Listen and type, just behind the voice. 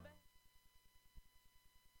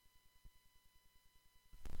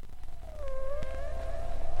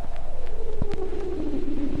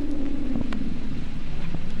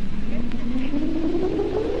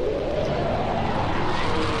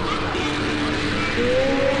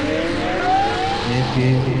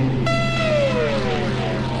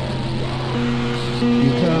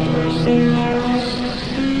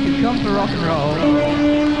If you come for rock and roll,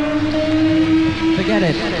 forget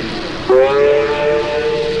it.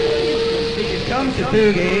 If you come to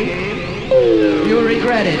boogie, you'll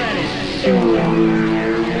regret it.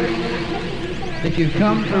 If you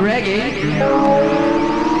come for reggae,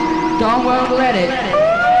 Don won't let it.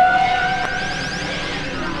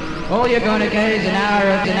 All you're gonna get is an hour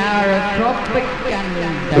of propaganda.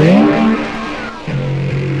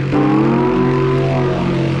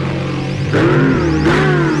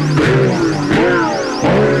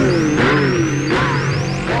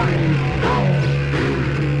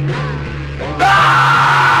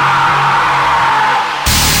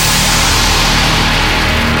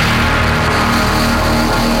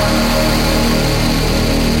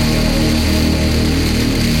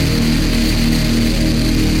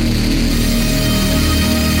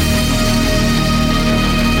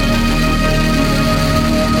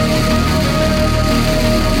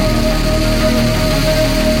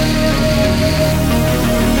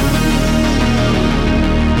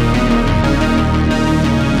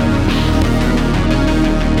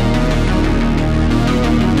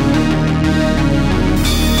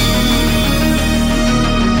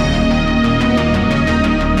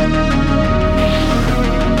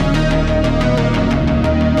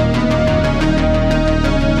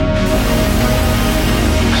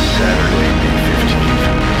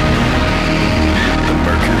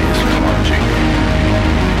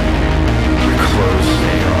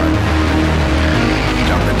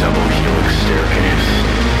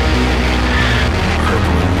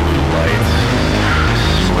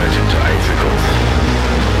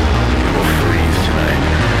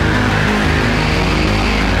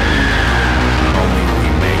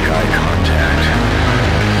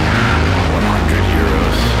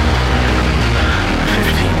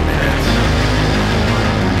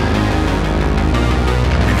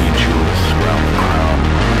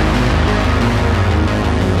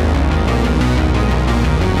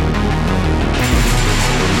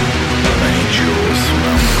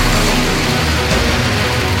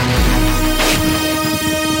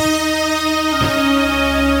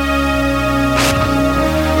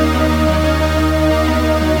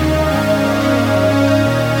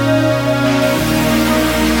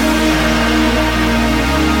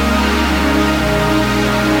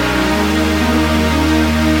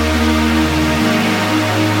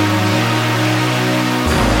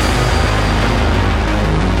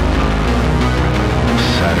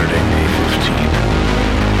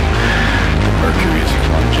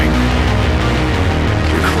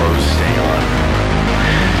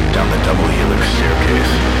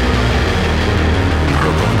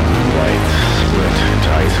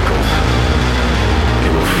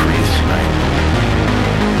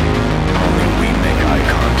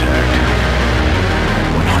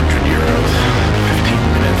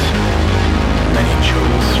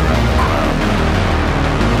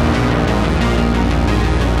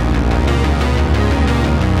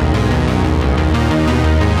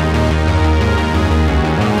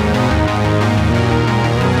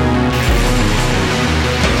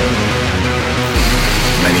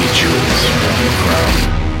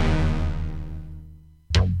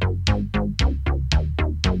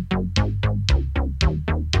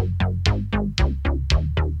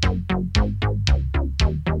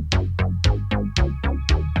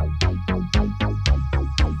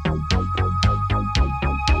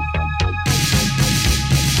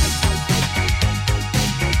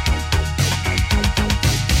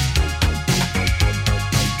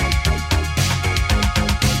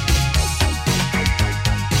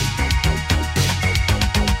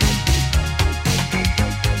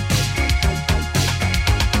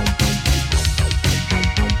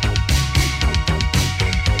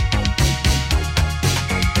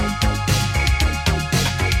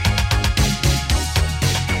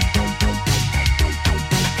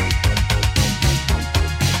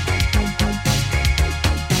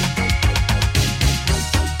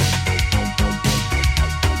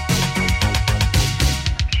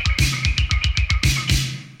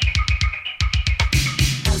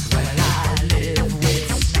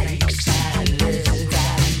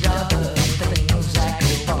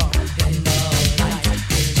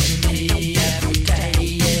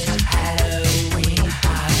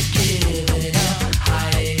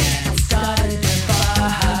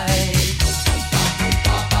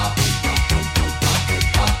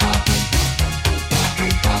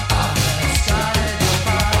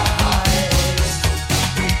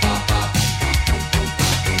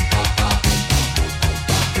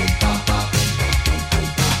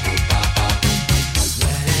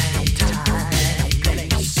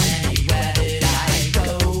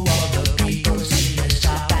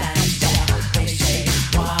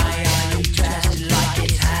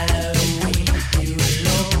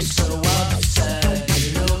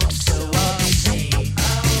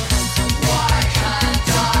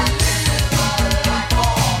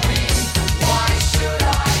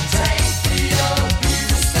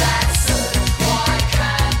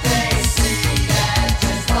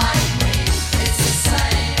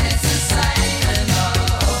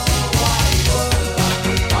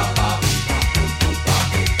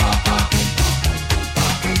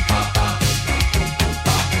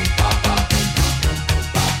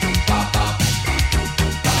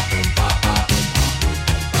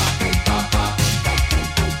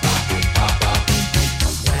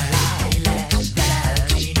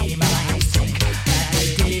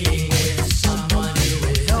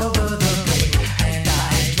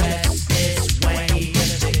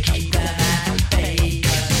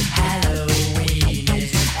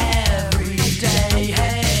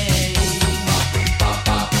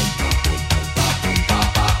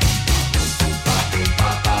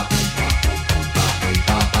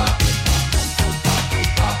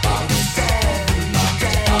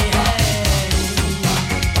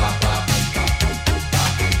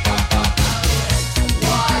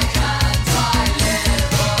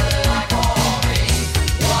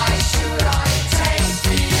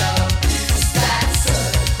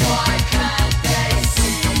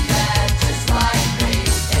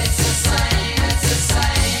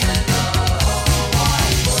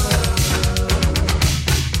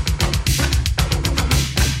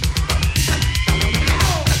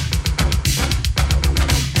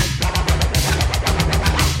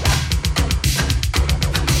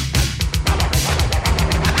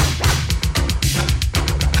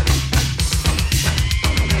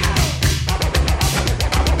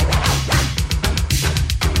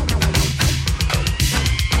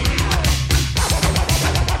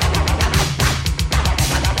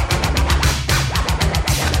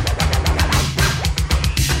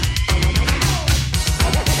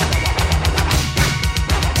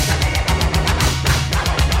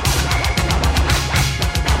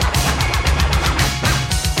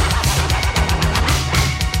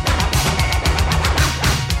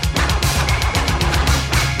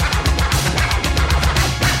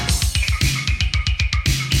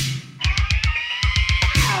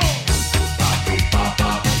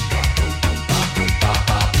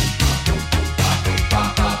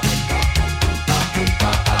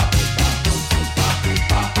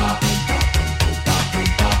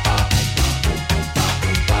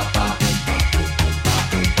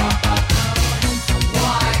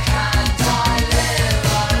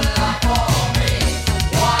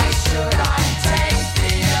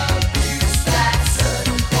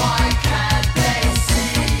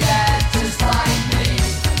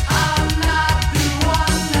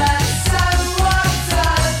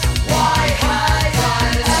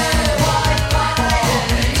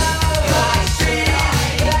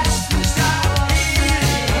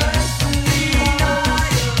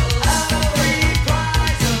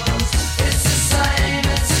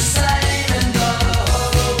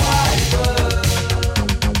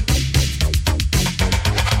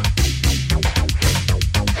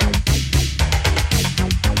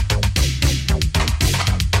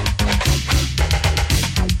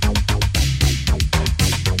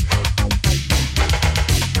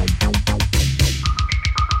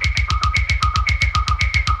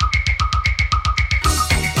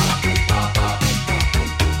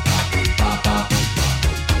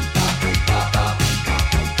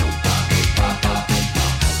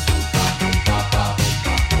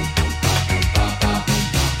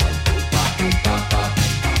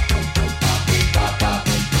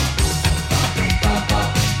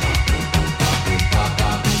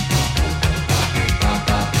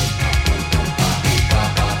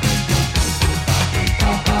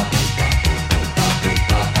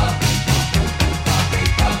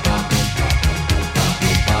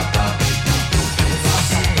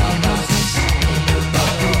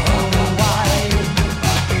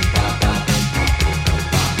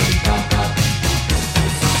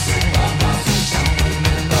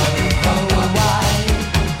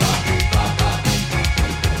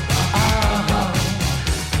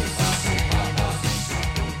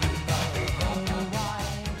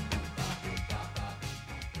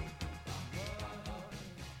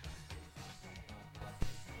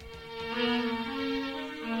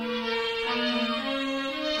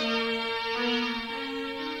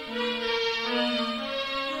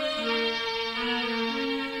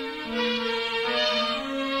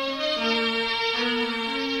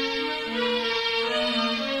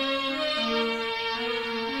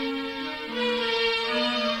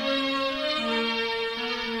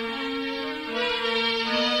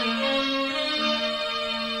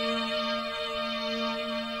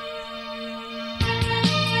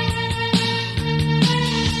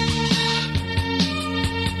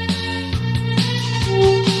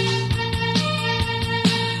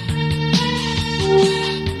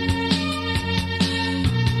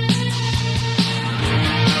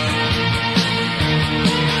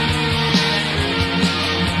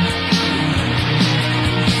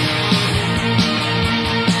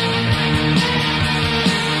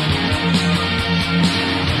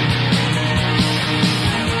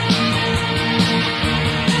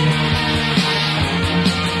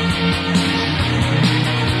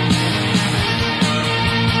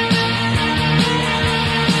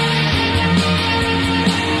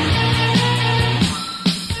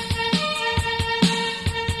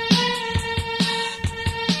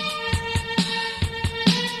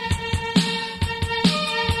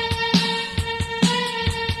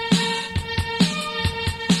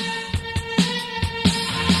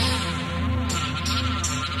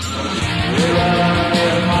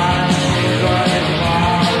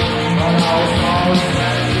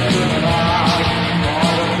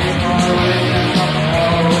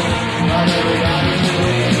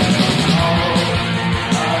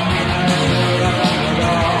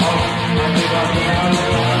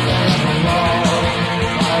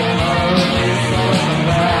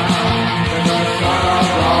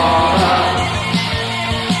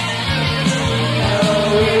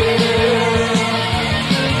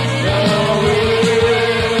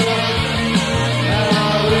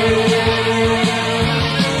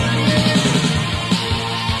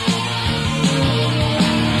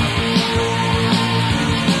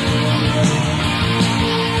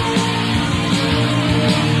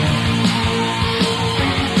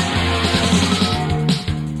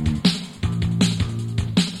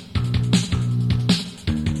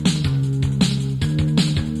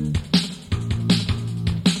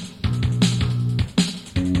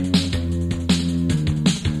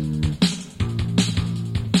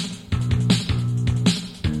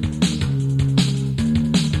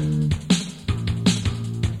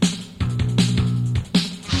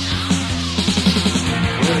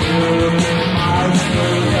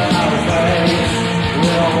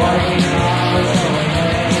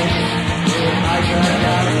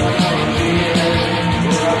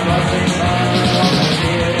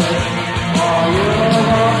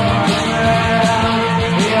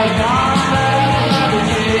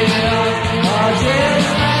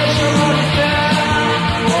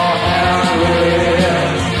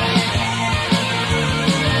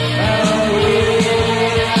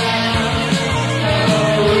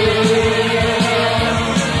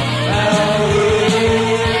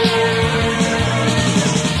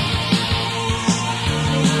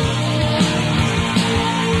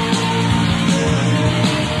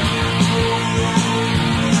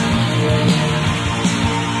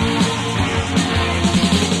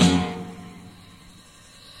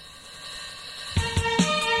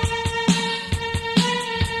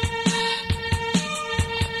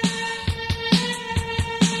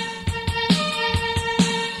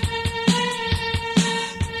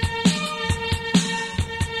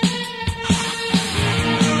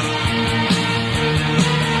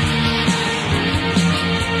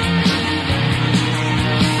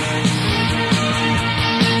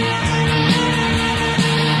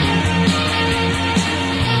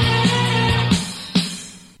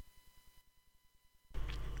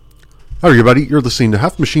 Hi everybody, you're listening to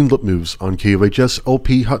Half Machine Lip Moves on KUHS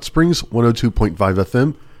LP Hot Springs 102.5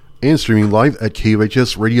 FM and streaming live at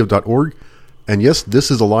KUHSradio.org. And yes,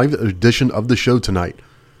 this is a live edition of the show tonight.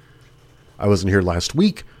 I wasn't here last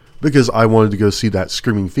week because I wanted to go see that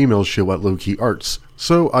Screaming Females show at Low Key Arts,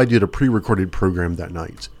 so I did a pre-recorded program that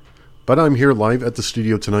night. But I'm here live at the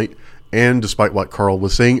studio tonight, and despite what Carl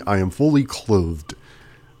was saying, I am fully clothed.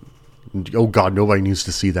 Oh god, nobody needs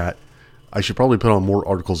to see that. I should probably put on more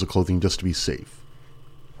articles of clothing just to be safe.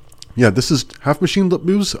 Yeah, this is Half Machine Lip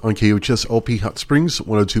Moves on KUHS LP Hot Springs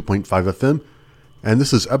 102.5 FM, and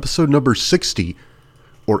this is episode number 60,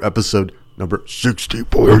 or episode number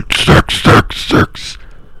 60.666.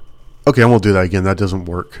 Okay, I won't do that again, that doesn't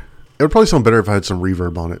work. It would probably sound better if I had some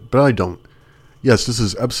reverb on it, but I don't. Yes, this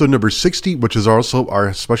is episode number 60, which is also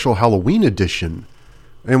our special Halloween edition.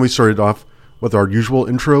 And we started off with our usual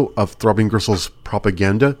intro of Throbbing Gristle's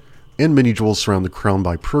Propaganda, and Many Jewels Surround the Crown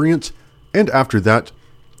by Prurient. And after that,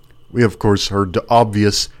 we of course heard the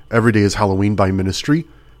obvious Every Day is Halloween by Ministry.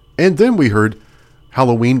 And then we heard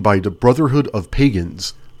Halloween by the Brotherhood of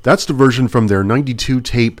Pagans. That's the version from their 92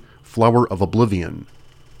 tape Flower of Oblivion.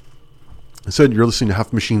 I said you're listening to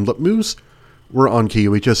Half Machine Lip Moves. We're on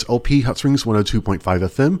KUHS LP Hot Springs 102.5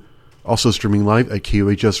 FM. Also streaming live at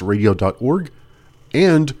KUHSradio.org.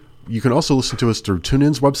 And you can also listen to us through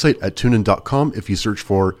TuneIn's website at tunein.com if you search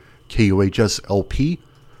for KUHS LP,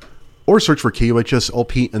 or search for KUHS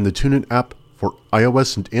LP in the TuneIn app for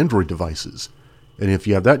iOS and Android devices. And if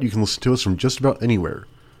you have that, you can listen to us from just about anywhere.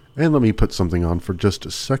 And let me put something on for just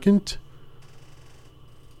a second.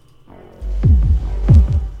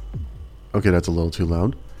 Okay, that's a little too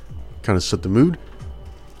loud. Kind of set the mood.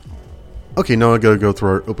 Okay, now I gotta go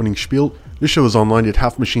through our opening spiel. This show is online at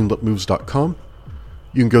halfmachinelipmoves.com.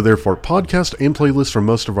 You can go there for podcast and playlists from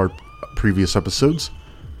most of our previous episodes.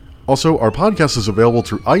 Also, our podcast is available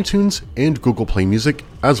through iTunes and Google Play Music,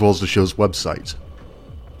 as well as the show's website.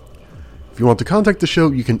 If you want to contact the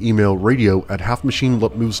show, you can email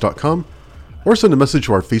radio@halfmachinelipmoves.com, or send a message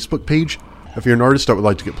to our Facebook page if you're an artist that would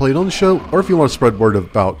like to get played on the show, or if you want to spread word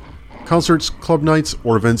about concerts, club nights,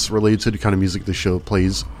 or events related to the kind of music the show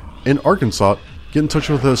plays in Arkansas. Get in touch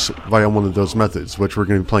with us via one of those methods, which we're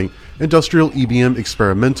going to be playing industrial, EBM,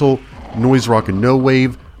 experimental, noise rock and no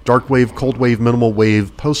wave, dark wave, cold wave, minimal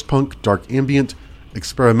wave, post-punk, dark ambient,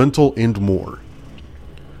 experimental, and more.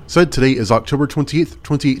 Said today is October 28th,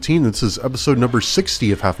 2018. This is episode number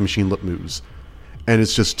 60 of Half Machine Lip Moves. And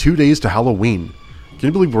it's just 2 days to Halloween. Can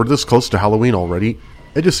you believe we're this close to Halloween already?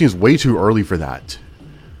 It just seems way too early for that.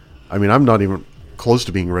 I mean, I'm not even close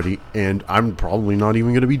to being ready, and I'm probably not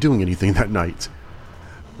even going to be doing anything that night.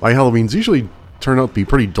 My Halloweens usually turn out to be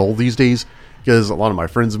pretty dull these days, because a lot of my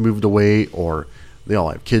friends have moved away, or they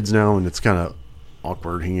all have kids now, and it's kind of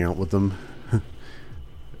awkward hanging out with them.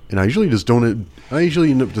 And I usually end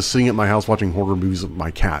up just sitting at my house watching horror movies with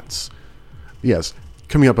my cats. Yes,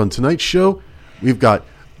 coming up on tonight's show, we've got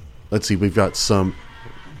a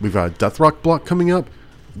death rock block coming up.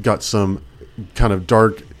 We've got some kind of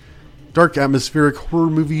dark atmospheric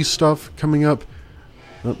horror movie stuff coming up.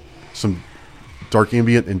 Some dark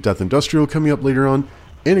ambient and death industrial coming up later on.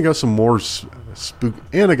 And I got some more spook.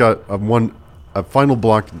 And I got a final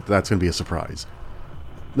block that's going to be a surprise.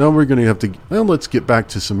 Now we're going to have to... Well, let's get back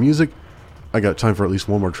to some music. I got time for at least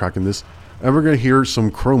one more track in this. And we're going to hear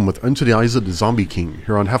some Chrome with Unto the Eyes of the Zombie King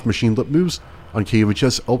here on Half Machine Lip Moves on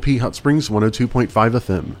KUHS LP Hot Springs 102.5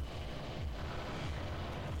 FM.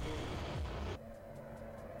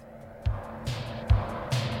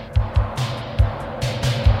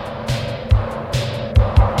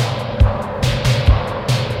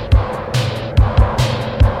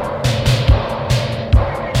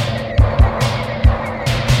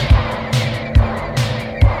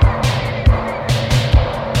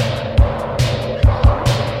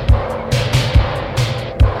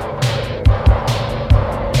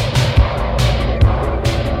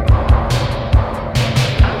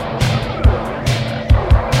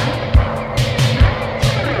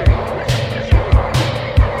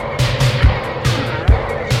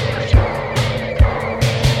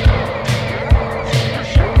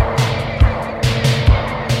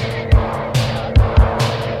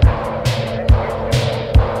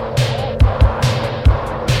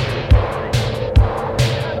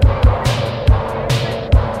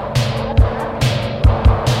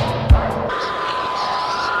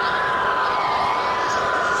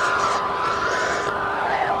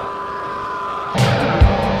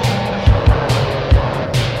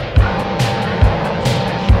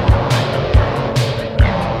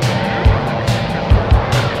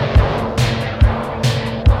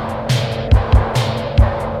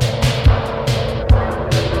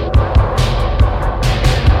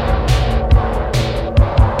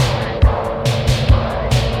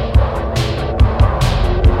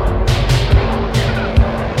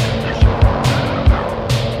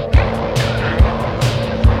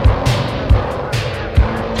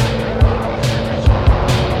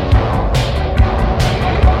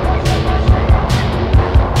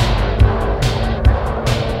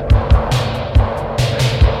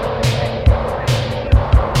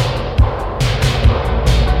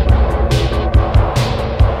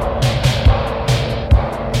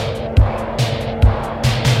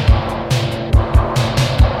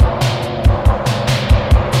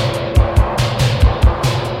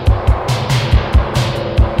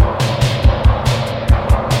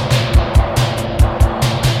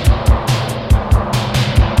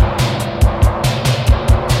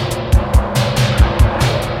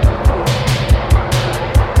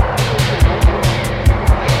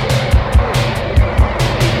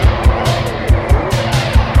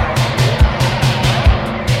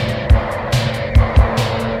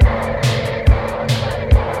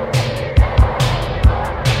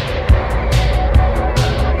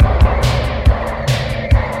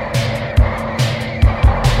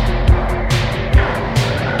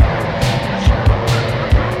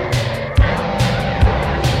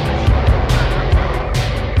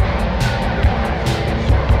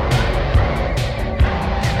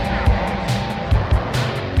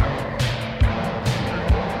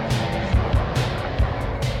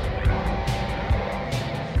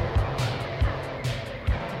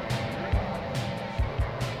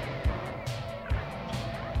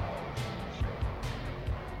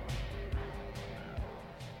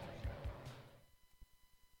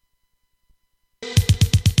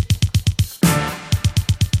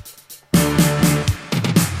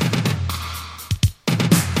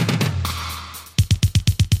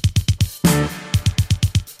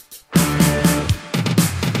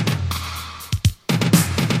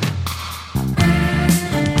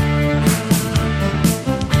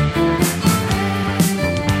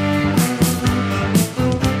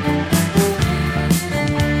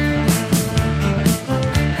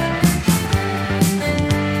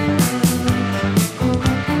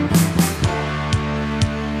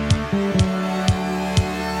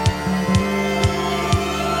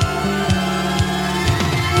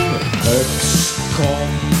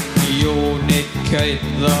 hate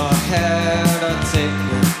the heretic.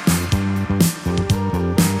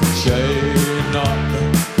 Chain up,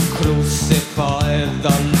 crucify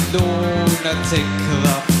the lunatic,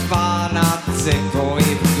 the fanatic.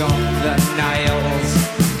 We've got the nails,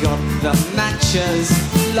 got the matches,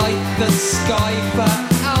 light the sky for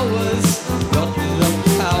hours. Got the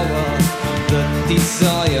power, the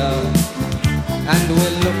desire, and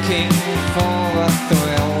we're looking for a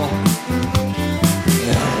thrill.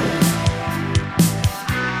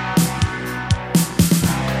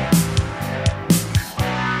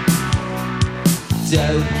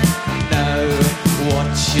 Don't know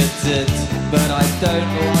what you did, but I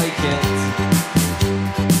don't like it.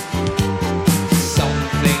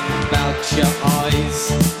 Something about your eyes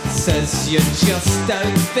says you just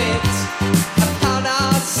don't fit. A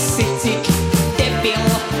parasitic devil,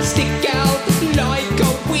 stick out like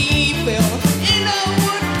a weevil in a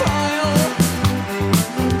wood pile.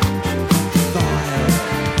 Vile,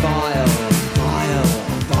 vile, vile,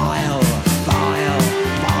 vile, vile,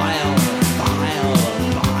 vile, vile,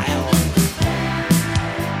 vile.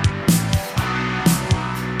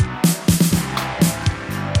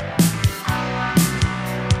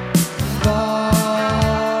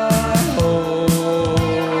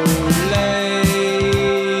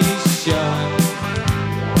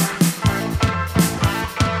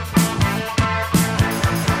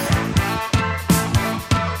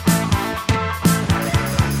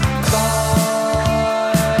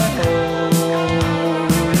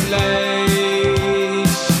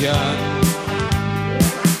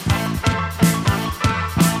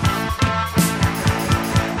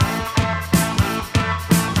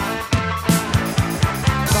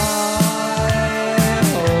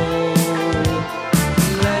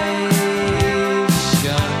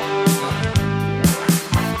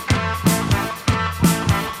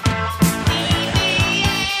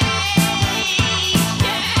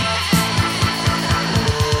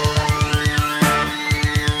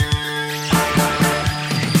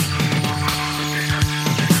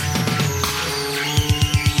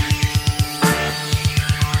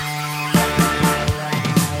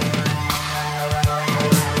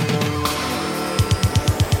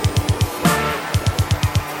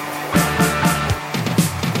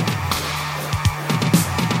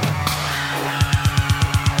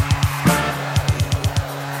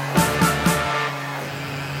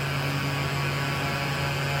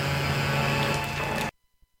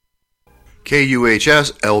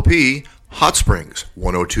 KUHS LP Hot Springs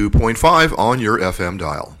 102.5 on your FM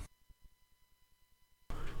dial.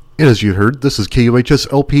 And as you heard, this is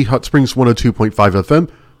KUHS LP Hot Springs 102.5 FM,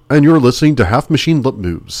 and you're listening to Half Machine Lip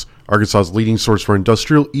Moves, Arkansas's leading source for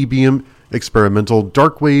industrial, EBM, experimental,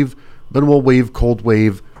 dark wave, minimal wave, cold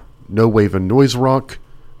wave, no wave and noise rock,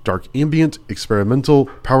 dark ambient, experimental,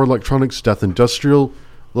 power electronics, death industrial, a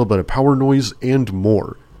little bit of power noise, and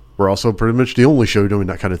more. We're also pretty much the only show doing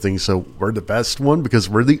that kind of thing, so we're the best one because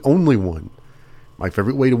we're the only one. My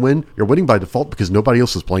favorite way to win, you're winning by default because nobody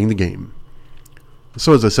else is playing the game.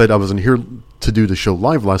 So as I said, I wasn't here to do the show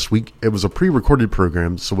live last week. It was a pre-recorded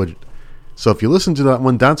program, so if you listen to that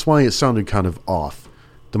one, that's why it sounded kind of off.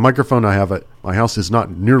 The microphone I have at my house is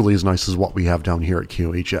not nearly as nice as what we have down here at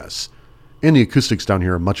KUHS. And the acoustics down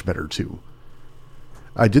here are much better too.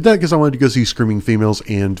 I did that because I wanted to go see Screaming Females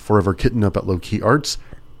and Forever Kitten up at Low Key Arts,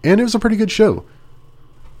 and it was a pretty good show.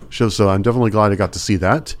 So I'm definitely glad I got to see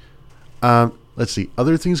that. Let's see,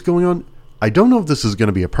 other things going on. I don't know if this is going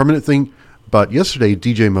to be a permanent thing, but yesterday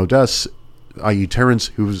DJ Modest, i.e. Terrence,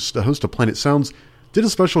 who's the host of Planet Sounds, did a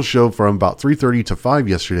special show from about 3:30 to 5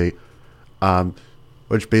 yesterday,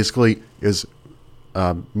 which basically is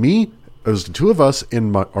me, it was the two of us,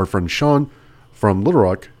 and our friend Sean from Little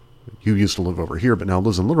Rock, who used to live over here but now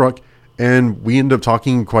lives in Little Rock, and we ended up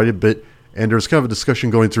talking quite a bit. And there was kind of a discussion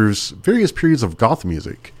going through various periods of goth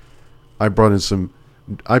music. I picked some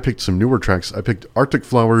newer tracks. I picked Arctic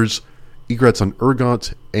Flowers, Egrets on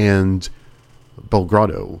Ergot, and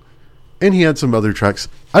Belgrado. And he had some other tracks.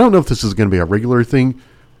 I don't know if this is going to be a regular thing.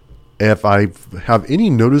 If I have any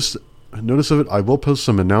notice of it, I will post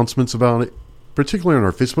some announcements about it, particularly on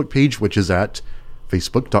our Facebook page, which is at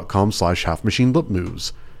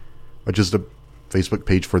facebook.com/halfmachinelipmoves, which is the Facebook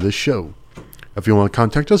page for this show. If you want to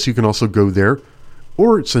contact us, you can also go there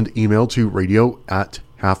or send email to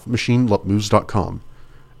radio@halfmachinelipmoves.com.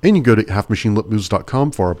 And you can go to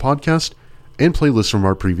halfmachinelipmoves.com for our podcast and playlists from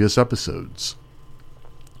our previous episodes.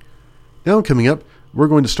 Now coming up, we're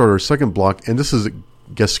going to start our second block, and this is, I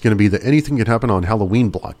guess, going to be the Anything Can Happen on Halloween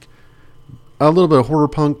block. A little bit of horror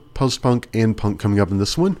punk, post-punk, and punk coming up in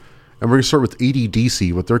this one. And we're going to start with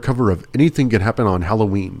ADDC with their cover of Anything Can Happen on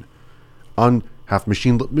Halloween. On Half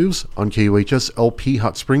Machine Lip Moves on KUHS LP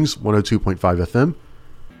Hot Springs 102.5 FM.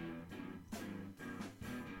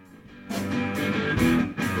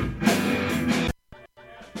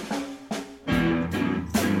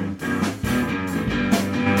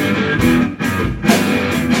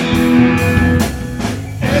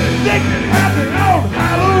 Anything can happen on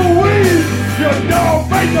Halloween. Your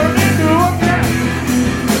dog may turn into a cat.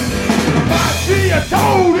 If I see a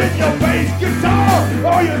toad in your bass guitar,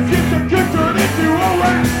 or your sister could turn into a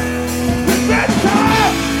rat. It's that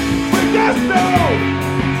time for gusto.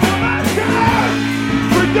 For my God,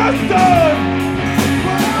 for gusto.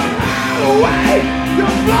 For Halloween,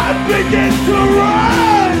 your blood begins to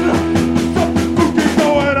run. Something spooky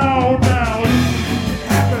going on now. It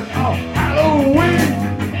happened on Halloween.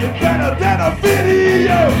 It's better than a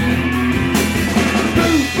video. To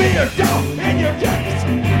be a dog in your case.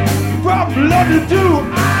 From London to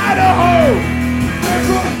Idaho. And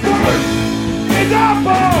from first is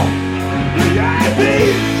Apple. The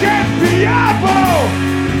Yankees can't be Apple.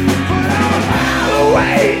 But on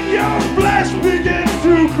Halloween, your flesh begins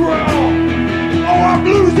to crawl. Oh, I'm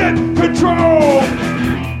losing control.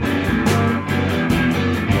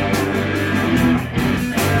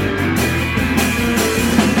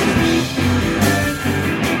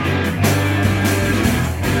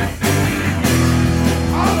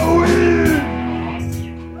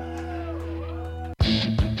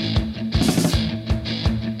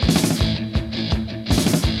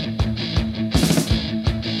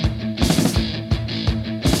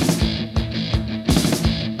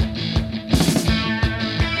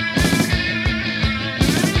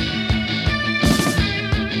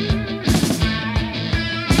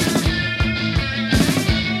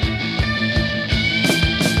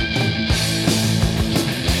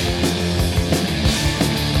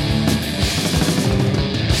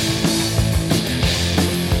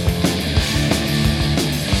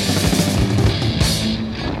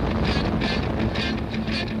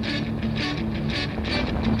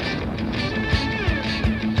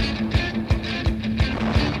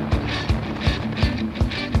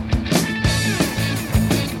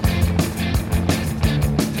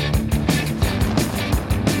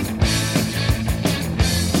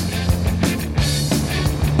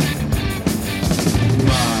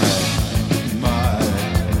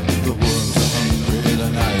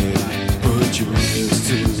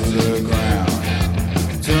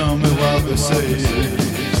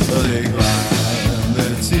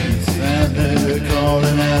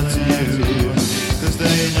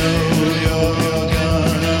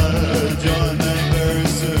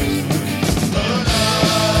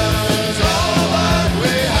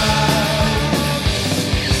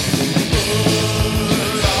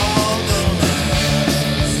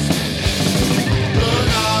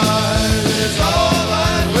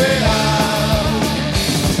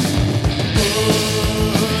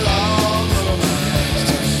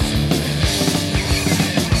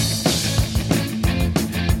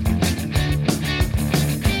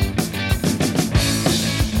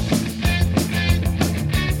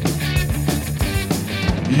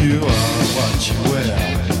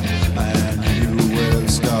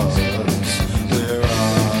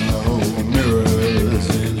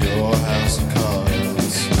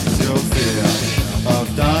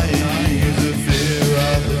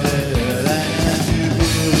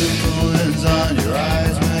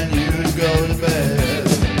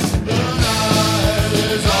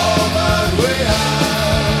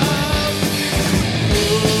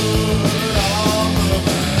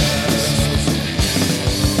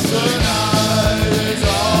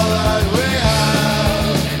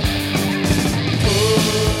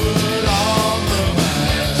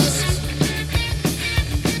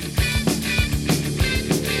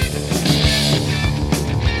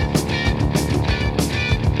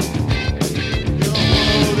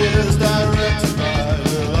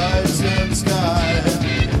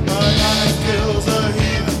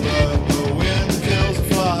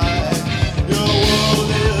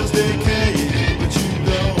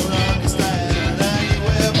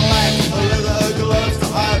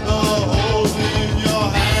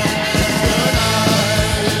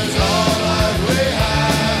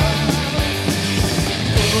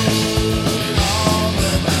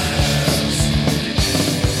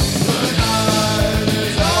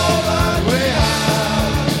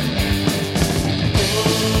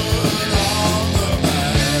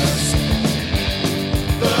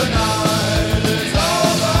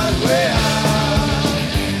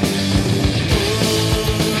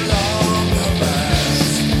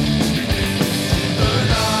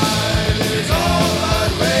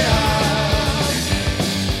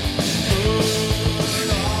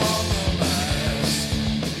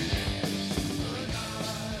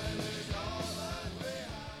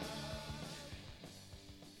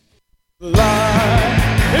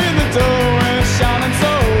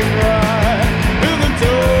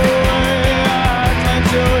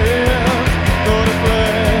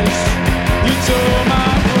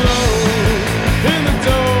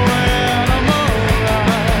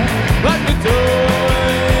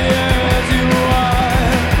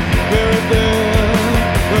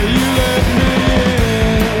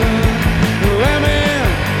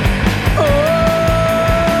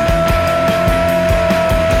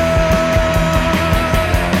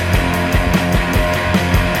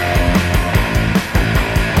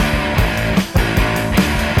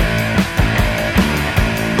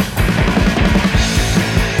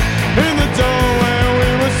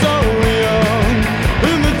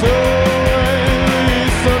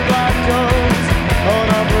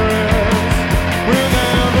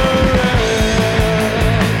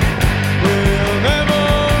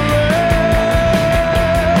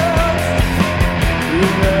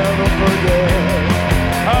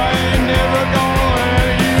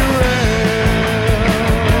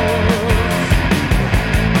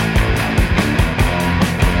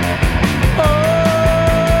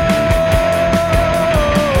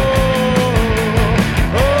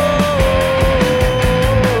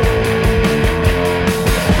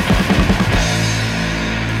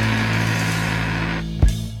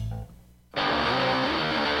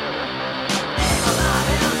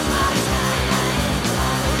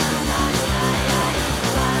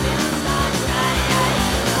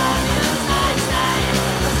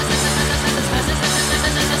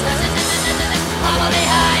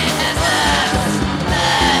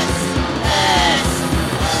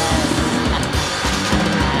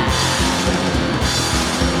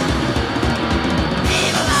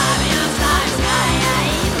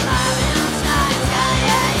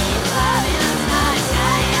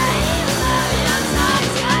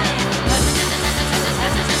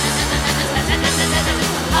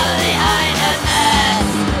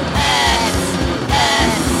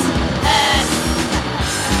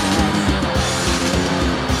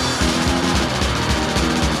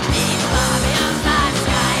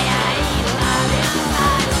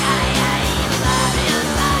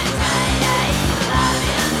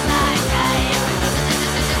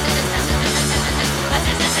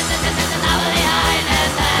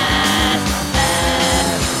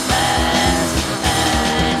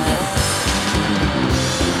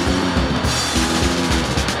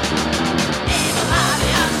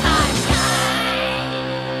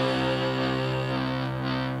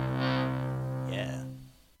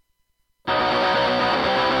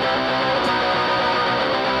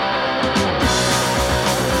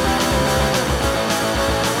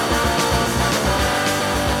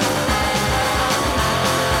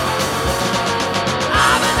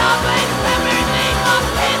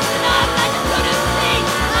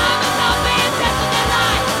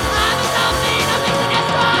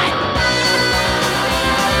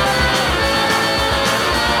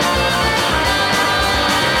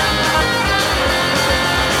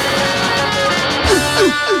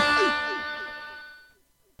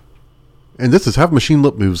 And this is Half Machine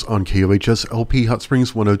Lip Moves on KOHS LP Hot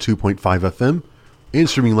Springs 102.5 FM and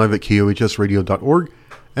streaming live at kohsradio.org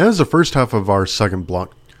as the first half of our second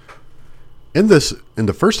block. In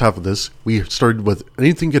the first half of this, we started with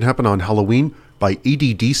Anything Can Happen on Halloween by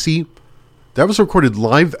ADDC. That was recorded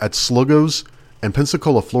live at Slugos in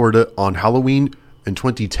Pensacola, Florida on Halloween in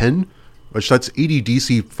 2010, which that's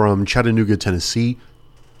ADDC from Chattanooga, Tennessee.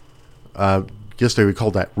 Guess they would call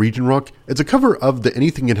that region rock. It's a cover of the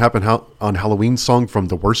Anything Can Happen on Halloween song from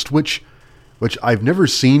The Worst Witch, which I've never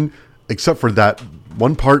seen except for that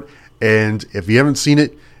one part. And if you haven't seen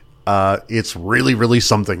it, it's really, really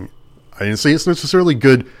something. I didn't say it's necessarily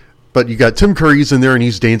good, but you got Tim Curry's in there and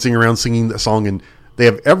he's dancing around singing the song, and they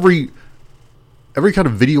have every kind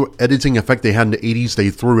of video editing effect they had in the 80s they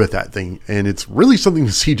threw at that thing, and it's really something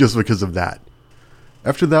to see just because of that.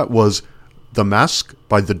 After that was The Mask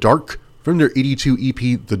by The Dark from their 82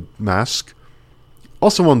 EP, The Mask,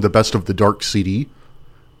 also on the Best of the Dark CD.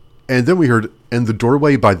 And then we heard In the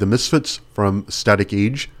Doorway by The Misfits from Static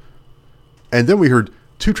Age. And then we heard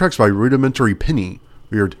two tracks by Rudimentary Penny.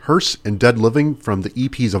 We heard Hearse and Dead Living from the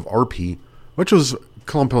EPs of RP, which was a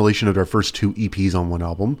compilation of their first two EPs on one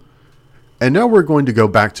album. And now we're going to go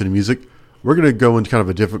back to the music. We're going to go in kind of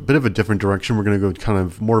a bit of a different direction. We're going to go kind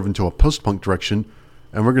of more into a post-punk direction.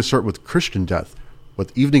 And we're going to start with Christian Death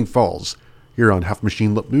with Evening Falls here on Half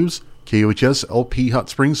Machine Lip Moves, KOHS LP Hot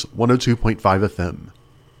Springs 102.5 FM.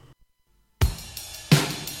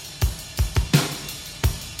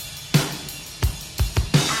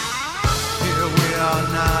 Here we are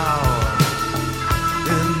now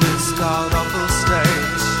in this god awful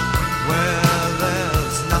state where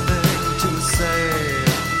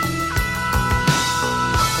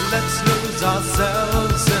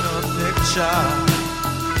ourselves in a picture,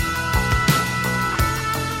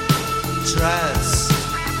 dressed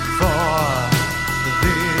for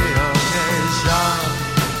the occasion,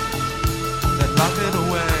 then lock it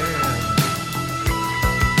away,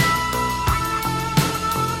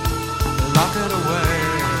 lock it away.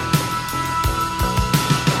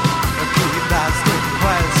 Keep asking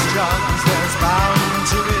questions, there's bound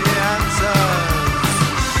to be answers.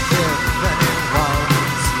 If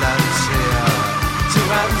anyone's left here to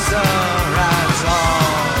answer at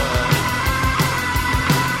all.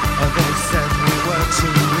 They said we were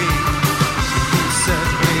too weak, you said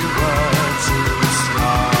we were too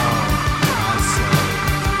strong. I said,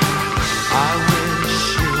 I wish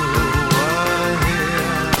you were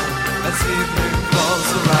here as evening falls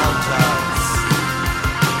around us.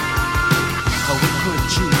 We could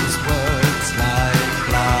choose words like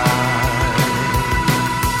light.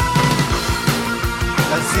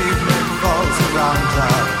 As evening falls around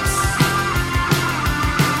us,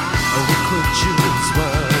 we could choose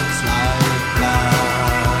words like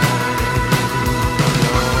light.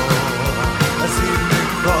 Oh, as evening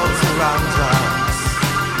falls around us,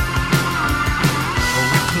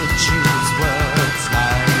 we could choose words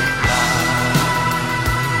like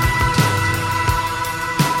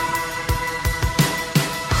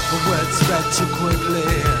words spread too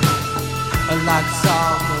quickly, like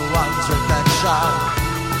someone's reflection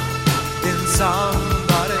in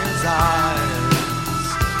somebody's eyes.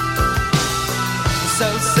 So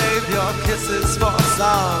save your kisses for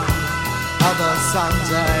some other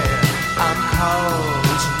Sunday. I'm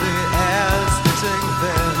cold, the air's getting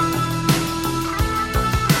thin.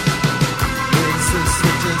 Is this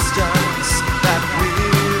the distance that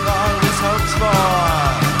we've always hoped for?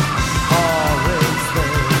 Or is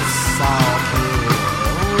this our cue?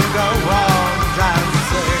 We go on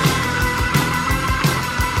dancing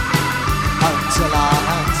until our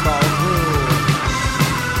hands fall through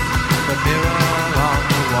the mirror on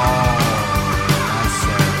the wall. I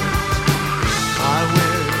said, I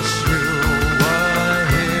wish you were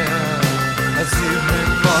here as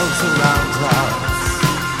evening falls around us.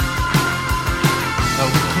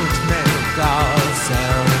 We could make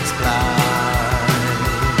ourselves blind.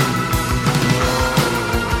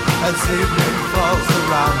 As evening falls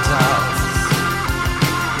around us,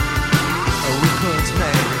 we could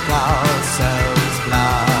make ourselves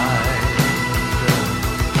blind.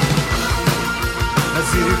 As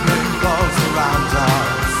evening falls around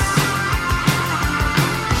us,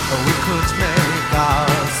 we could make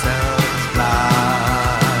ourselves blind.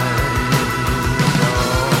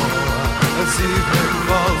 As evening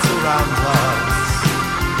falls around us,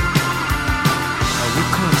 we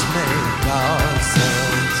could make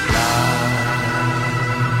ourselves blind.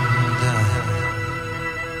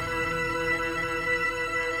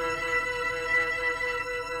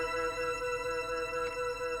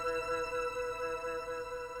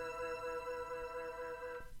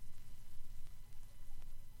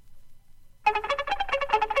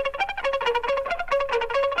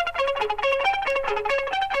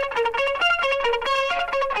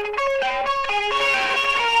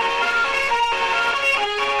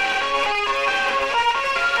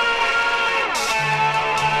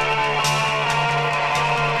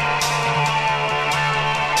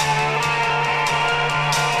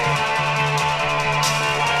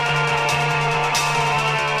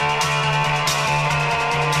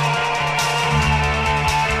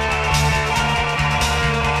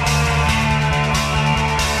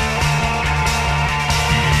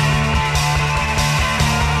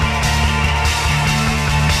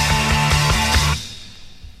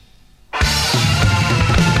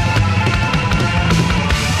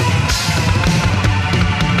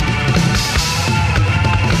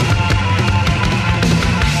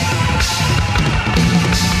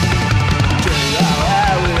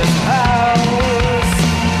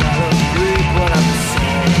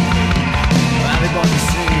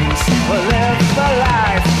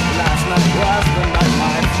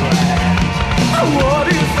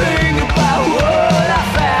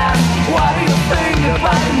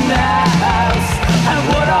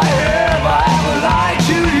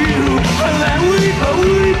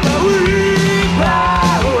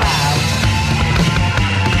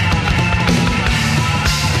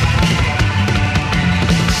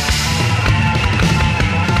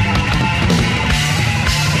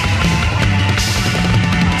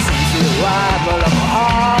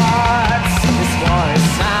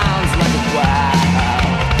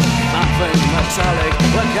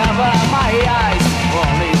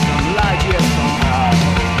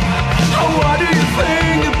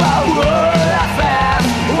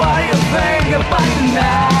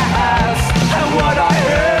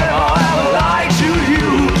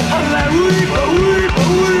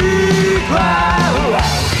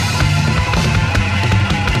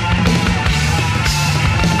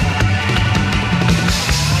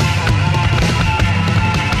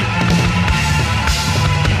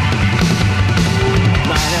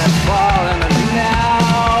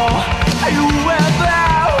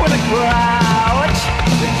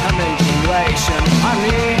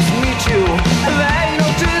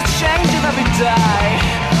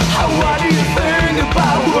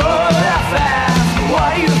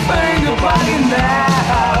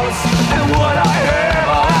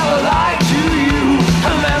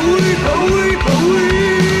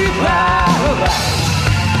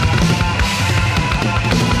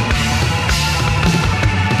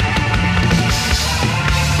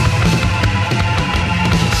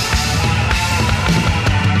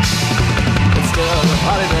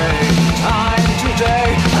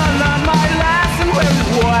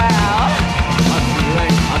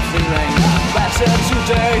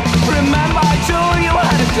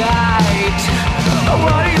 sight.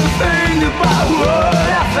 What do you think about what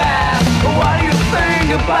I found? What do you think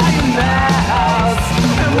about your mouth?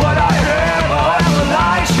 And what I heard, however,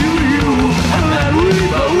 lies to you. And then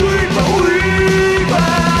weep,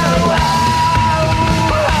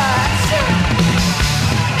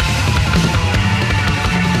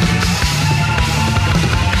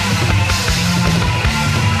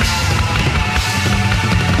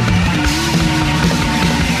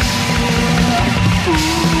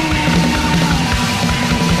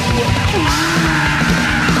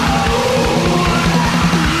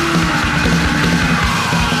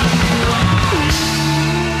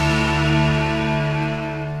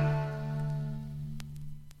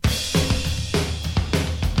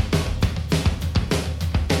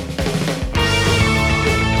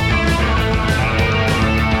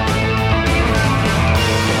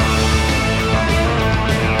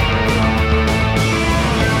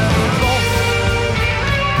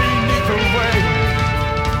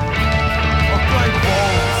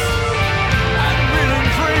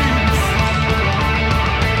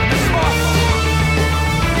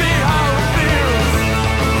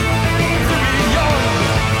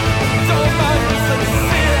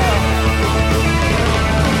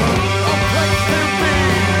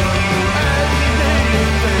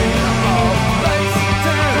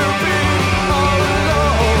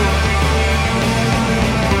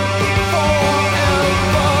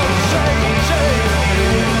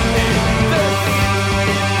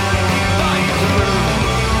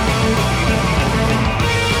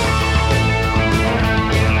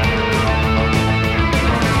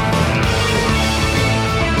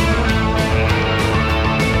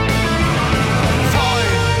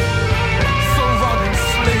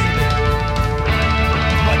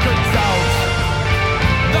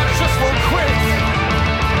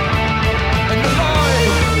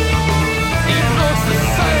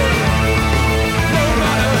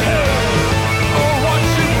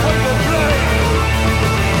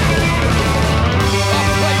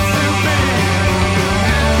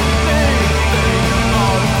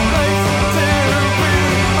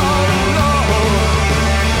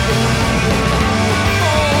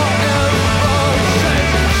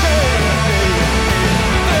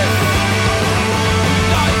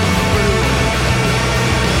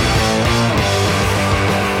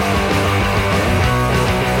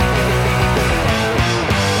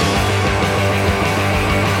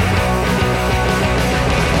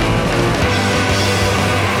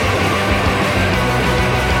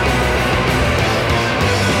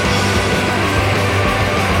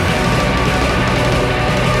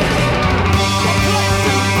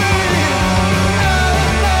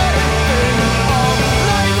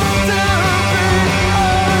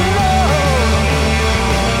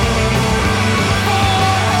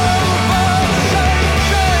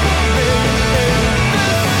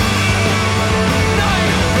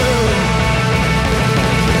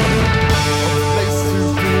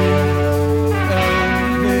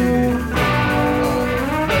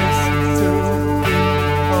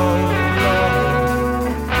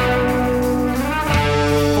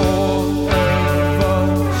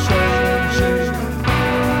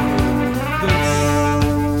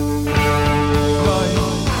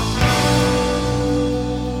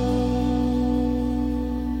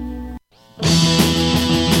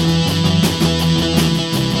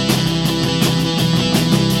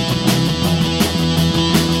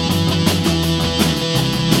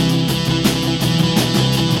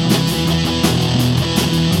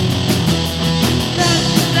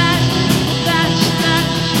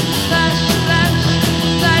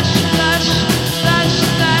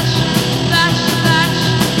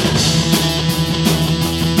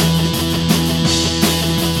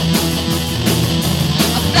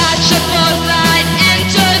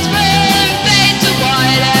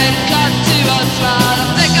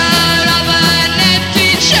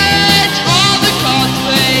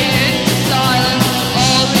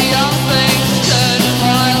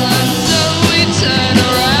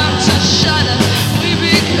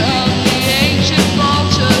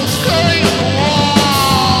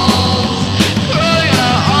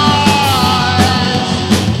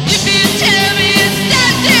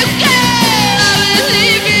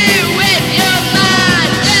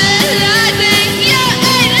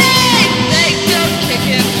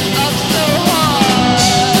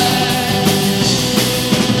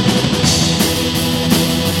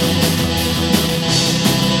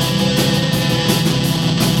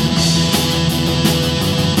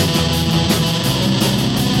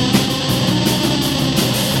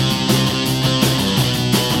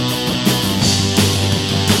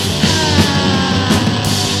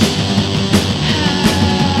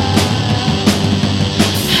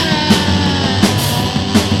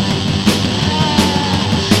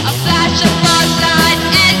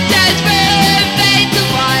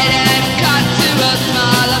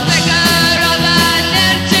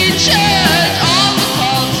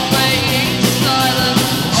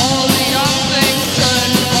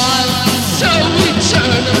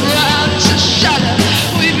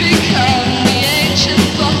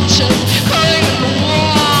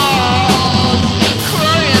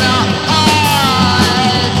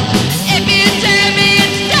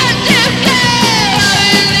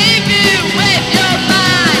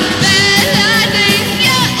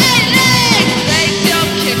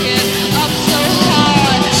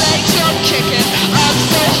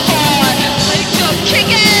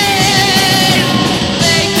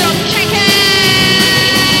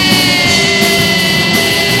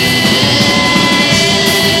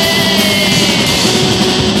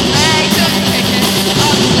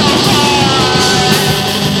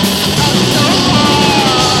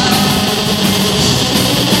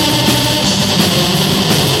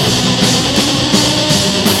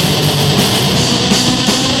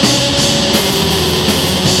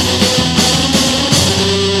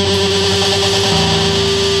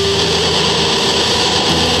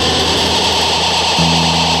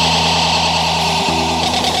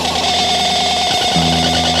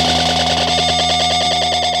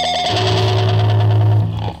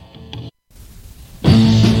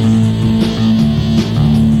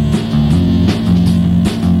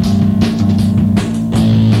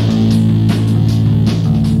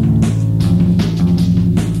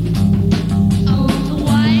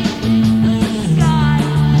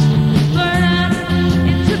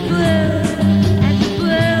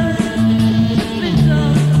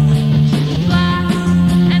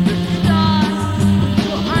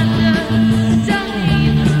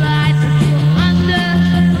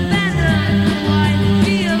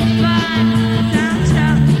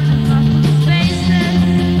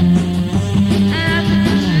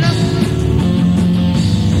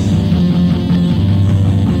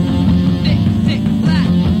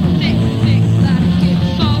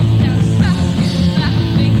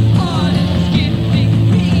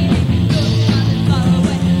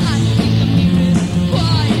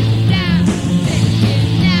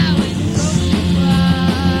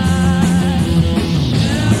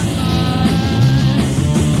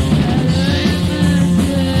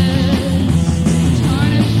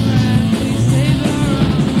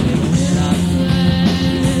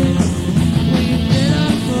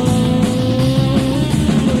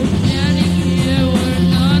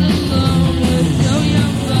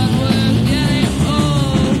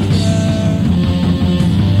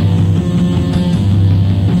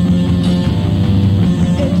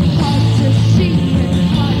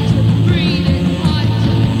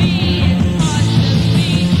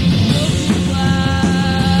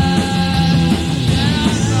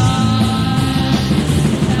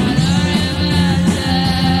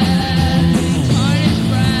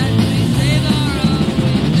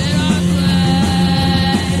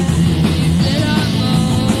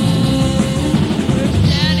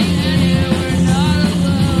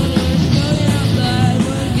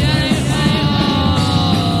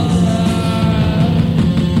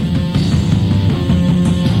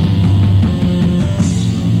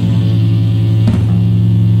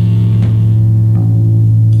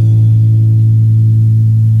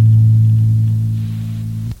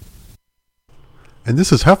 and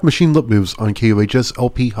this is Half Machine Lip Moves on KUHS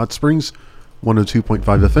LP Hot Springs 102.5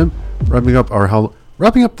 FM,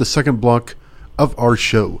 wrapping up the second block of our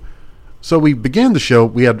show. So we began the show,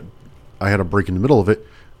 I had a break in the middle of it,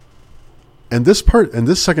 and this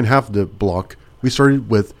second half of the block, we started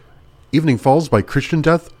with Evening Falls by Christian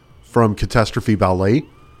Death from Catastrophe Ballet.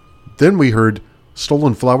 Then we heard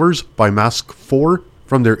Stolen Flowers by Mask 4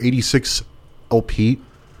 from their 86 LP.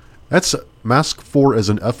 That's Mask 4 as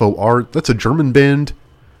an FOR. That's a German band.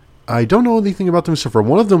 I don't know anything about them except for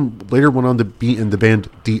one of them later went on to be in the band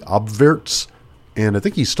Die Abwärts, and I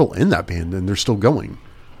think he's still in that band and they're still going.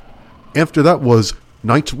 After that was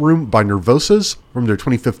Night Room by Nervosas from their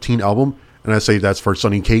 2015 album, and I say that's for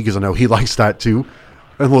Sonny K because I know he likes that too.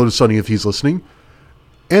 And hello to Sonny if he's listening.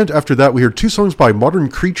 And after that, we heard two songs by Modern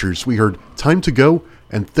Creatures. We heard Time to Go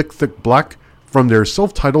and Thick Thick Black from their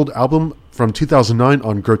self-titled album from 2009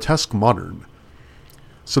 on Grotesque Modern.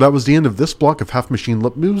 So that was the end of this block of Half Machine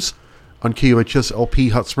Lip Moves on KUHS LP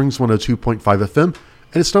Hot Springs 102.5 FM. And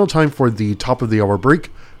it's now time for the top of the hour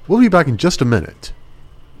break. We'll be back in just a minute.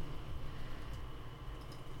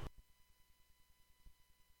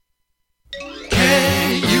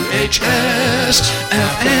 KUHS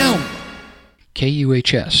FM.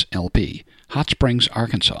 KUHS LP, Hot Springs,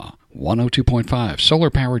 Arkansas, 102.5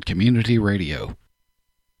 solar-powered community radio.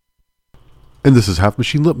 And this is Half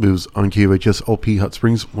Machine Lip Moves on KUHS LP Hot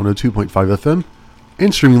Springs 102.5 FM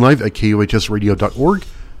and streaming live at KUHSradio.org.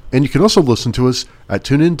 And you can also listen to us at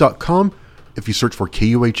tunein.com if you search for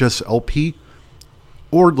KUHS LP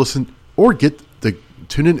or get the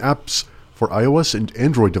TuneIn apps for iOS and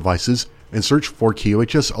Android devices and search for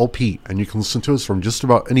KUHS LP, and you can listen to us from just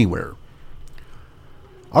about anywhere.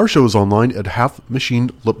 Our show is online at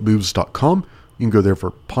halfmachinelipmoves.com. You can go there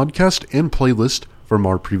for podcast and playlist from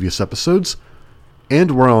our previous episodes.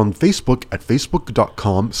 And we're on Facebook at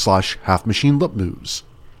facebook.com/halfmachinelipmoves.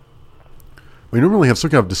 We normally have some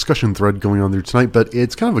kind of discussion thread going on there tonight, but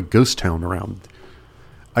it's kind of a ghost town around.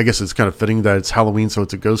 I guess it's kind of fitting that it's Halloween, so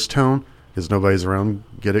it's a ghost town, because nobody's around.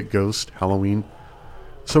 Get it? Ghost, Halloween.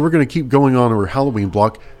 So we're going to keep going on our Halloween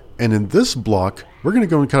block, and in this block, we're going to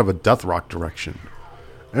go in kind of a death rock direction.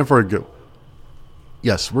 And we're going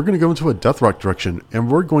to go into a death rock direction, and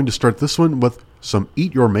we're going to start this one with some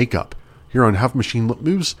Eat Your Makeup here on Half Machine Lip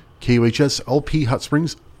Moves, KUHS LP Hot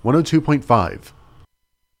Springs 102.5.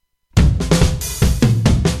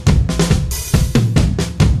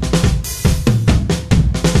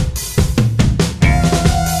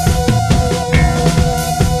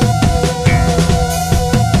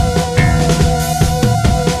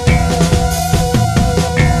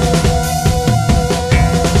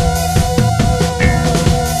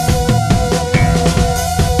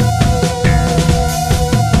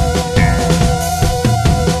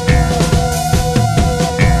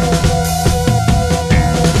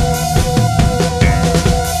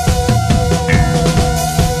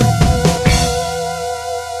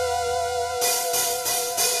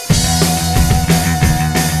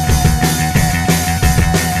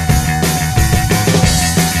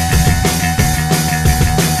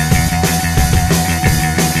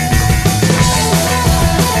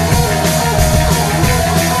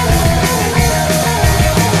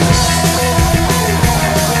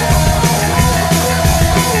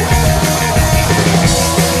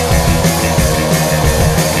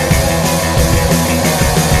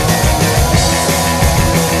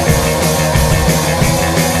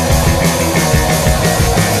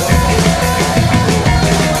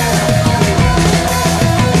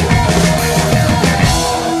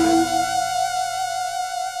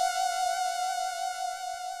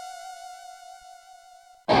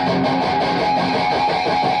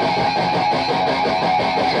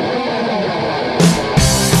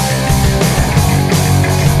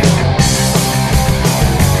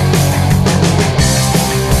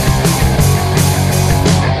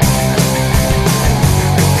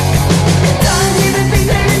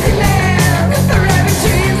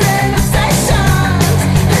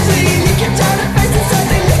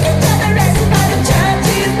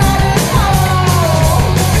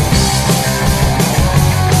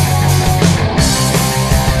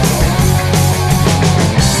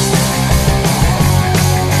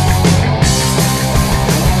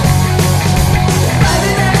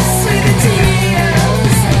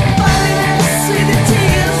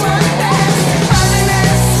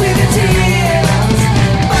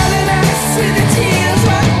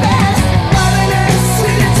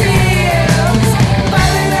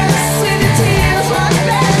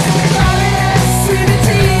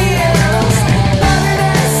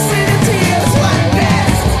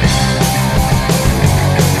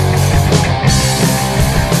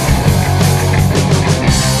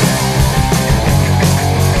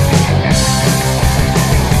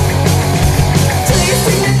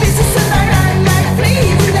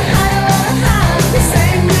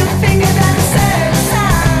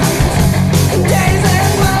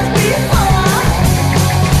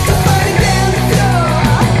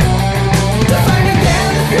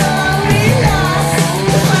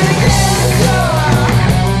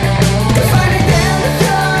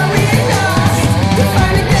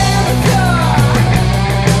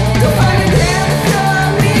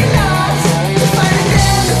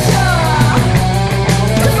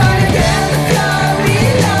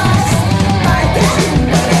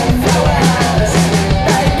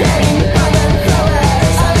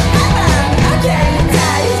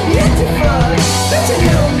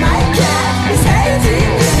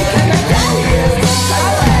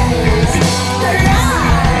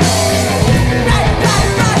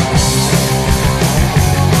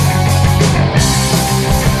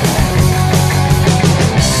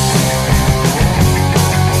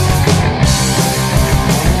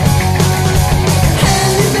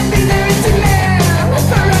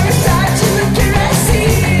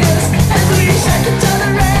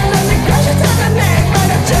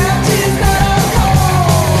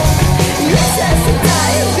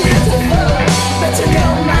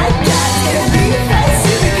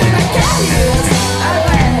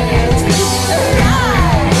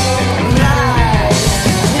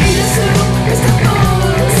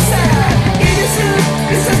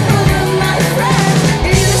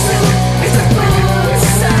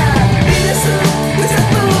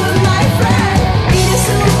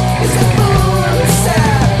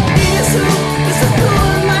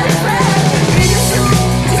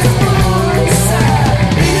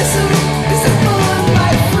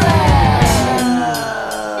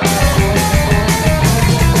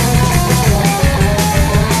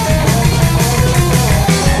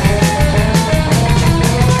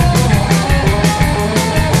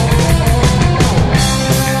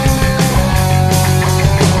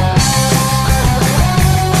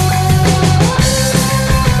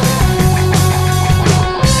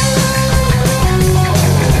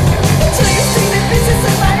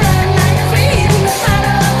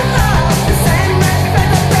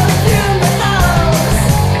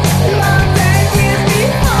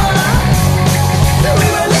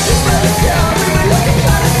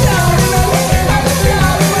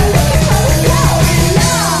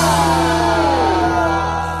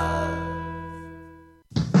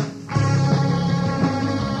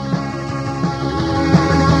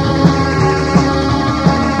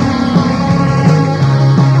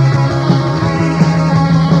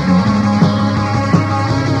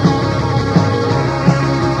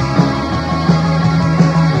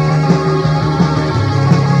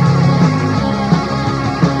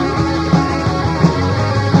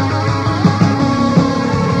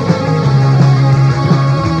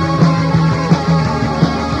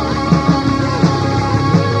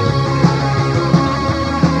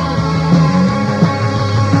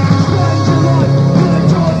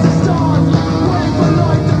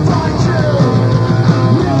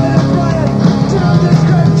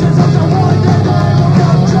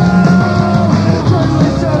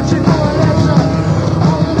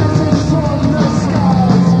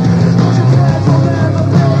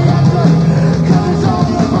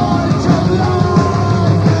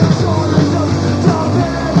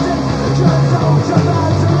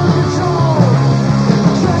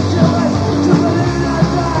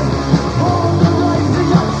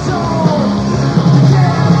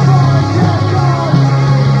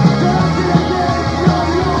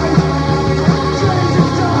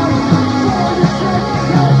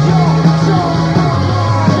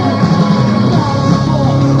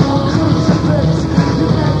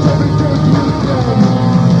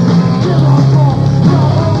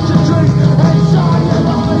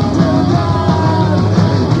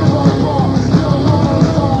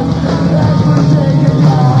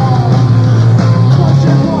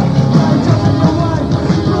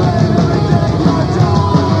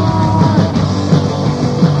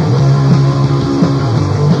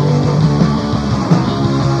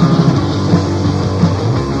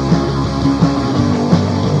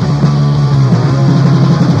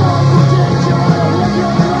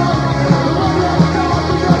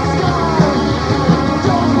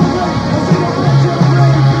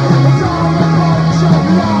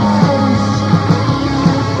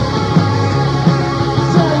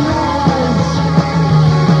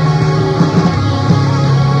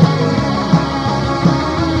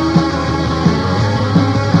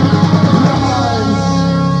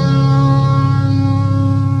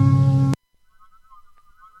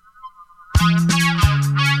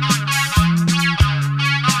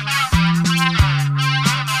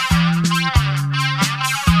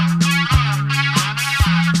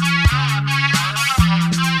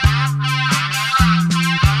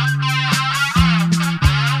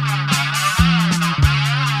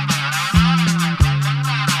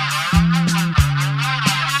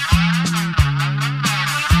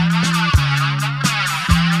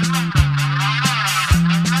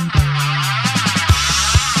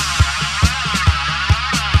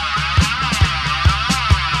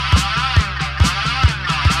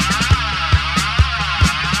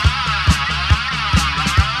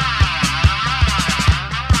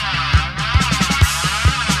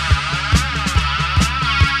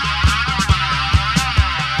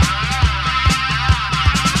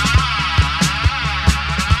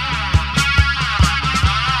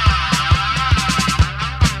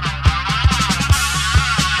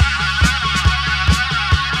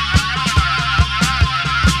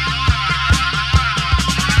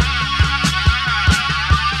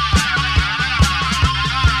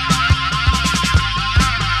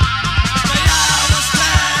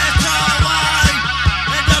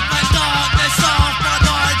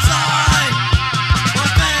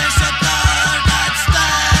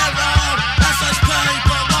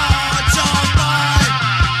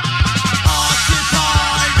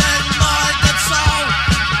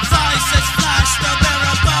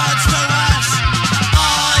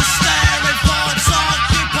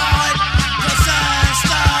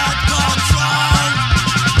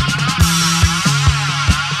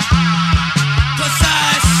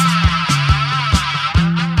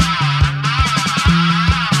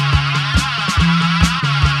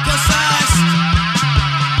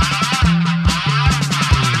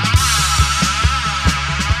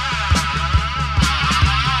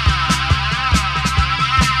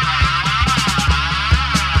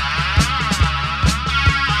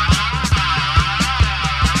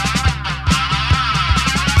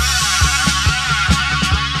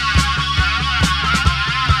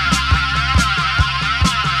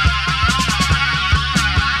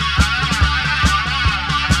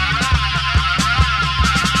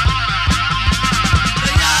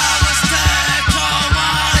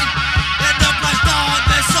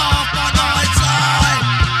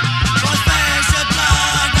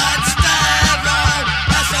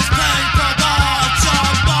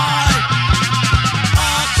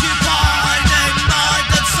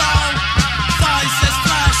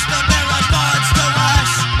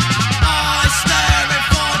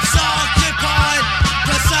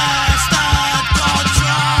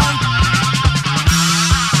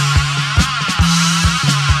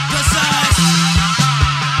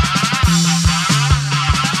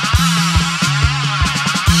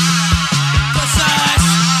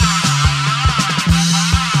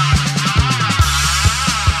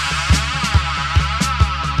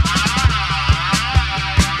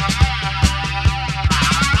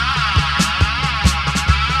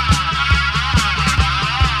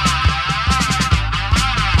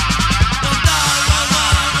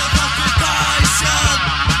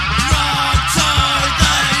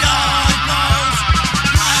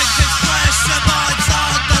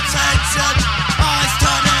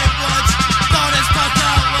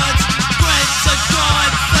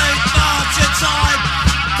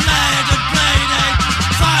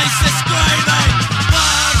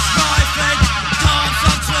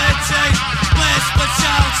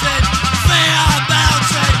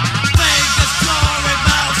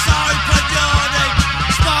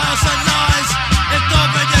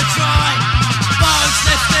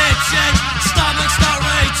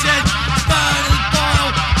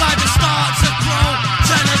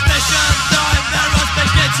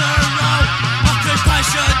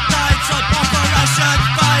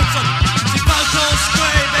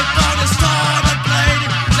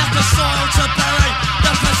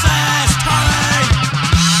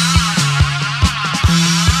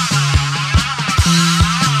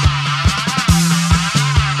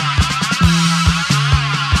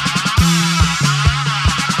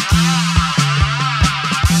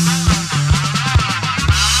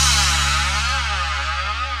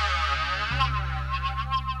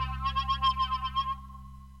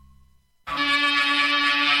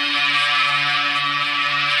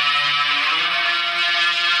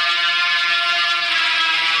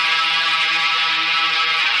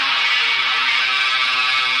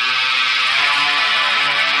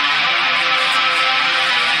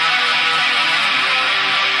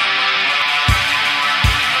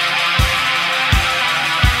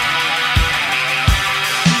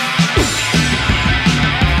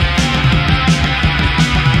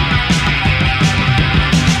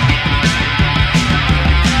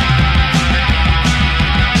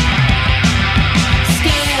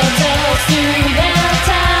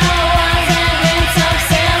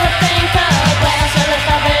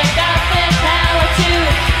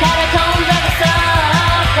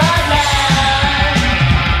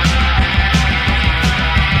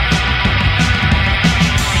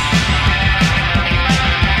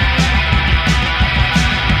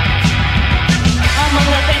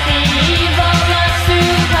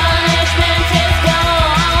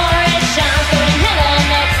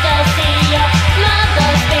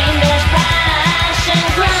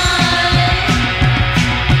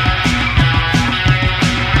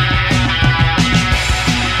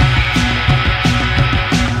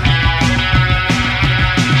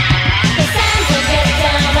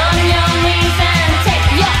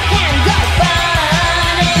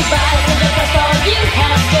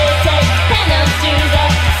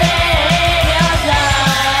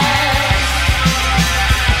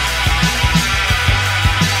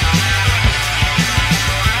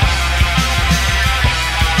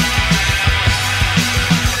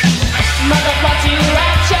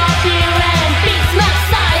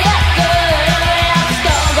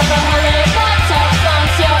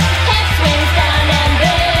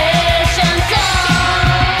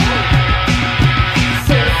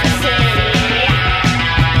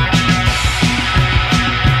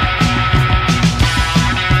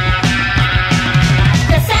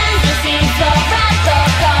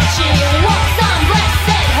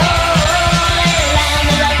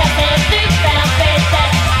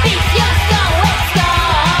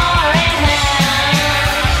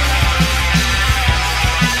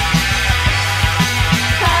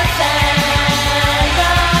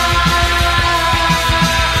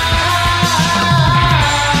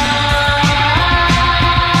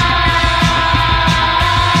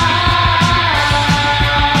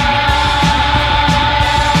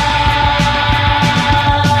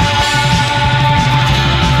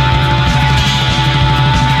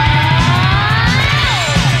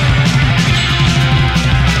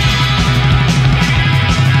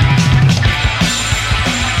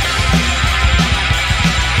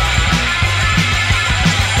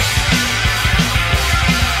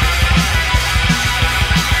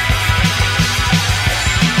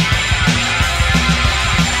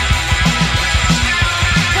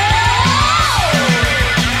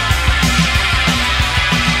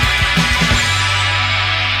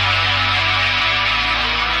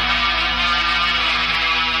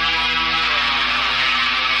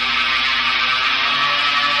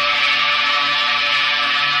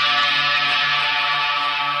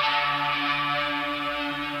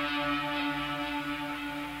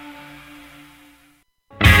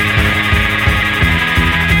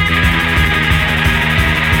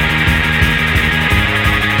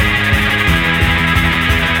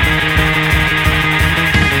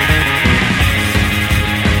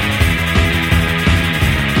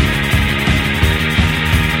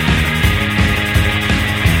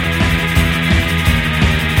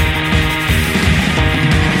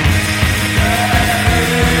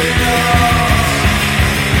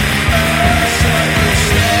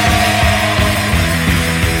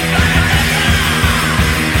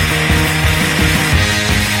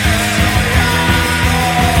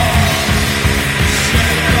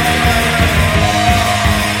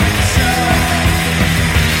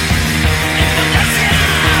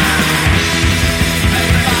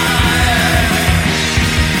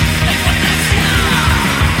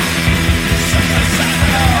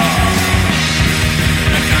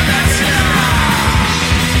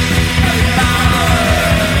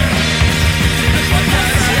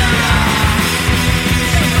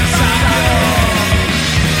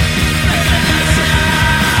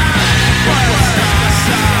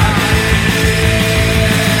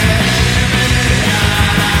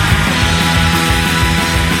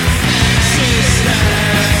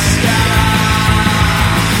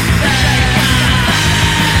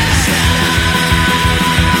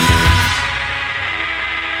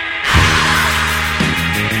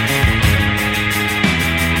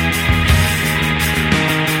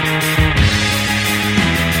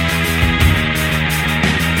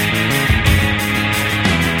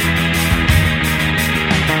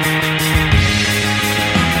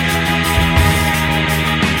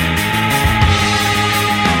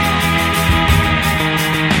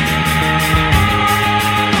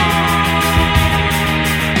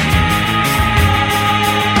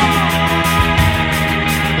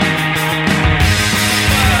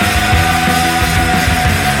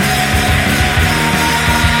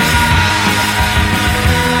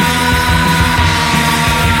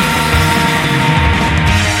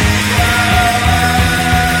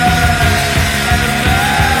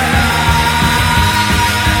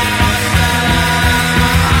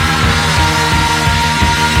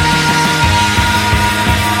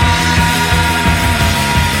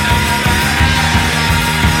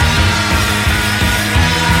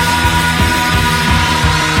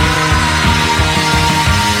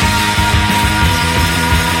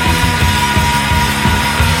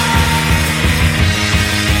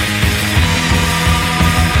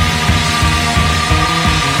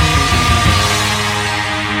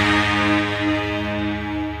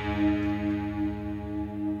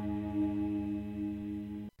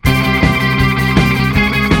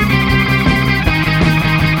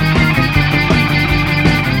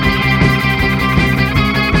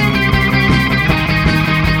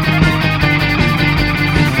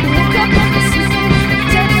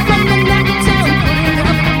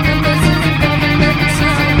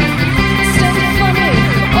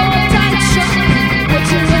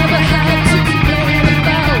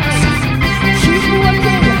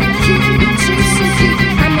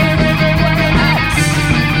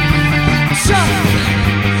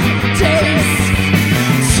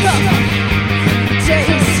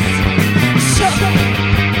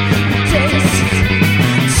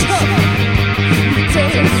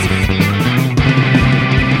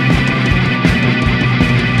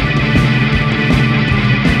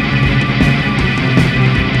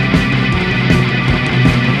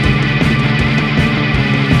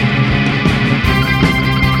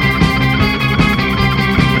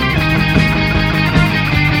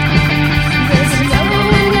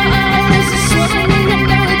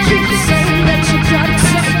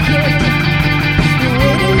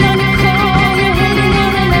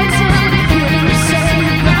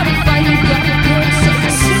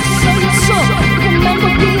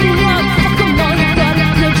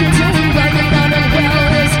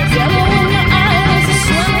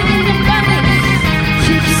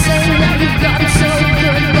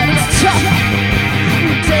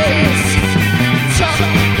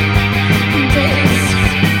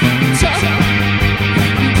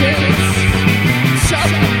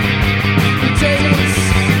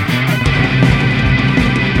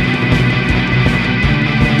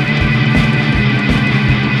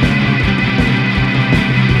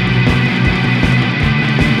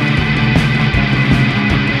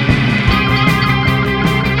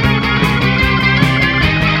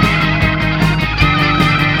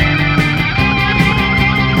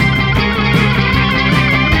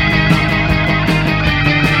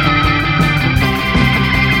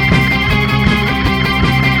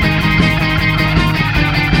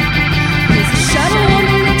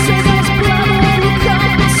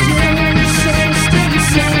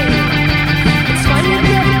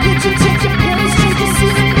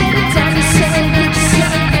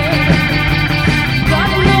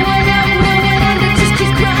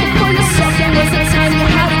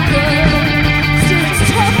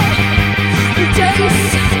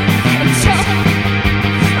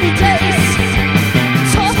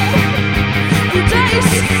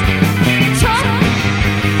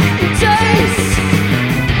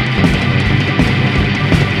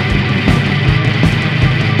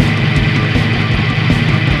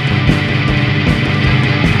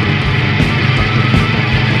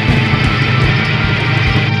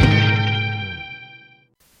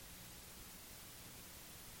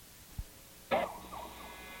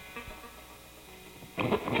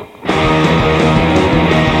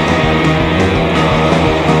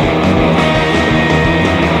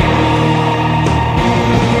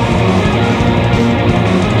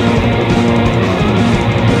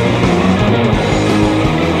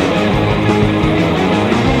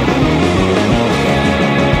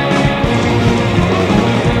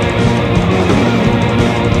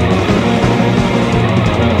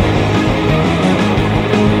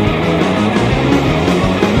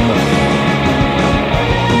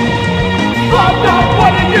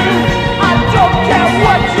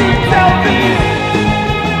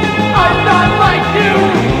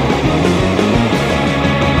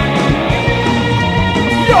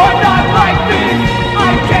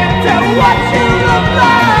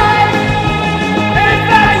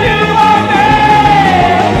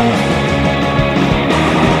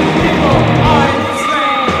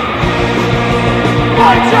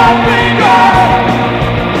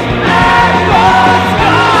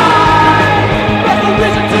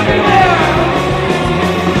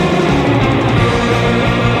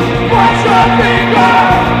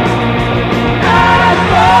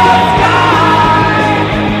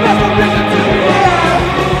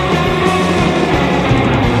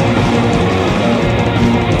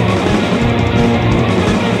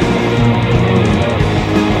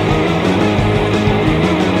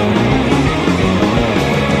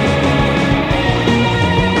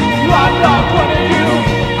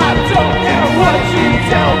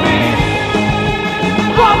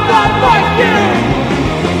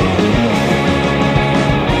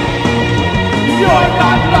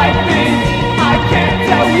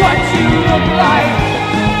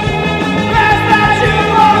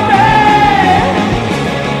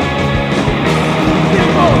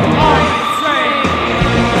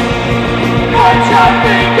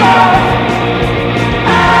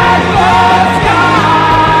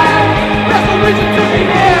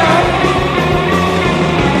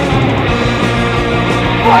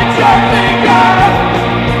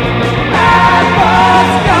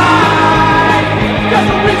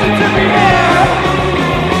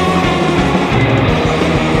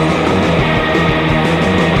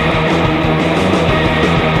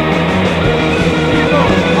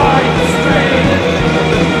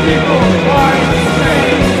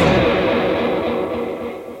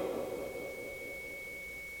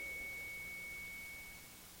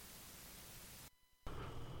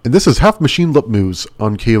 And this is Half Machine Lip Moves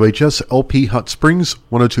on KOHS LP Hot Springs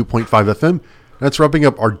 102.5 FM. That's wrapping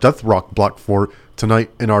up our Death Rock block for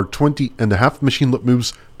tonight in our 20 and the Half Machine Lip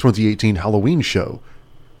Moves 2018 Halloween show.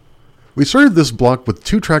 We started this block with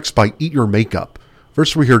 2 tracks by Eat Your Makeup.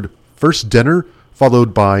 First we heard First Dinner,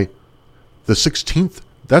 followed by The 16th.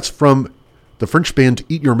 That's from the French band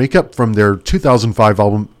Eat Your Makeup from their 2005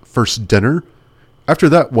 album First Dinner. After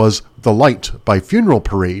that was The Light by Funeral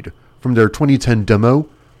Parade from their 2010 demo,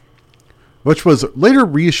 which was later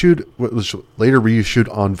reissued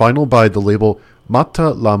on vinyl by the label Mata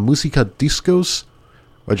la Musica Discos,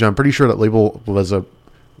 which I'm pretty sure that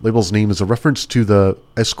label's name is a reference to the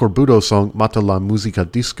Escorbuto song Mata la Musica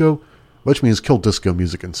Disco, which means kill disco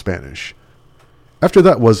music in Spanish. After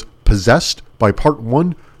that was Possessed by Part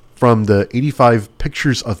 1 from the 85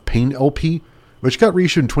 Pictures of Pain LP, which got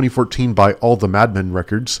reissued in 2014 by All the Madmen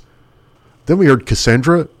Records. Then we heard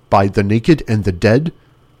Cassandra by The Naked and the Dead,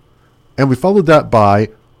 and we followed that by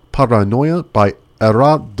Paranoia by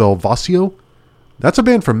Era del Vacío. That's a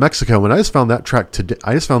band from Mexico, and I just found that track today.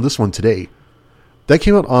 I just found this one today. That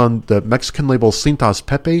came out on the Mexican label Cintas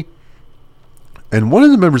Pepe. And one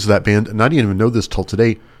of the members of that band, and I didn't even know this till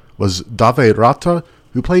today, was Dave Rata,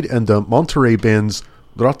 who played in the Monterrey bands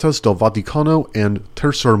Ratas del Vaticano and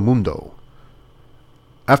Tercer Mundo.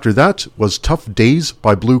 After that was Tough Days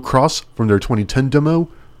by Blue Cross from their 2010 demo.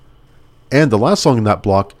 And the last song in that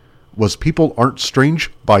block was People Aren't Strange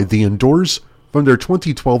by The Indoors from their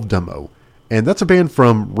 2012 demo. And that's a band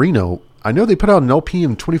from Reno. I know they put out an LP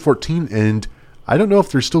in 2014, and I don't know if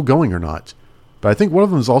they're still going or not. But I think one of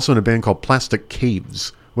them is also in a band called Plastic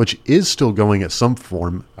Caves, which is still going at some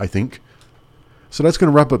form, I think. So that's going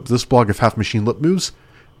to wrap up this blog of Half Machine Lip Moves.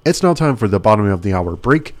 It's now time for the bottom of the hour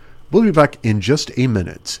break. We'll be back in just a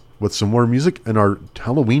minute with some more music and our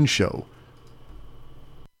Halloween show.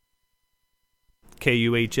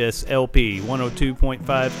 KUHS LP 102.5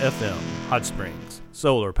 FM, Hot Springs,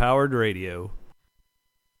 solar powered radio.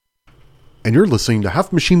 And you're listening to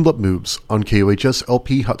Half Machine Lip Moves on KUHS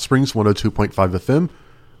LP Hot Springs 102.5 FM,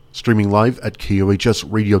 streaming live at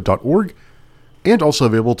KUHSradio.org, and also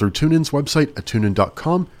available through TuneIn's website at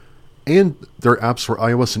tunein.com, and their apps for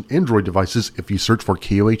iOS and Android devices if you search for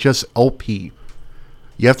KUHS LP.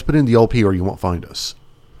 You have to put in the LP or you won't find us.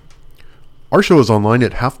 Our show is online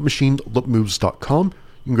at halfmachinelipmoves.com. You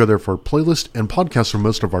can go there for a playlist and podcasts for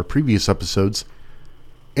most of our previous episodes.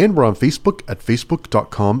 And we're on Facebook at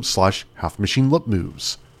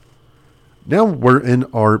facebook.com/halfmachinelipmoves. Now we're in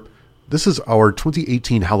this is our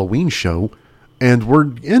 2018 Halloween show, and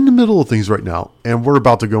we're in the middle of things right now, and we're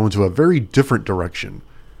about to go into a very different direction.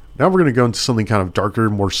 Now we're going to go into something kind of darker,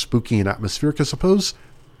 more spooky and atmospheric, I suppose.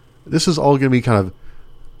 This is all going to be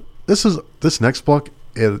this next block,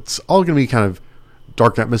 it's all going to be kind of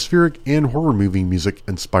dark, atmospheric, and horror movie music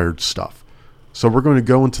inspired stuff. So we're going to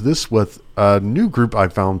go into this with a new group I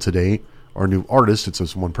found today, or a new artist. It's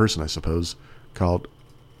just one person, I suppose, called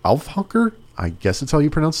Alfhawker. I guess that's how you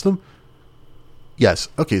pronounce them. Yes.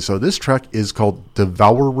 Okay, so this track is called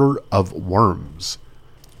Devourer of Worms.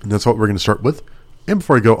 And that's what we're going to start with. And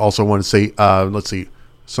before I go, also want to say,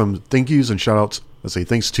 some thank yous and shout outs Let's see,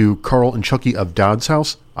 thanks to Carl and Chucky of Dad's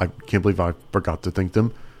House. I can't believe I forgot to thank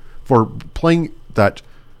them for playing that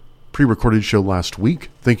pre-recorded show last week.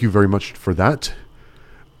 Thank you very much for that.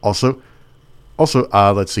 Also,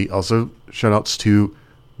 let's see. Also, shout-outs to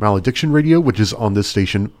Malediction Radio, which is on this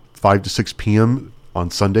station 5 to 6 p.m. on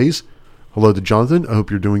Sundays. Hello to Jonathan. I hope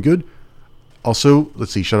you're doing good. Also,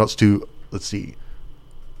 let's see. Shout-outs to,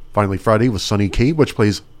 Finally Friday with Sunny K, which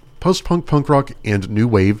plays post-punk, punk rock, and new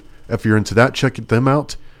wave. If you're into that, check them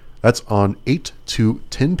out. That's on 8 to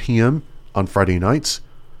 10 p.m. on Friday nights.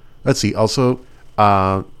 Let's see. Also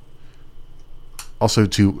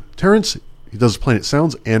to Terrence. He does Planet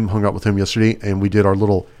Sounds, and hung out with him yesterday, and we did our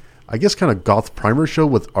little, I guess, kind of goth primer show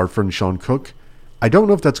with our friend Sean Cook. I don't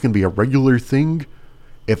know if that's going to be a regular thing.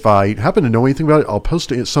 If I happen to know anything about it, I'll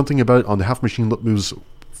post something about it on the Half Machine Lip Moves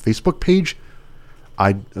Facebook page.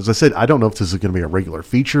 As I said, I don't know if this is going to be a regular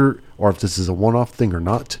feature, or if this is a one-off thing or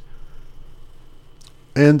not.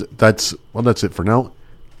 And that's it for now.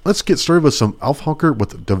 Let's get started with some Alf Honker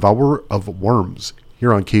with Devourer of Worms,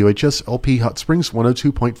 here on KUHS LP Hot Springs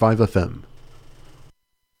 102.5 FM.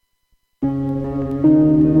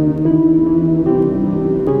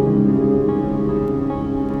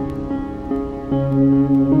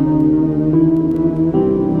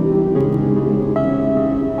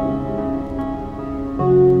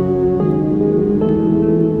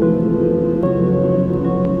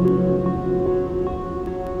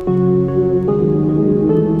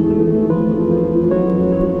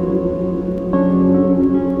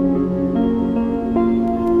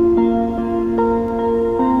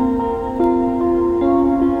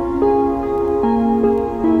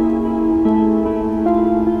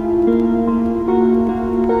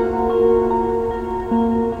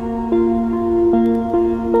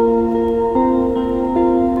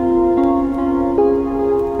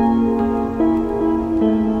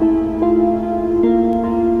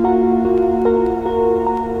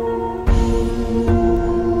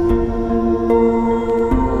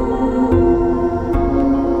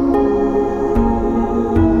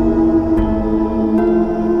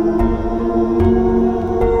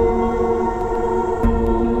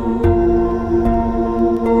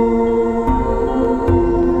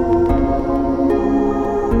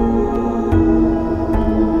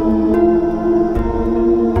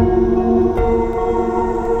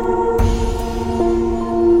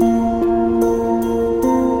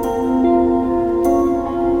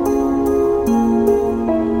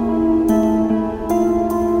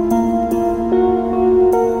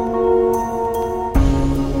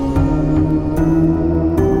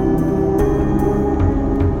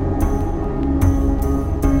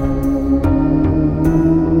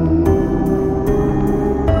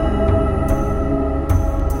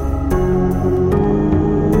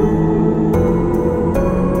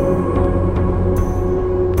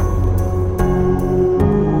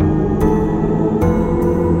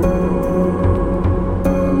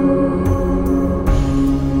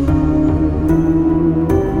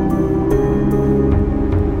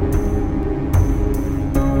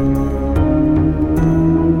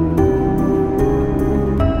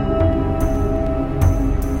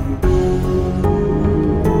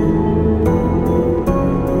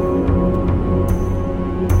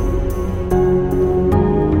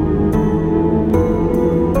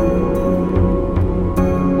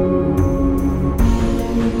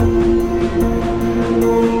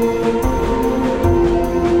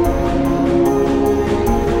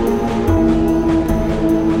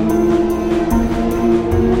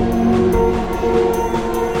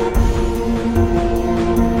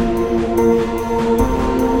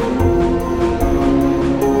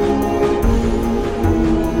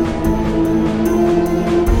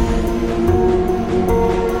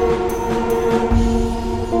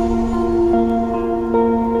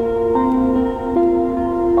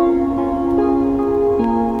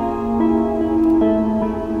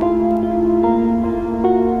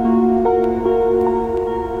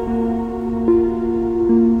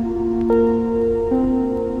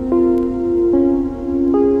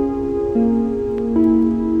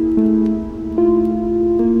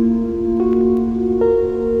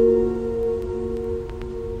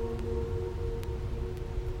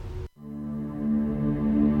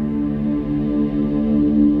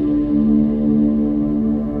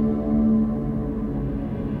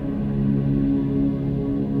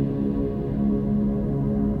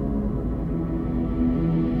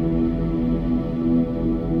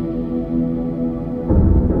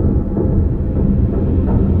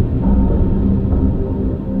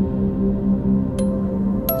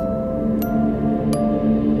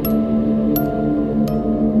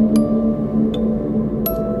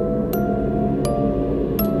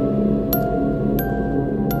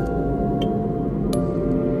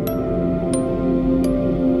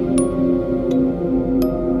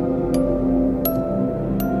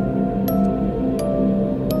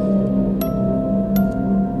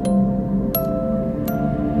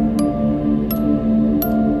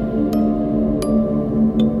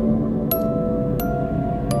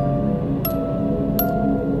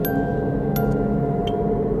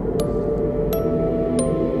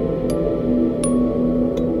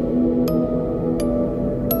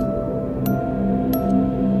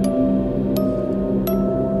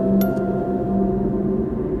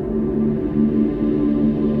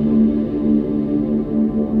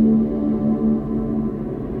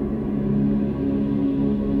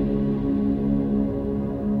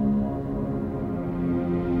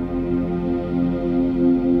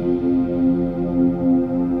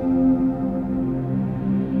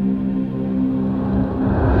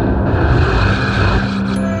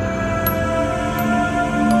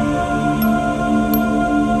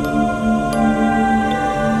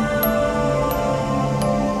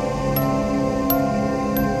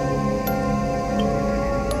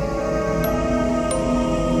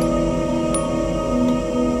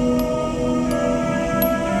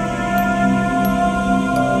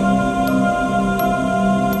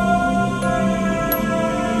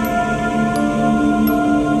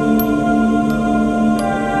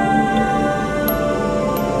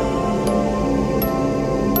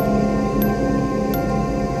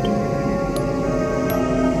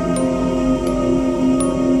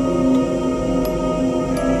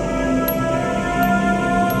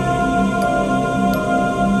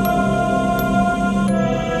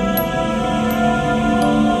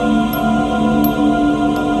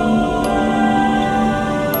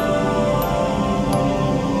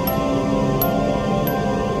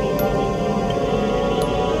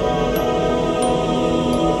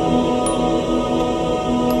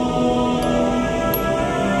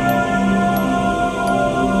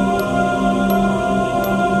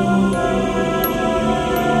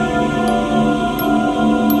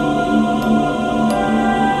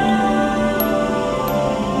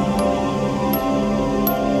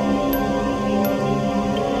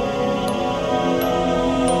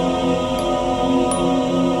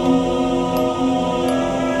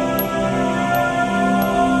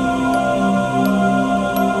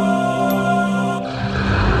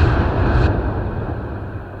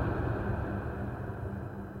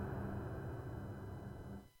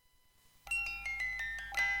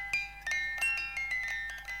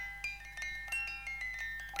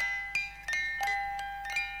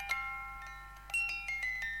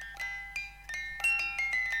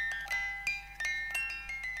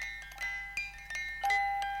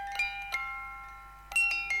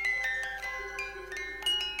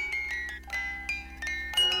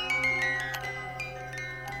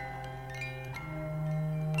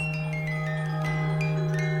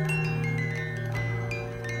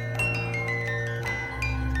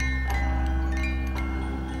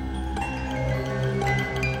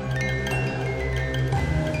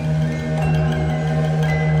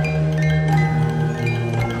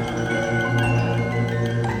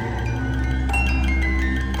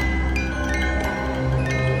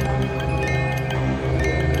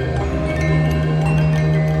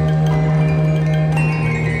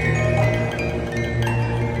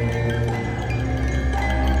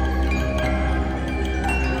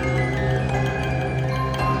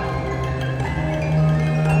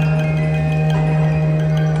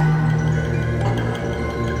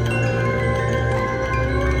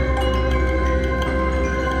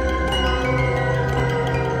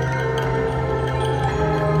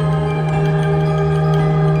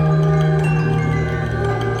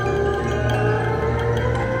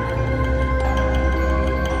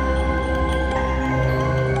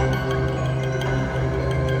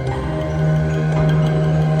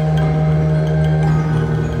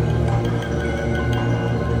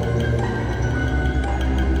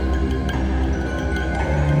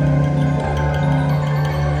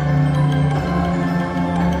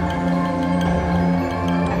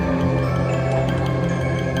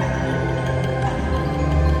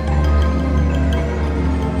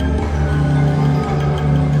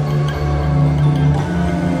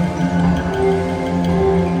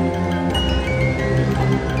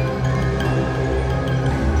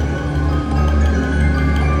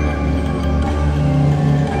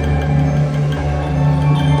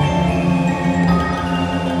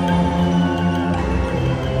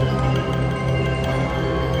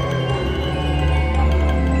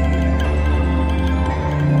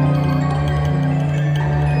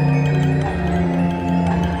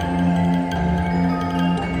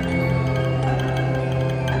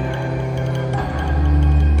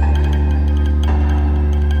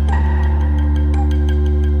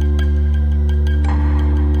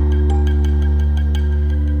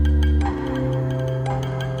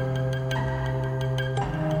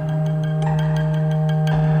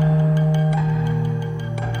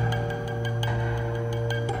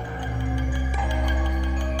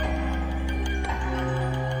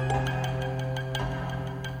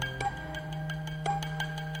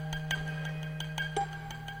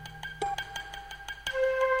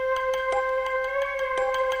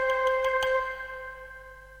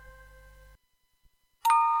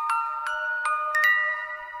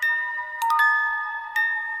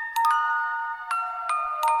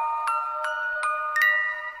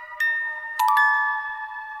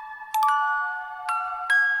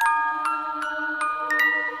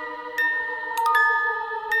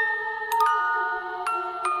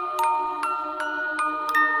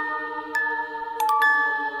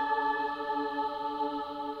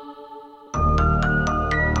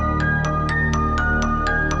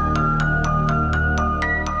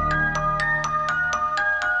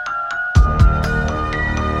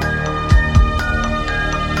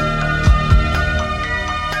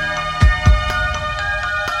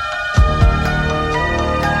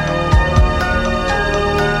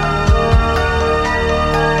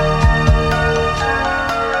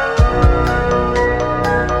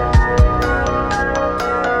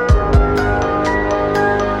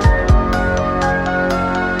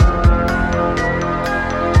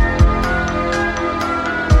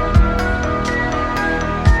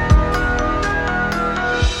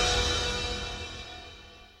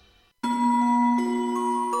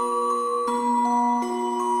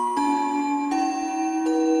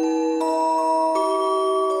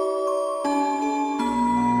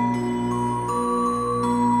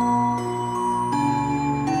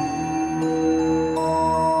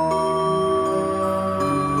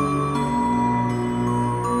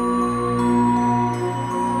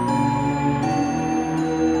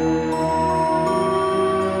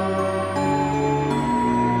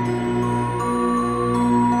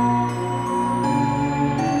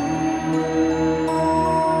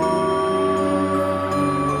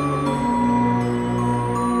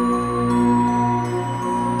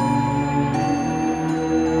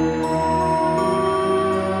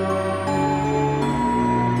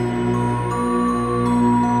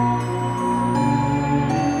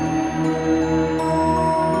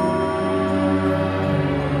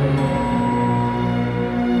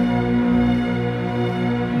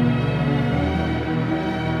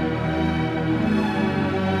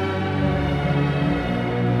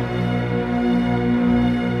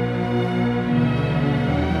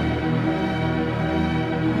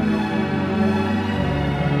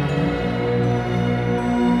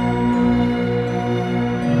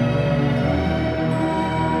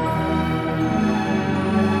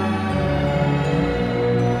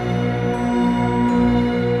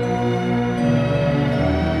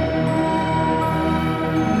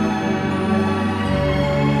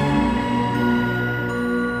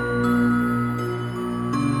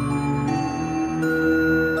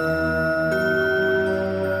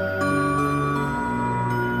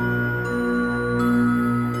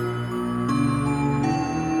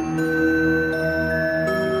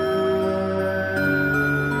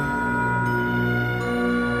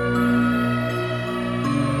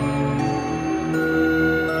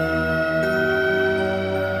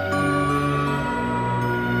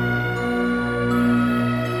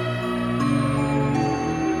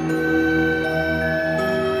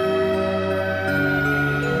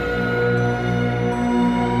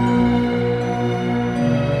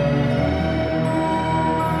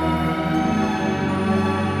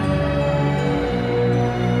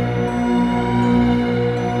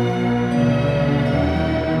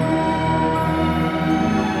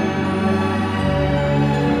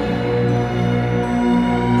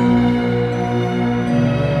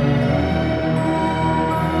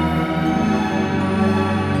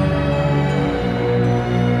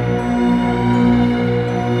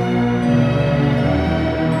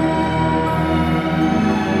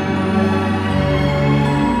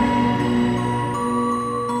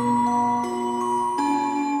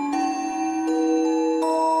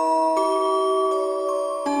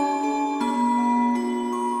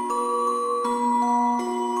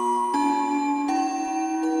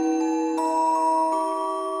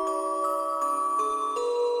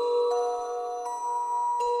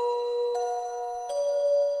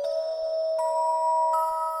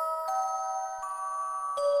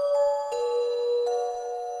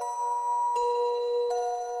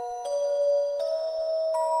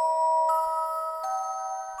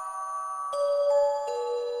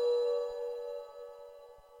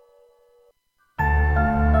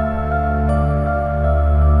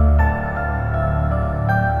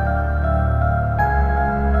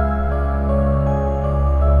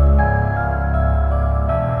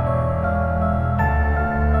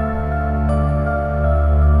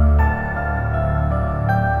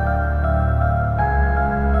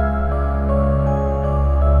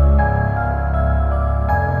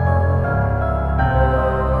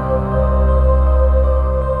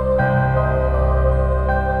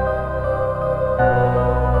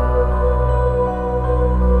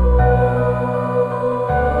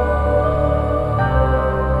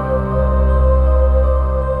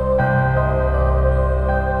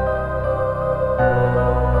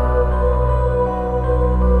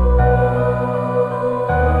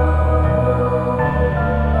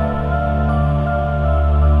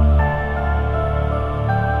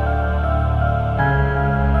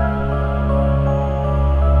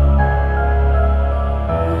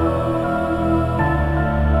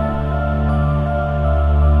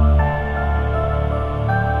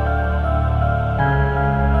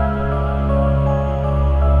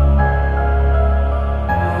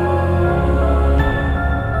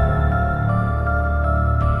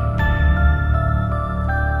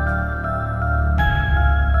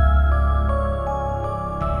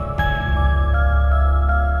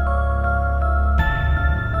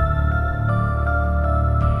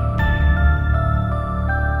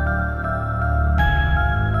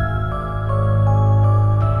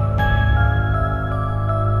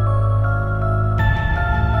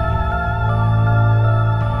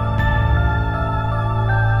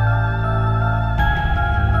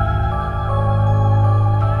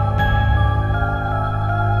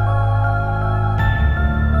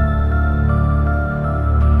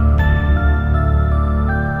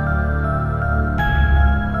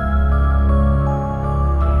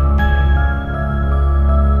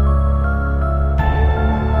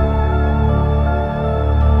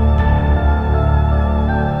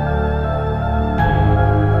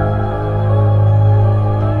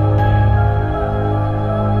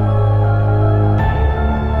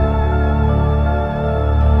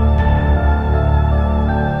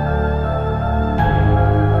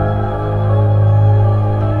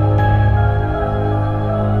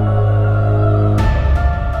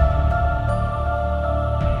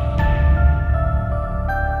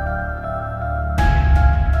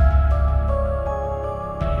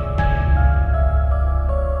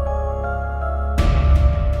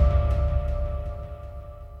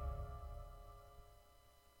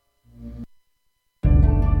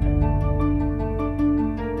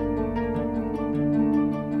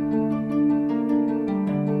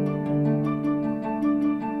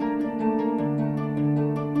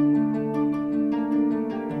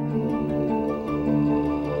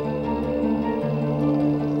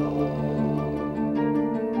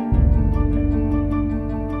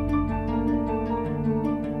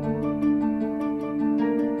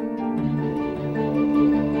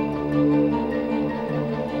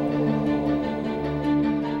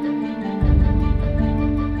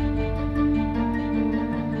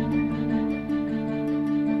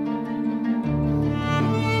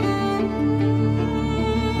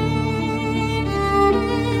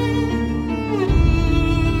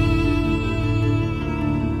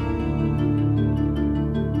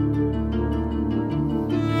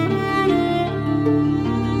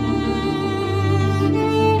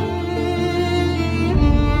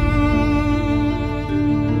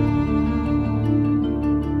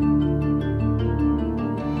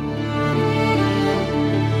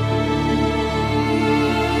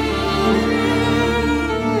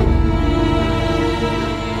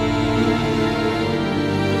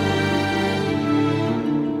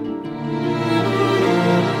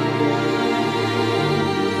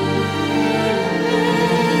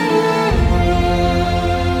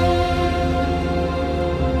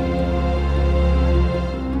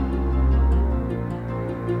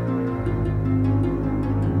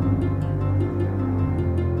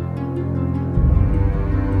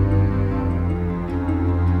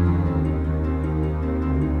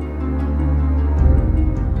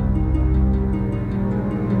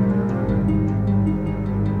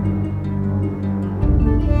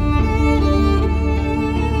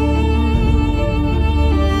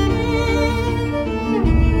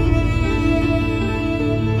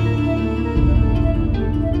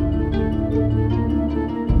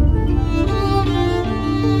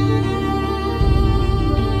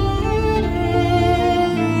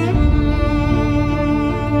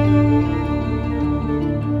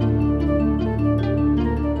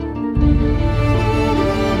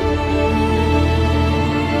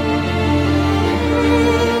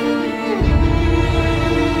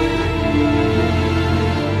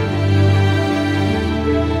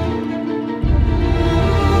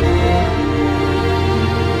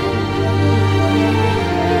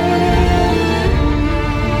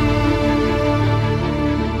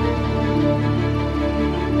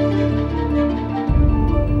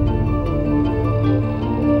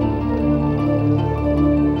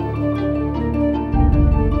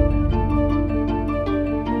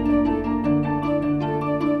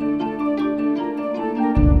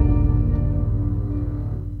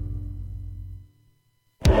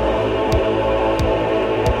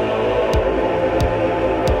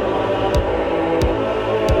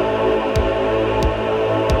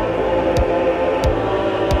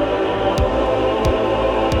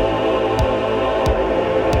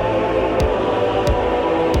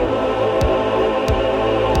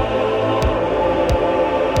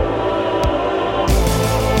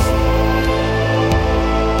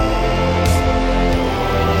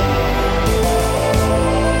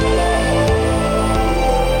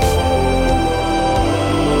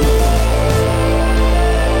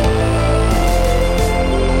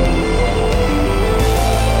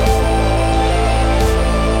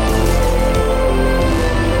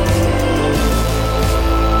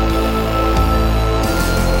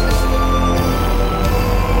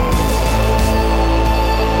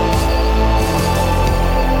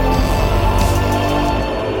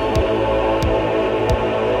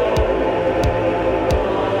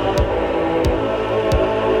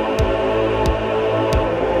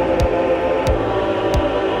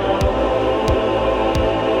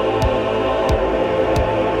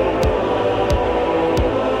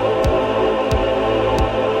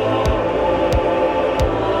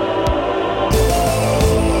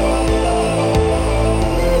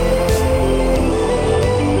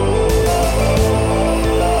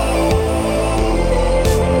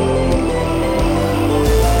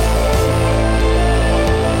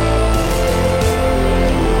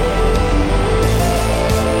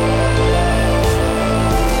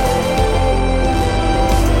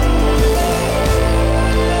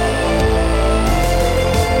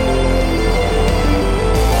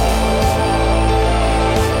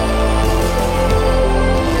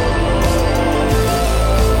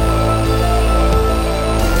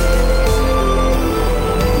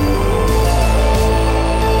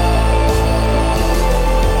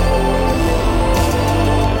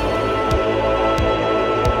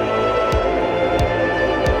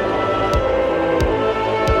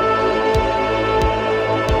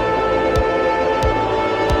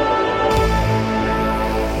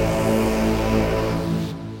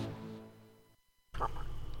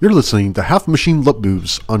 You're listening to Half Machine Lip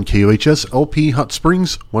Moves on KUHS LP Hot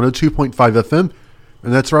Springs 102.5 FM,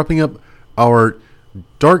 and that's wrapping up our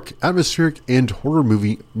dark, atmospheric, and horror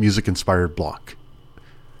movie music-inspired block.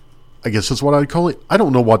 I guess that's what I'd call it. I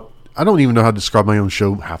don't even know how to describe my own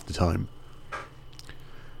show half the time.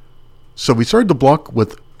 So we started the block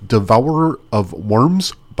with Devourer of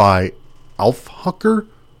Worms by Oathhawker,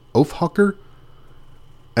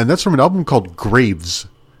 and that's from an album called Graves.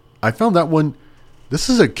 I found that one. This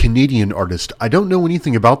is a Canadian artist. I don't know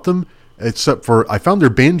anything about them, except for I found their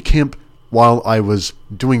Bandcamp while I was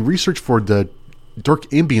doing research for the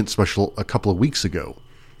Dark Ambient special a couple of weeks ago.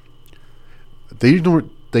 They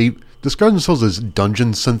describe themselves as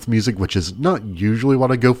dungeon synth music, which is not usually what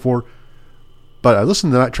I go for, but I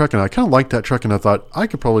listened to that track and I kind of liked that track and I thought I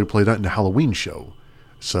could probably play that in a Halloween show.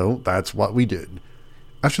 So that's what we did.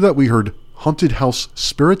 After that we heard Haunted House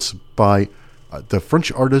Spirits by the French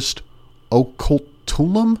artist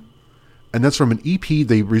Occultulum, and that's from an EP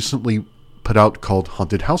they recently put out called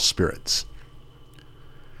Haunted House Spirits.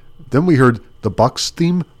 Then we heard The Box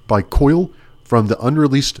Theme by Coil from the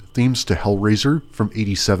unreleased Themes to Hellraiser from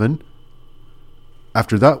 '87.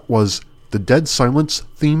 After that was The Dead Silence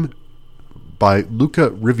Theme by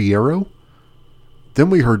Luca Riviero. Then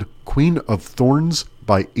we heard Queen of Thorns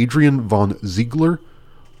by Adrian von Ziegler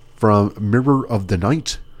from Mirror of the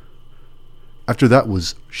Night. After that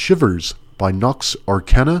was Shivers by Nox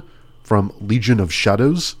Arcana from Legion of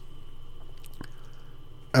Shadows.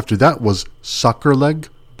 After that was Sacreleg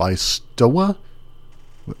by Stoa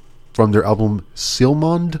from their album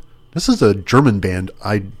Silmond. This is a German band.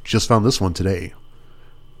 I just found this one today.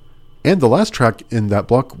 And the last track in that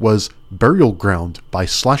block was Burial Ground by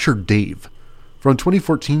Slasher Dave from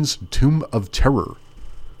 2014's Tomb of Terror.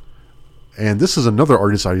 And this is another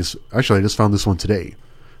artist I just found this one today.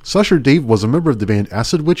 Slasher Dave was a member of the band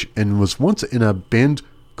Acid Witch and was once in a band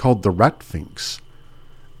called the Ratfinks.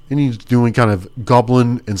 And he's doing kind of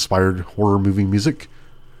goblin-inspired horror movie music.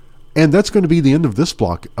 And that's going to be the end of this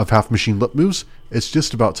block of Half Machine Lip Moves. It's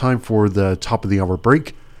just about time for the top of the hour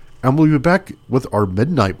break. And we'll be back with our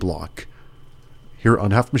midnight block. Here on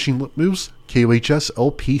Half Machine Lip Moves, KUHS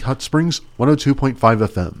LP Hot Springs 102.5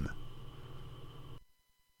 FM.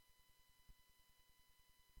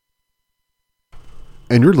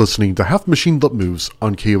 And you're listening to Half Machine Lip Moves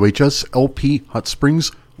on KUHS LP Hot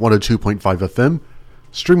Springs 102.5 FM,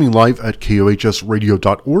 streaming live at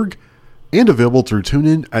KUHSradio.org, and available through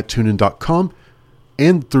TuneIn at TuneIn.com,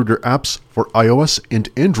 and through their apps for iOS and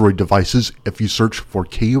Android devices if you search for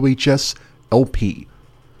KUHS LP.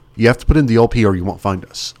 You have to put in the LP or you won't find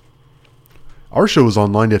us. Our show is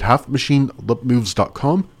online at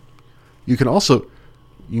halfmachinelipmoves.com. You can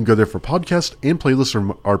go there for podcasts and playlists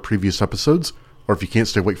from our previous episodes, or if you can't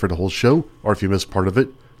stay awake for the whole show, or if you missed part of it,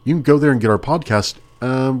 you can go there and get our podcast,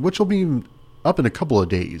 which will be up in a couple of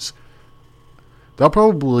days. That'll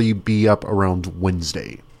probably be up around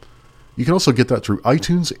Wednesday. You can also get that through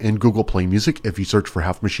iTunes and Google Play Music if you search for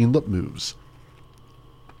Half Machine Lip Moves.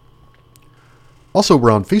 Also,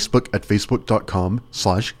 we're on Facebook at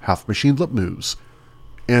facebook.com/halfmachinelipmoves.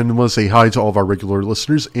 And I want to say hi to all of our regular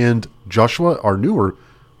listeners, and Joshua, our newer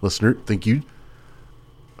listener, thank you.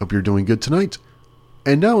 Hope you're doing good tonight.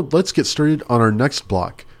 And now let's get started on our next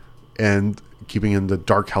block. And keeping in the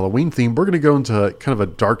dark Halloween theme, we're going to go into kind of a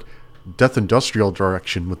dark death industrial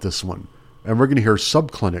direction with this one. And we're going to hear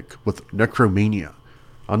Subclinic with Necromania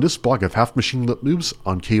on this block of Half Machine Lip Moves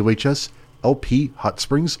on KUHS LP Hot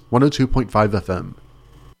Springs 102.5 FM.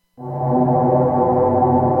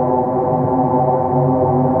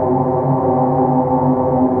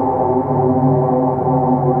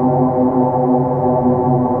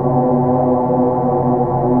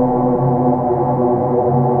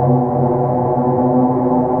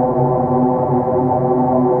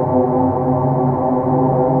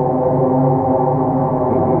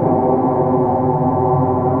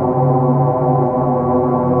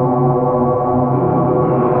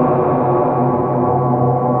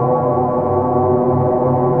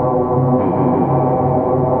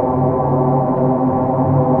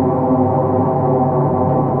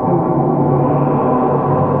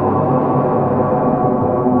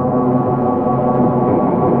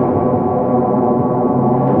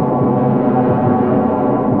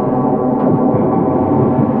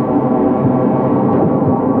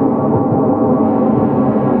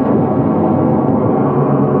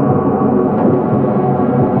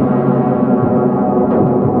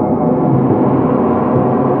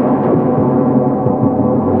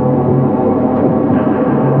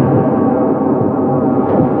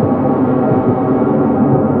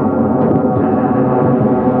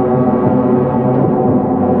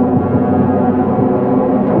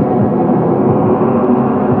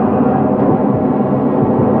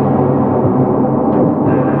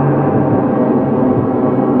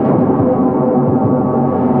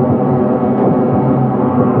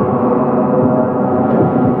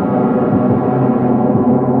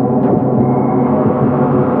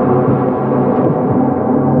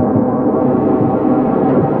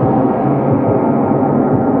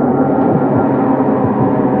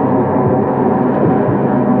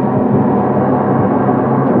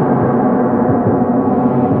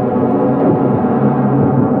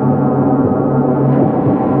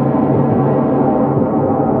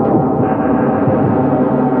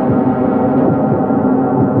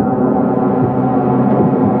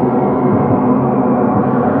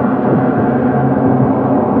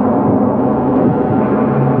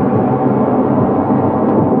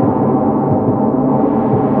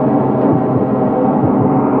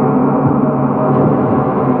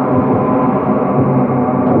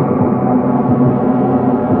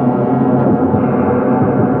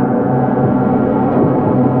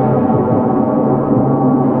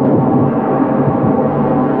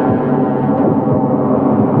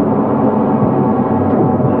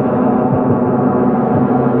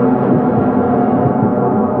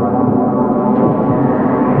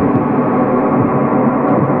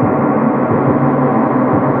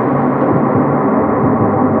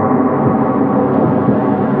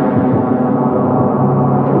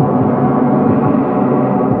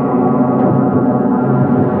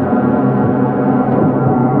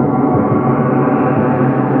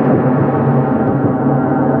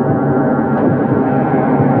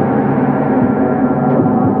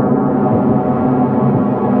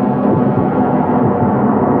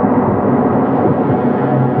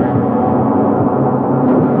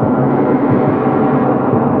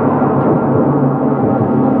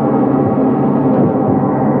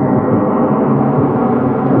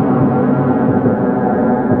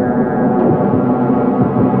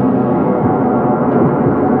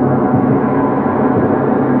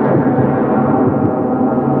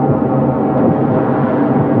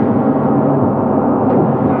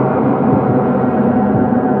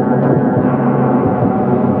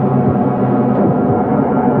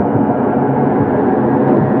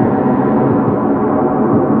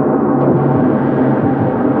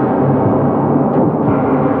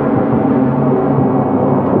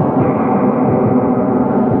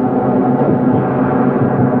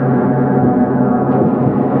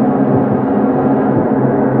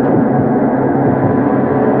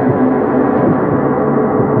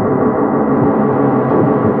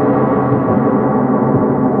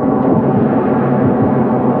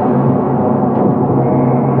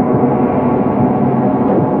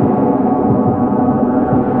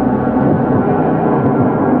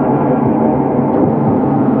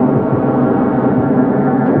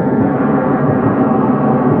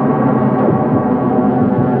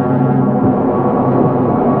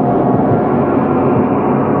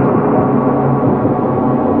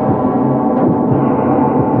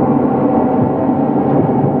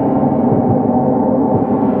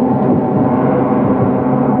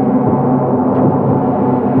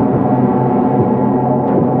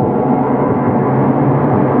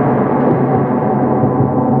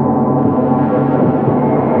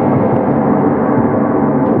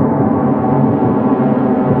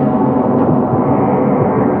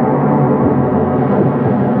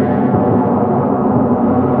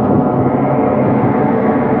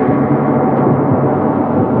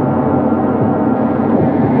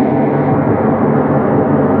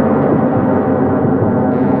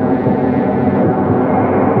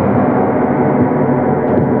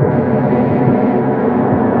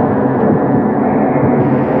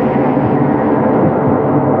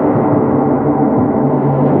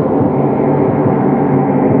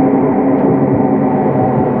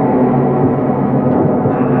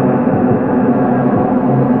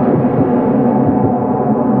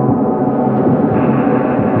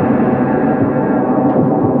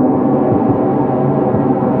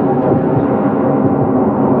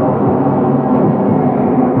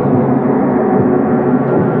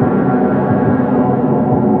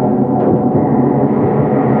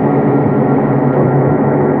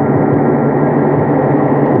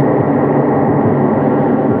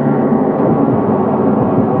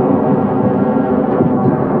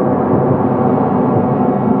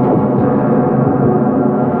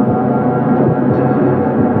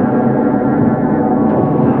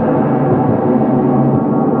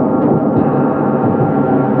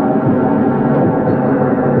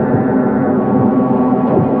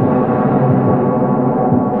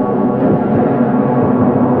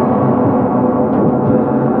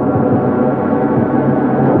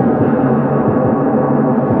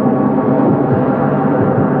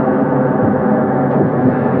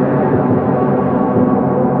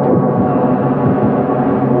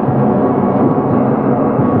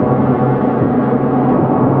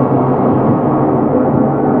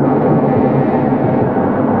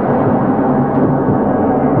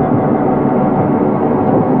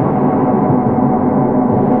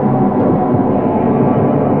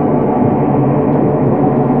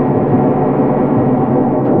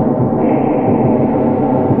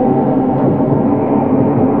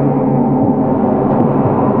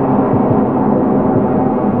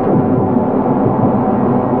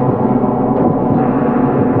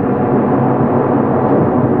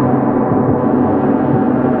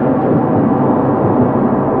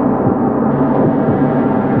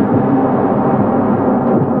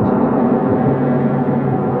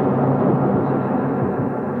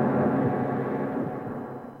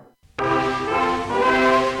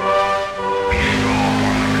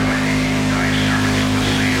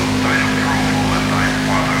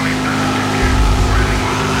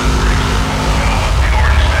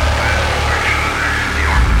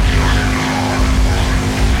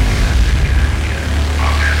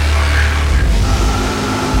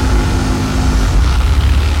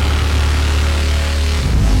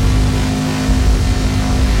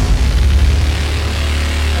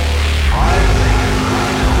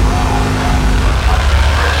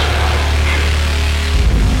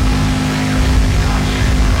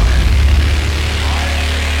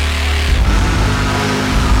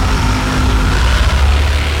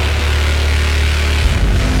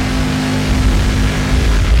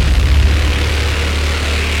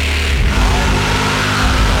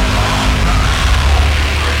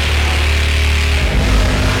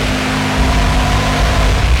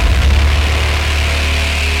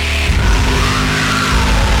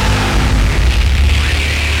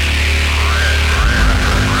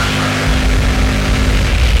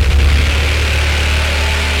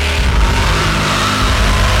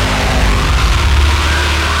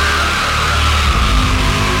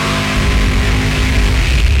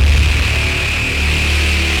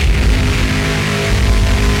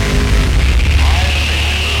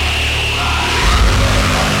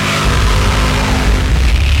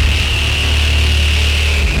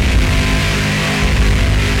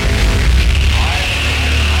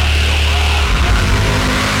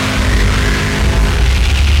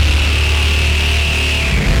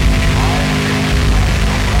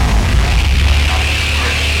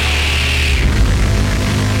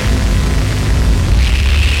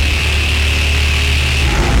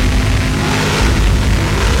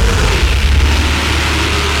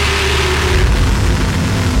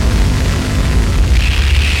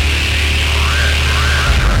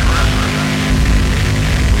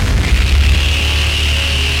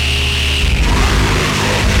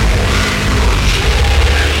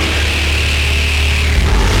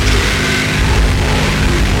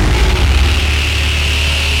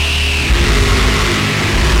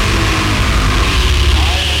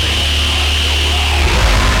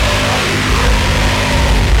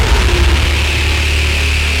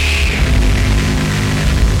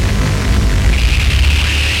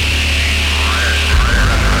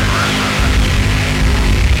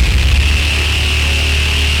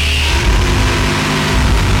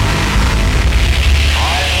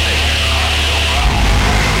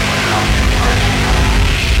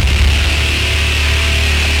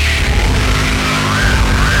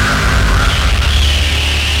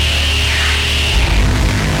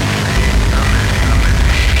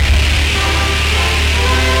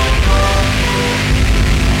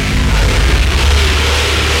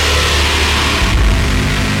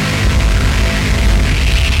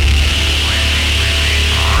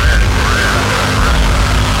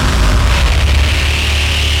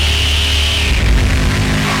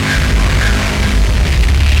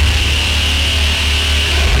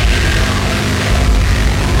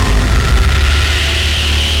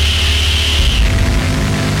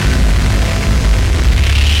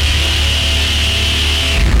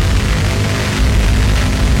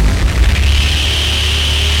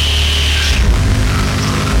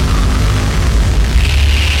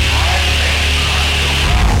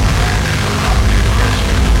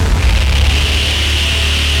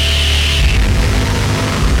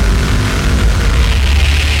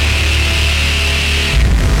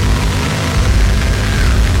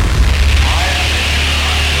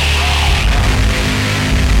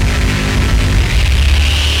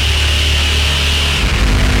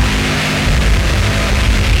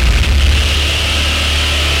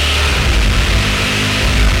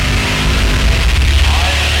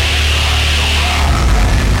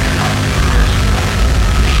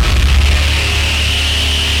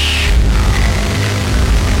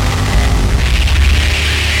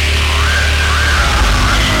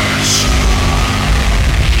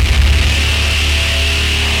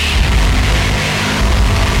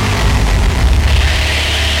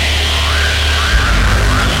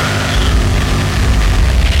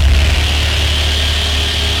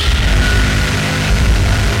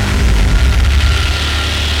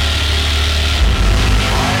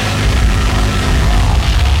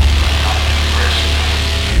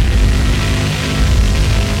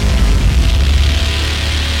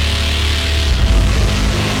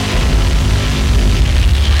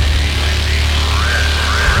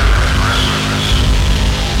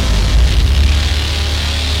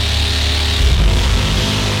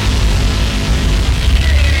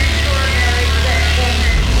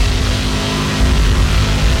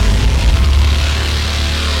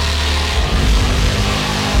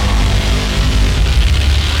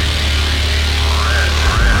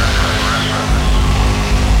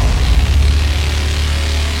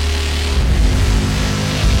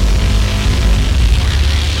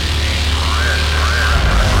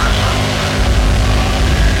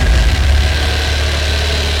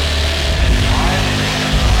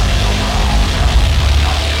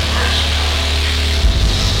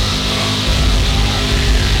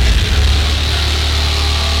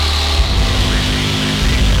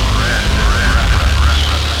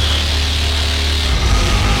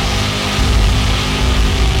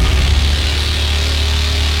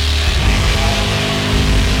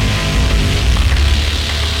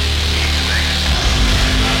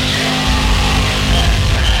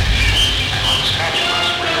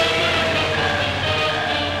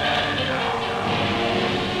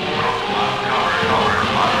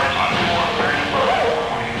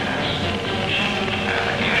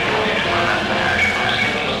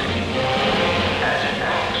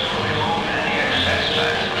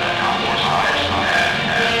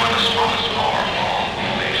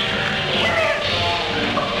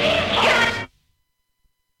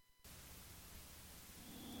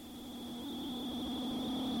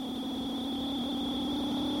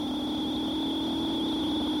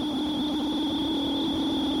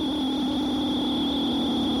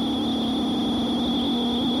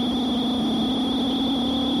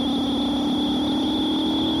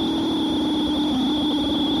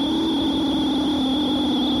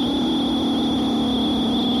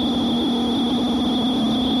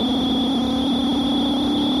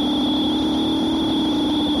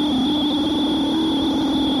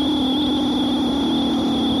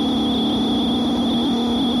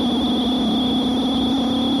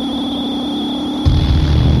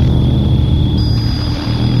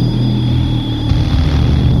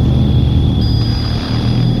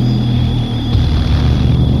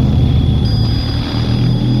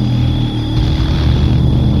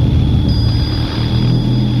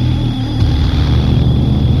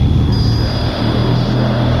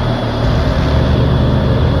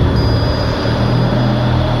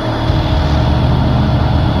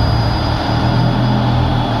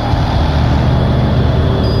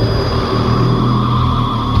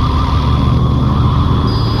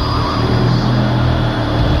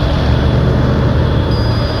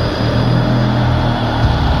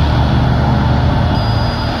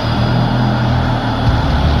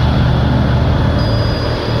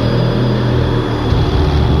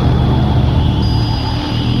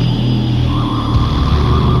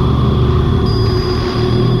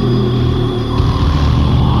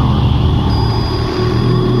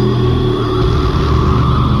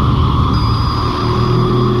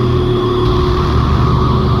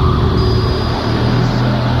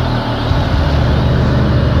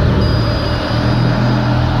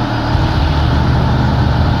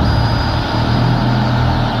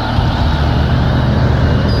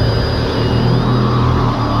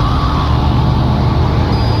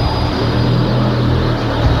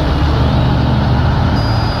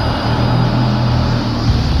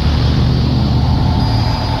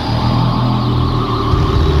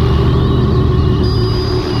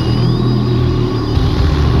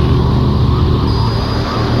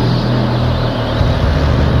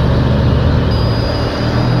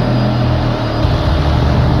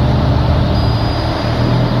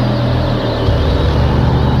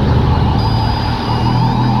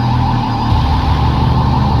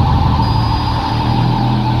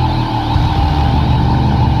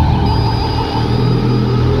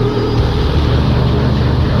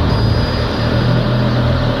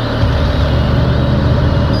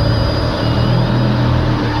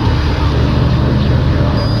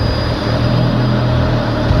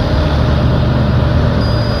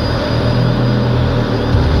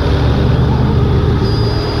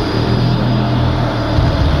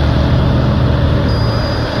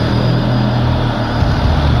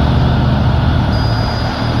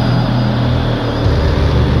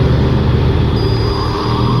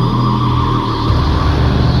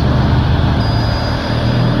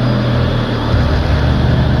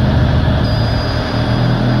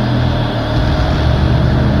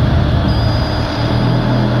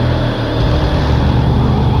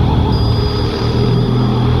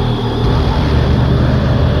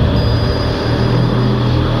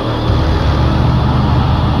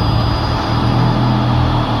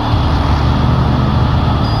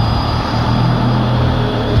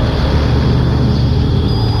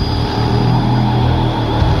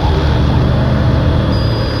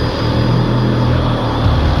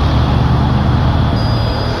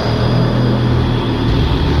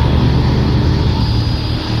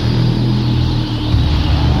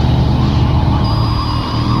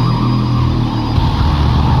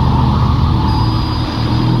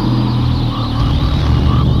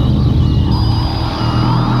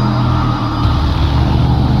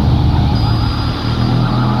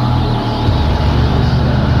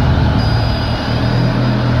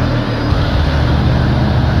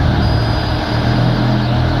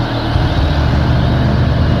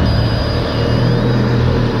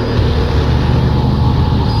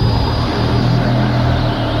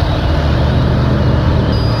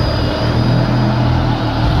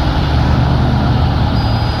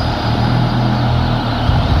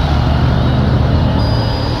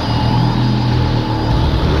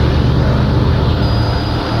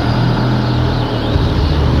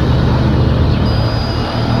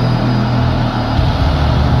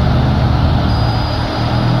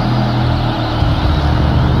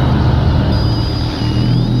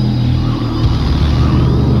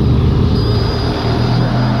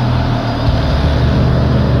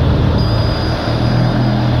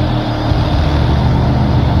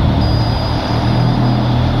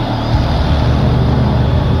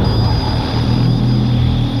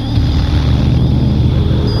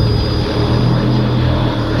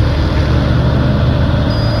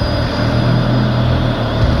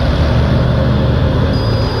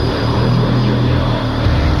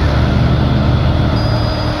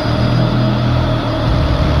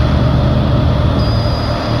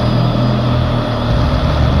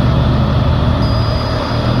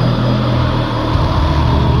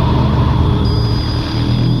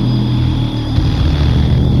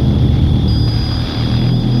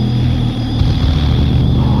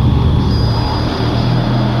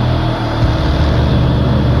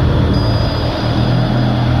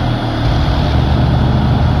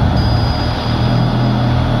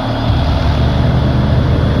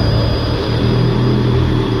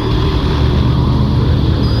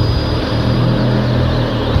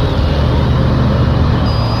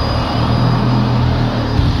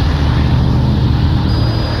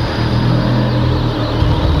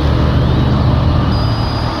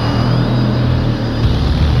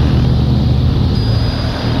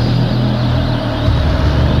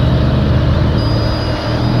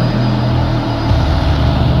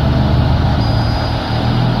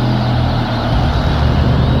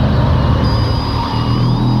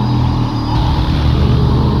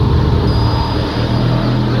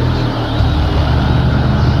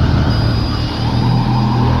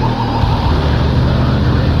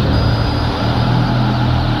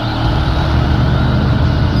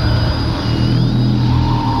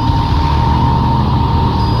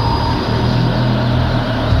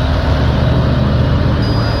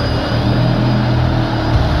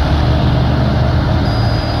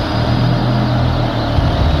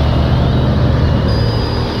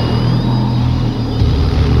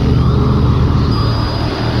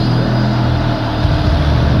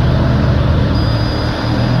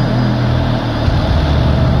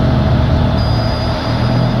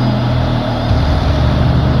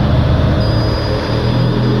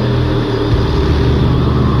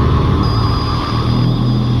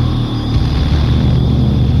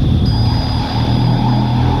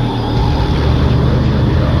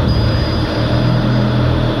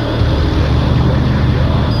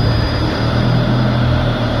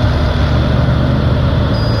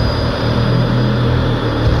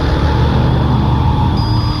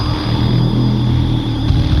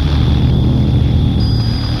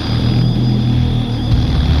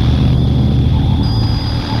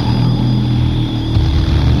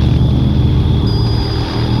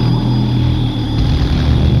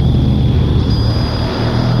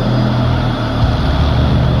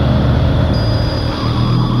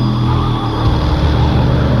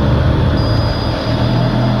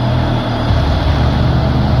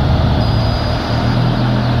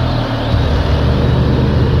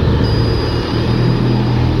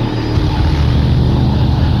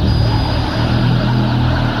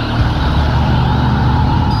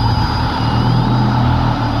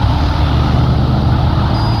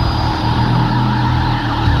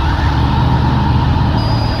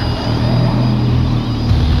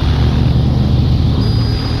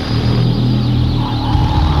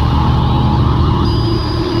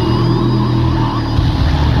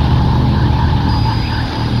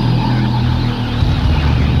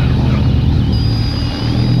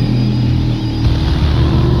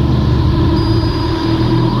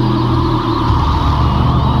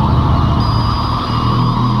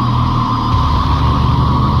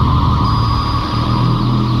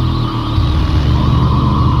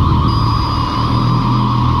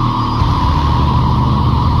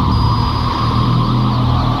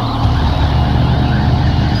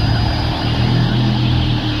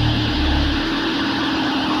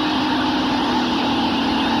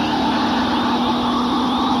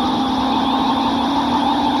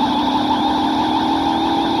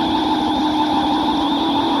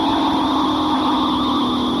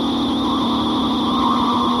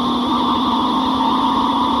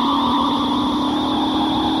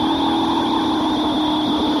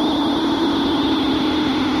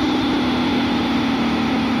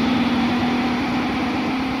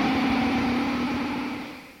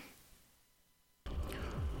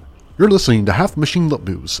 You're listening to Half Machine Lip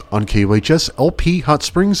Moves on KUHS LP Hot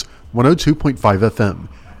Springs 102.5 FM.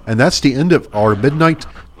 And that's the end of our Midnight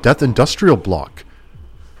Death Industrial block.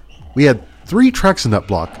 We had 3 tracks in that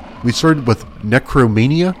block. We started with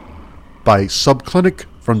Necromania by Subclinic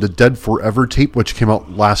from the Dead Forever tape, which came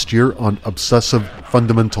out last year on Obsessive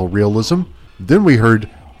Fundamental Realism. Then we heard,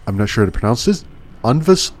 I'm not sure how to pronounce this,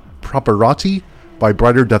 Unvis Properati by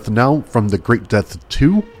Brighter Death Now from The Great Death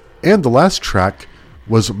 2. And the last track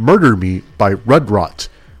was Murder Me by Red Rot,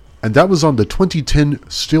 and that was on the 2010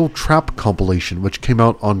 Steel Trap compilation, which came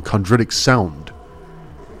out on Chondritic Sound.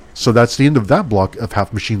 So that's the end of that block of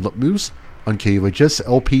Half Machine Lip Moves on KUHS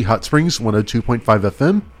LP Hot Springs 102.5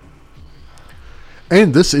 FM.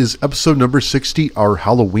 And this is episode number 60, our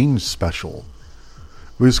Halloween special.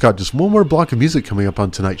 We just got just one more block of music coming up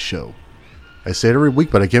on tonight's show. I say it every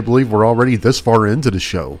week, but I can't believe we're already this far into the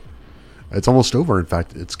show. It's almost over, in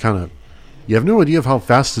fact. It's kind of... You have no idea of how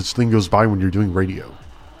fast this thing goes by when you're doing radio.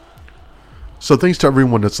 So thanks to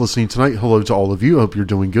everyone that's listening tonight. Hello to all of you. I hope you're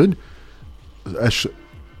doing good.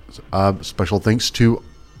 Special thanks to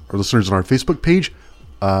our listeners on our Facebook page,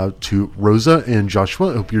 to Rosa and Joshua.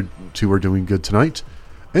 I hope you two are doing good tonight.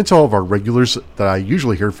 And to all of our regulars that I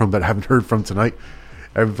usually hear from but haven't heard from tonight.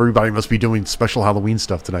 Everybody must be doing special Halloween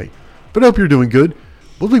stuff tonight. But I hope you're doing good.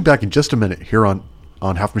 We'll be back in just a minute here on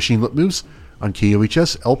Half Machine Lip Moves on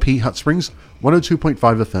KUHS LP Hot Springs 102.5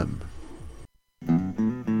 FM.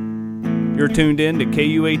 You're tuned in to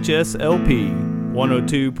KUHS LP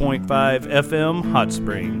 102.5 FM Hot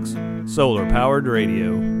Springs, solar powered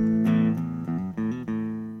radio.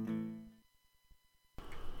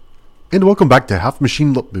 And welcome back to Half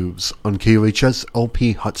Machine Lip Moves on KUHS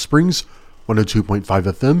LP Hot Springs 102.5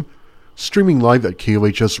 FM, streaming live at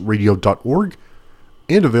KUHSradio.org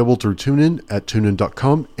and available through TuneIn at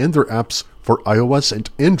tunein.com and their apps for iOS and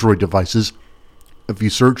Android devices if you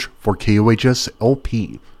search for KUHS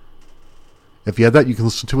LP. If you have that, you can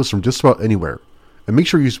listen to us from just about anywhere. And make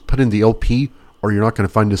sure you put in the LP or you're not going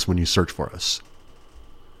to find us when you search for us.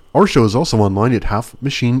 Our show is also online at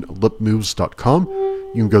halfmachinelipmoves.com.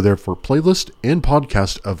 You can go there for playlist and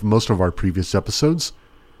podcast of most of our previous episodes.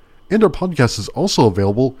 And our podcast is also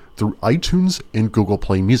available through iTunes and Google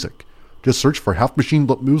Play Music. Just search for Half Machine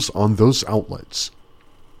Lip Moves on those outlets.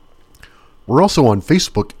 We're also on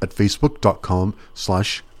Facebook at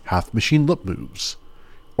facebook.com/halfmachinelipmoves.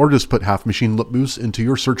 Or just put Half Machine Lip Moves into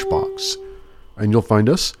your search box, and you'll find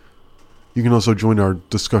us. You can also join our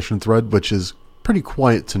discussion thread, which is pretty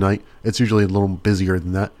quiet tonight. It's usually a little busier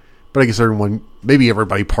than that. But I guess maybe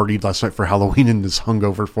everybody partied last night for Halloween and is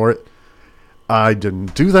hungover for it. I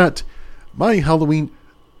didn't do that. My Halloween...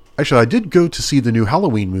 Actually, I did go to see the new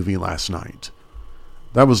Halloween movie last night.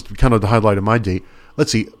 That was kind of the highlight of my day.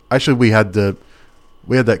 Let's see. Actually, we had that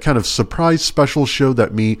kind of surprise special show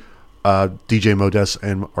that me, DJ Modest,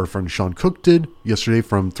 and our friend Sean Cook did yesterday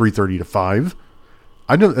from 3:30 to 5.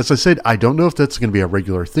 I know, as I said, I don't know if that's going to be a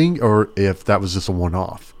regular thing or if that was just a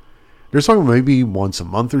one-off. They're talking maybe once a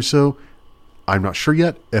month or so. I'm not sure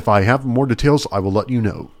yet. If I have more details, I will let you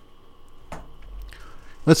know.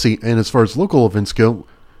 Let's see. And as far as local events go,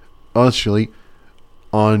 actually,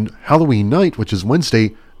 on Halloween night, which is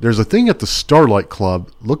Wednesday, there's a thing at the Starlight Club.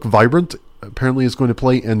 Look Vibrant apparently is going to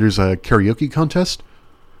play, and there's a karaoke contest.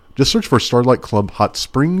 Just search for Starlight Club Hot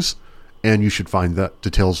Springs, and you should find that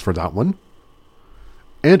details for that one.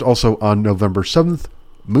 And also on November 7th,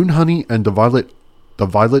 Moonhoney and the Violet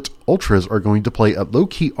Ultras are going to play at Low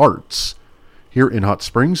Key Arts here in Hot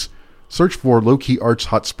Springs. Search for Low Key Arts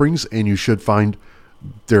Hot Springs, and you should find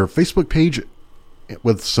their Facebook page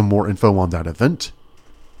with some more info on that event.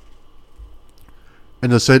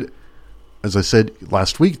 And as I said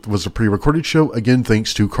last week, was a pre-recorded show. Again,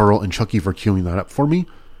 thanks to Carl and Chucky for queuing that up for me.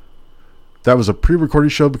 That was a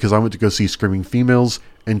pre-recorded show because I went to go see Screaming Females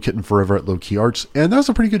and Kitten Forever at Low Key Arts, and that was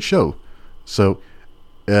a pretty good show. So,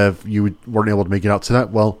 if you weren't able to make it out to that,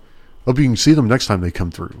 well, hope you can see them next time they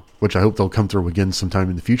come through, which I hope they'll come through again sometime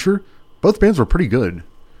in the future. Both bands were pretty good.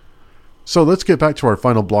 So let's get back to our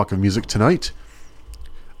final block of music tonight.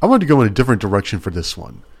 I wanted to go in a different direction for this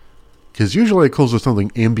one, because usually I close with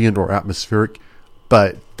something ambient or atmospheric,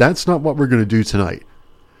 but that's not what we're going to do tonight.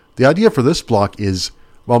 The idea for this block is,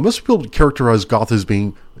 while most people characterize goth as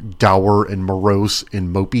being dour and morose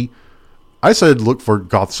and mopey, I said look for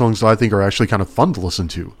goth songs that I think are actually kind of fun to listen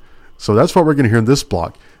to. So that's what we're going to hear in this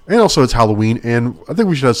block. And also it's Halloween, and I think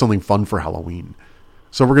we should have something fun for Halloween.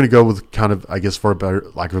 So we're going to go with kind of, I guess for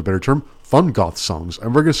lack of a better term, fun goth songs.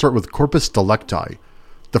 And we're going to start with Corpus Delicti,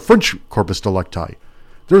 the French Corpus Delicti.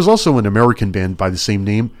 There's also an American band by the same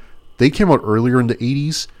name. They came out earlier in the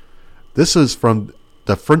 80s. This is from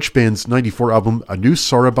the French band's 94 album, A New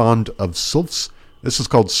Sarabande of Sylphs. This is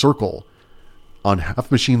called Circle, on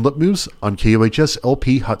Half Machine Lip Moves on KUHS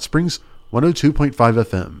LP Hot Springs 102.5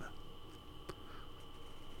 FM.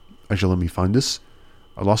 Actually, let me find this.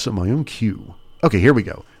 I lost it in my own queue. Okay, here we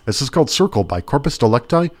go. This is called Circle by Corpus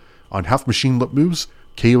Delicti on Half Machine Lip Moves,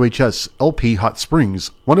 KUHS LP Hot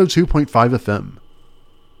Springs 102.5 FM.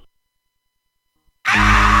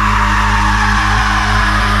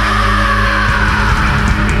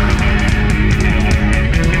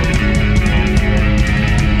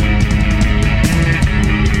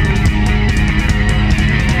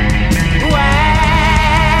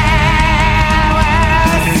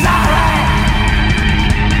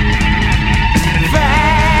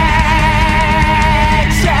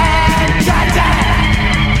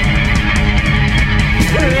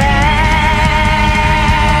 Yeah.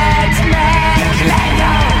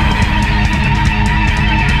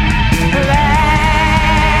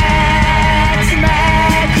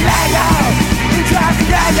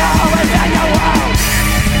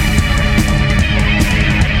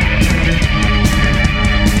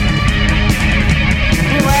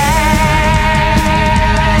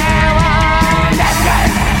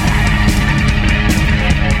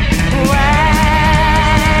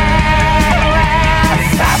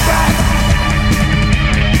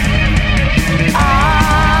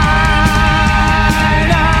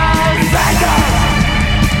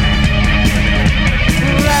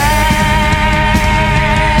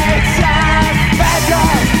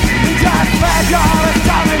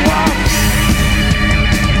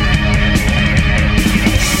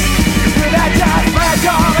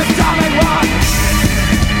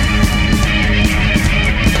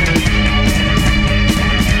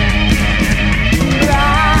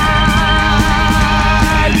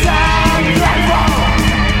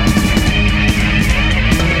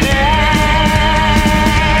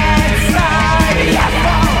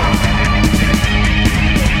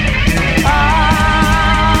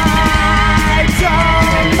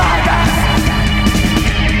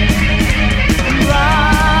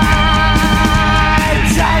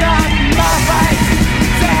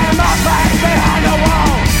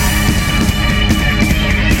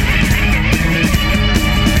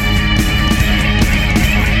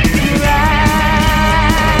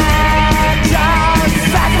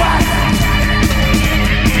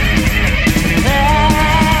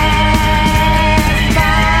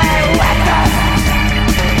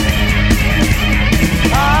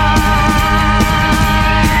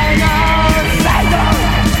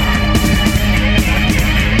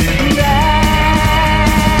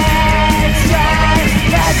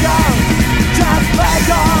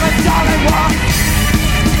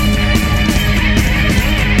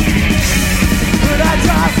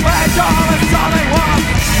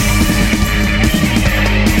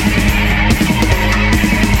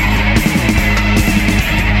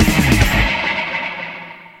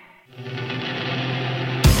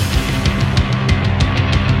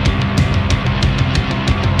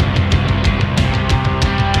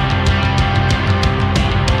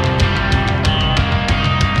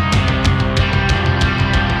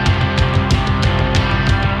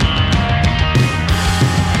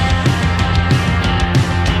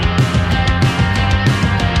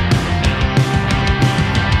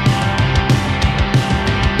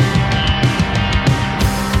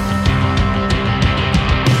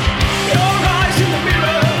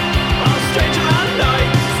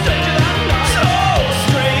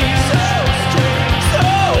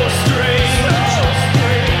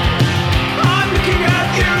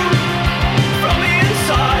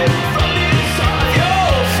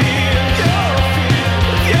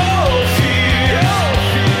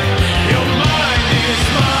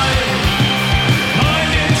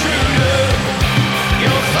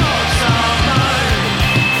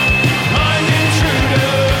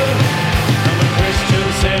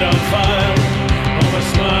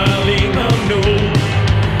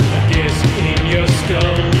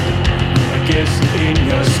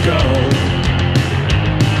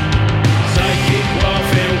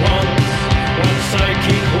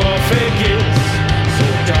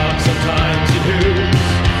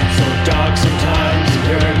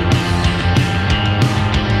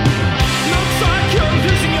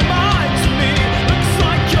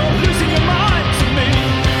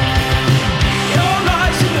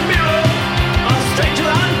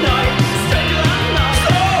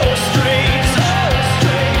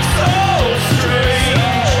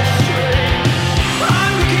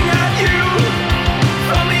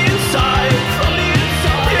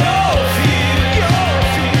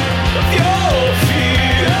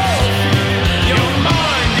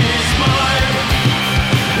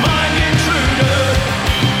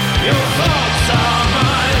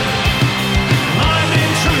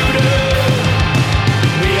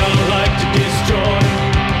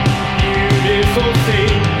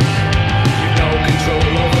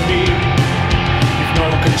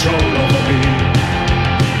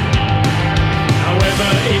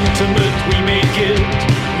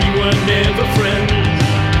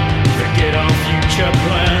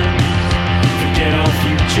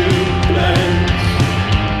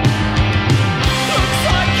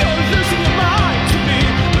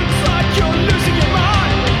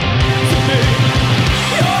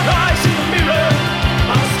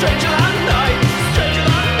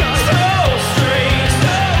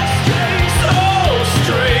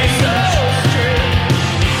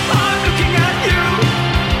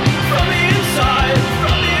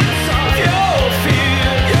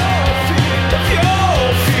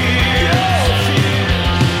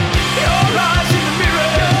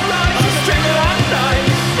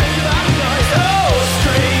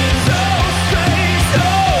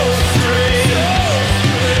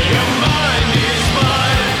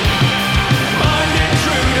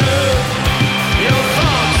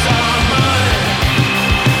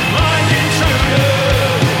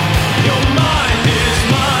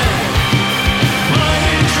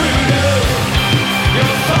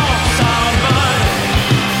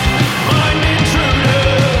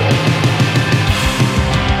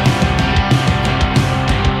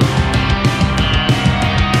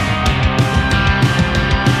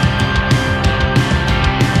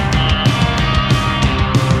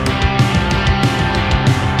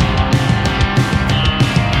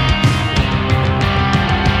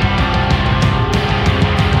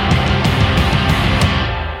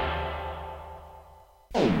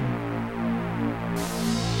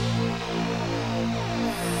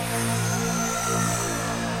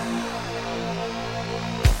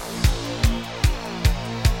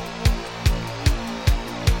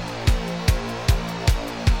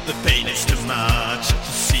 The pain is too much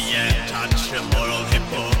to see and touch. A moral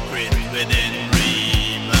hypocrite within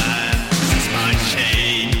dreamland. It's my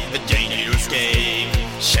shame, a dangerous game.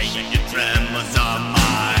 Shaking your tremors on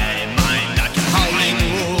my mind. Like a howling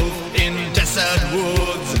wolf in desert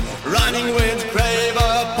woods, running with grave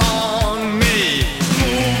upon me.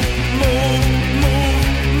 Move, move, move,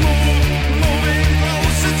 move, moving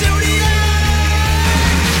closer to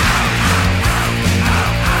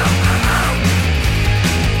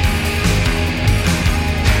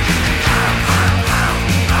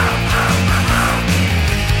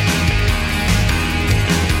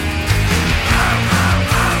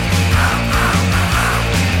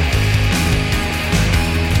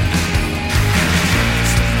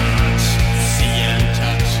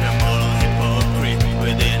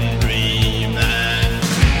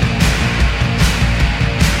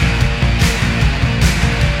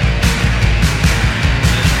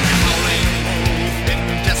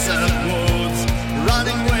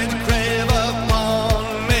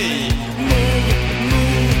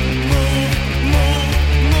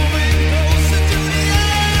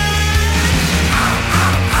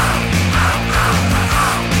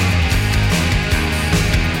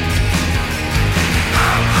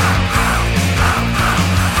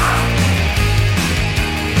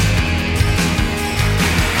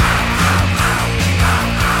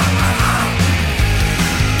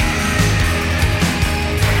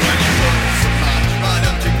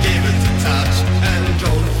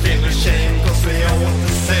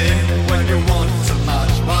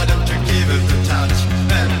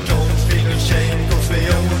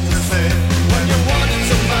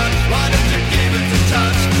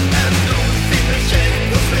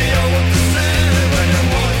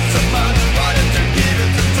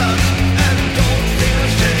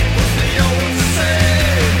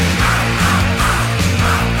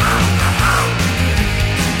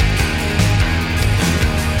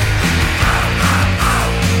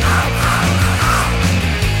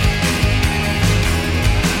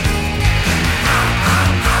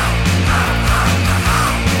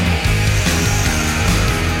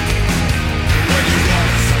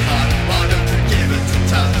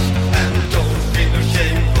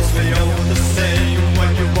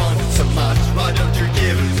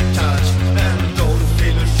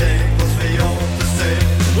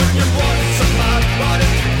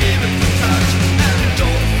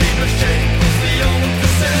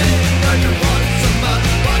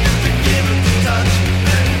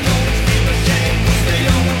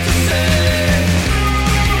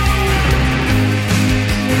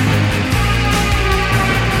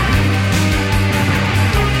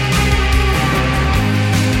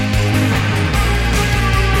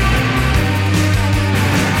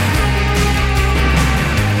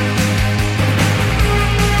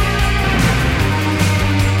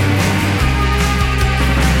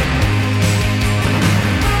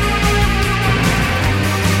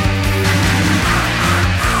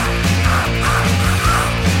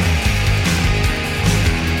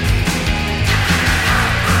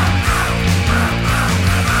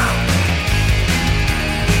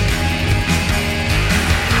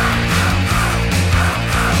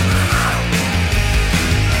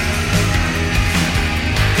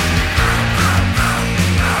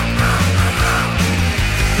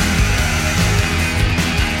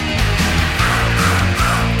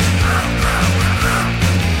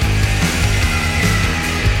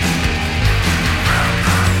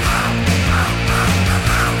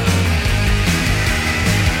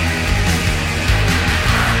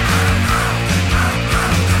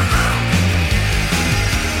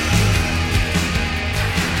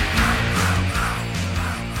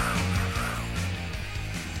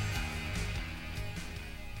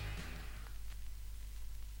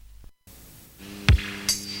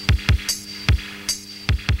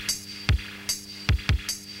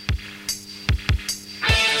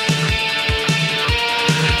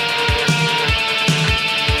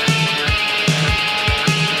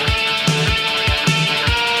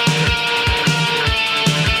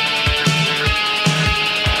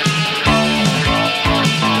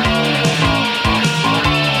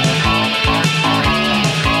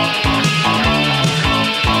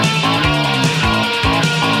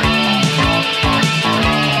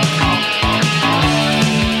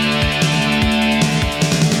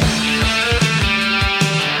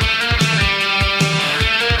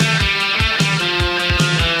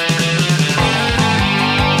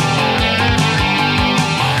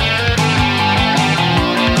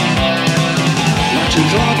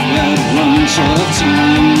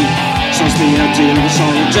the ideal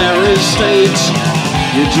solitary state.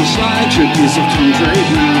 You're just like a piece of concrete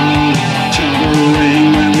now,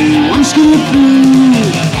 traveling when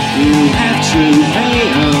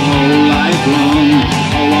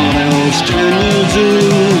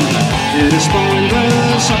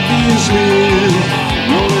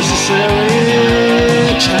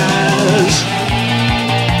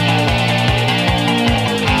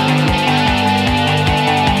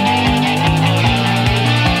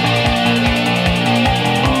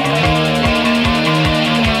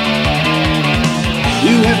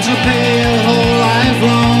pay a whole life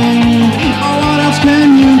long. Oh, what else can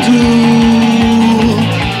you do?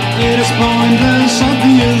 It is pointless,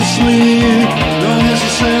 obviously. No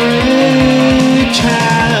necessary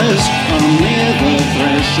cash. I'm near the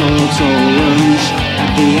threshold tolerance.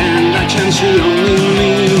 At the end, I chance you only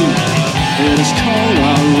me. It is cold,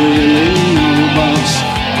 I really know, but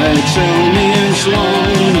they tell me it's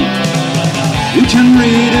long. You can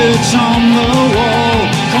read it on the wall,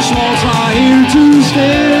 'cause walls are here to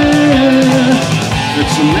stay.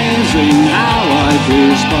 It's amazing how I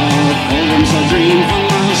lose, but always I dream for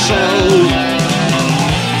myself.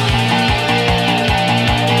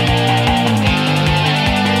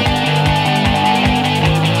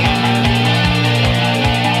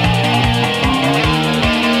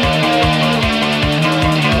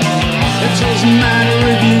 It doesn't matter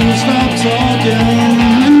if you stop talking,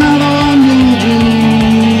 another one will do.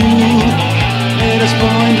 It is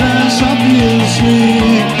pointless, obviously,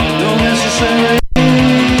 no necessary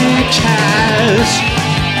cash.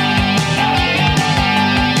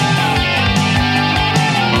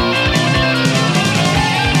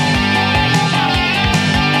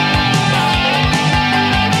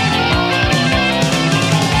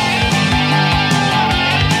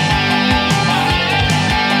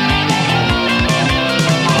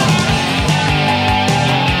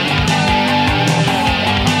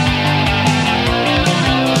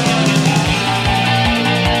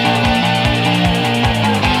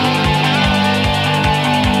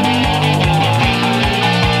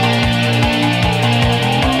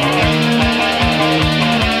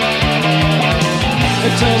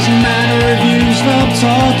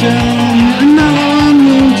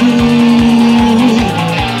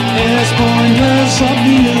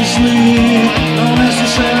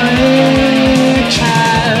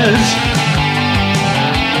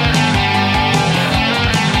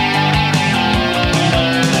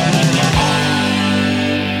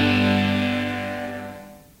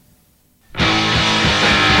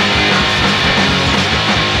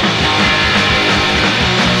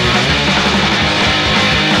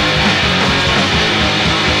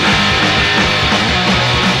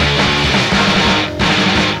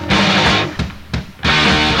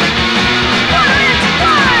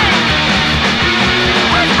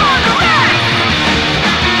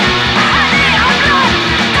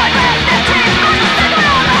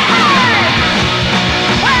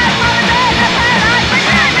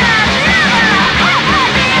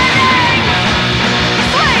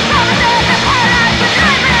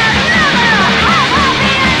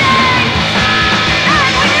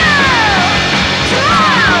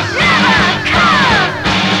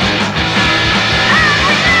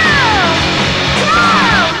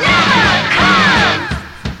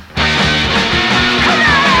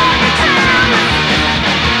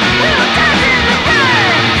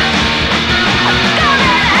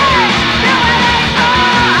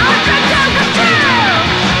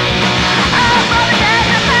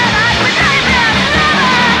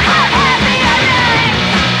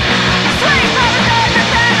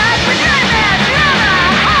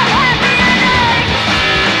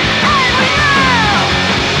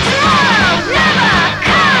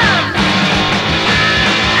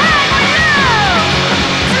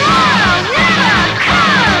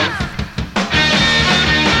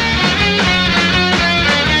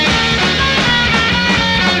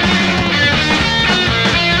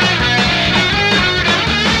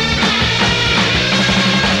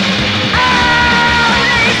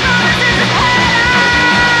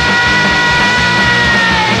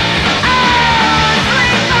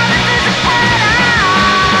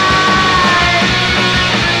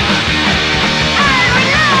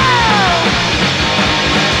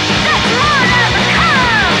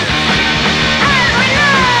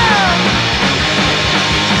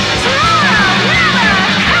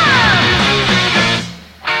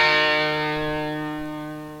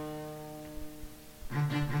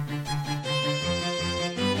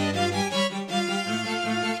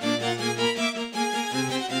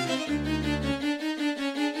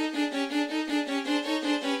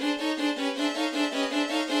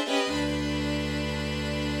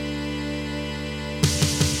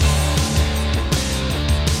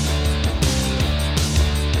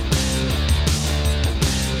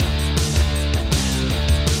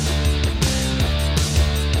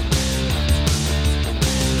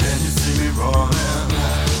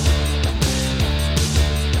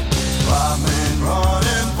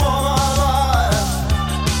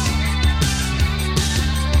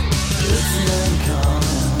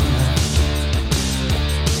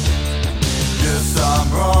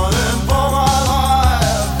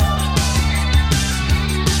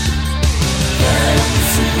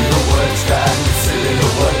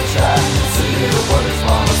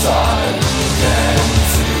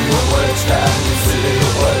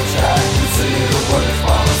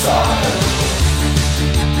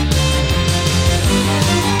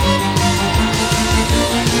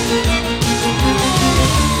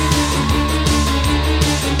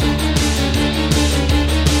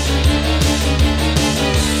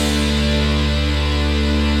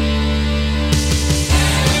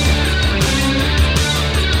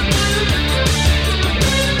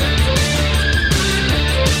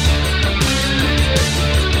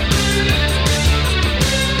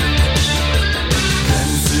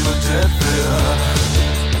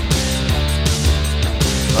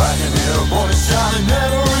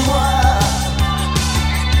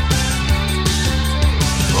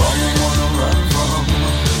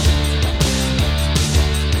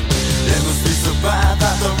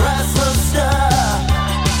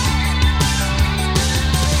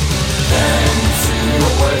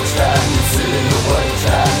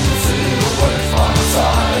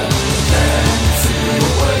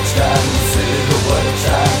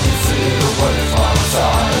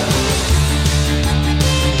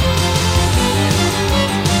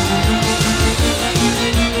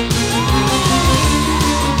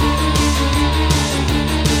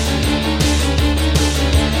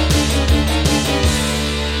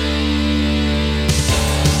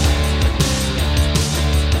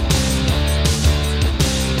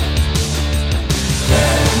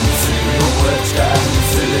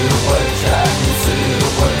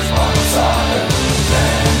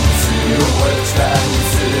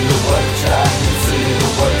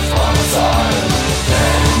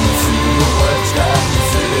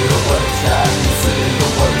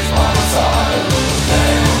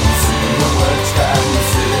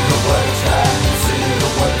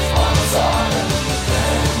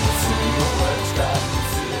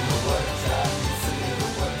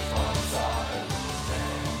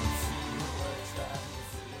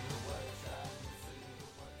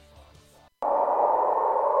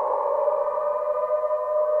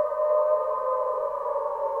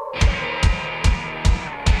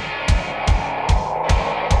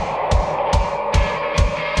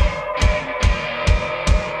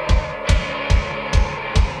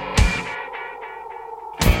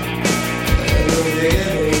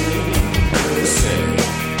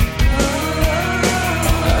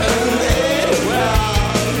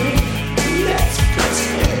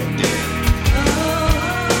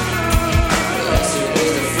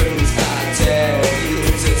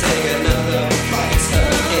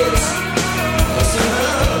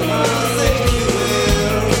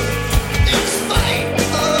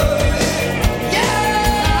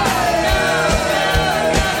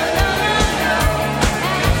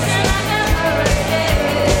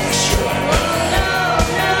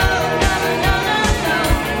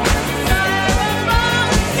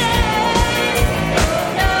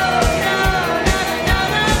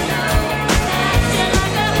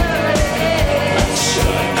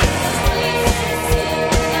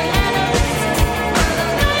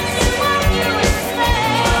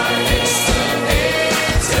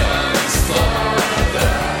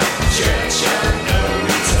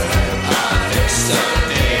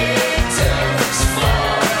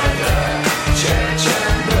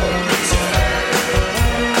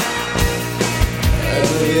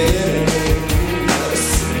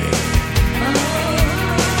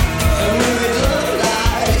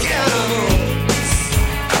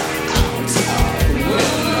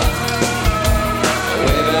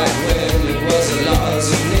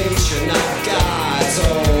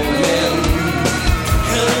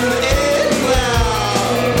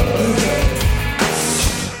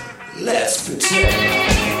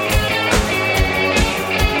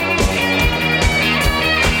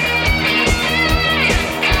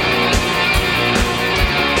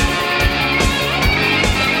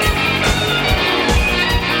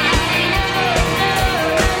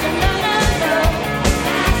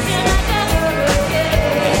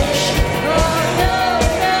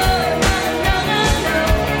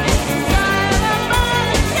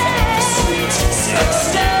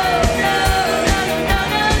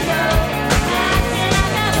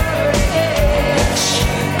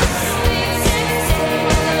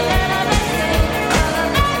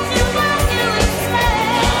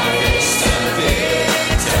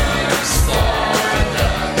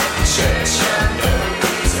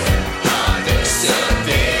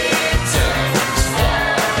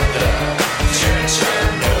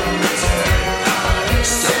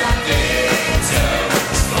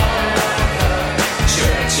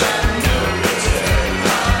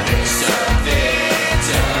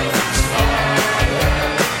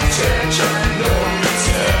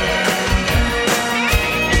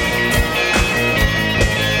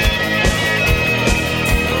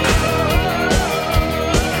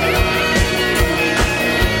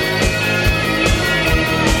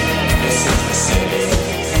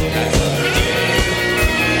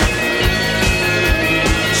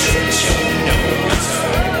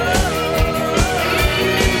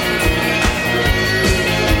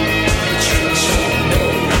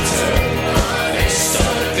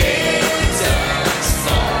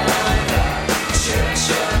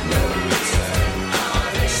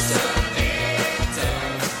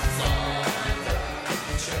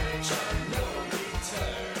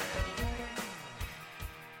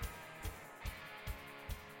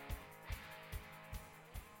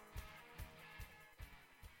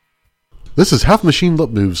 This is Half Machine Lip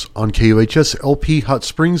Moves on KUHS LP Hot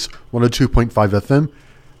Springs 102.5 FM,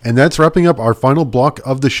 and that's wrapping up our final block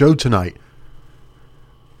of the show tonight.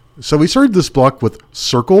 So we started this block with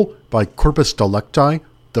Circle by Corpus Delicti,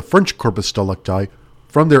 the French Corpus Delicti,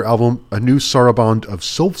 from their album A New Sarabande of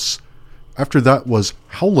Sylphs. After that was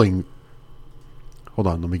Howling. Hold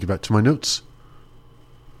on, let me get back to my notes.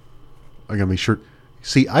 I gotta make sure.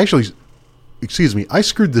 See, I screwed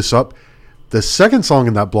this up. The second song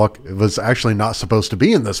in that block was actually not supposed to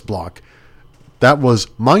be in this block. That was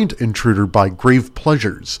Mind Intruder by Grave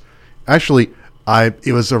Pleasures. Actually,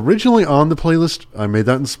 it was originally on the playlist. I made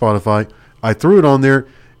that in Spotify. I threw it on there,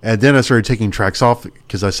 and then I started taking tracks off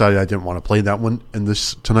because I decided I didn't want to play that one in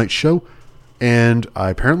this tonight's show. And I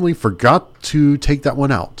apparently forgot to take that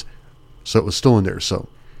one out. So it was still in there. So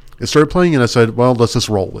it started playing, and I said, well, let's just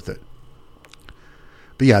roll with it.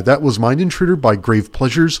 But yeah, that was Mind Intruder by Grave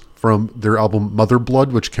Pleasures from their album Mother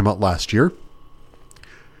Blood, which came out last year.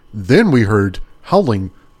 Then we heard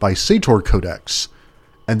Howling by Sator Codex,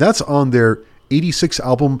 and that's on their 86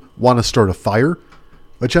 album Wanna Start a Fire,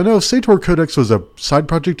 which I know Sator Codex was a side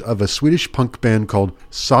project of a Swedish punk band called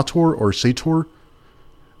Sator.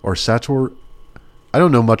 I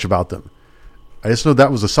don't know much about them. I just know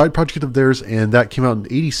that was a side project of theirs, and that came out in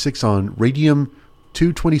 86 on Radium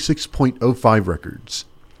 226.05 Records.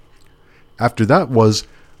 After that was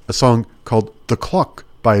a song called The Clock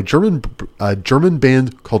by a German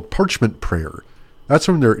band called Parchment Prayer. That's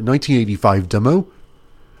from their 1985 demo.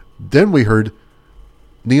 Then we heard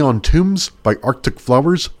Neon Tombs by Arctic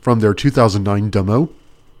Flowers from their 2009 demo.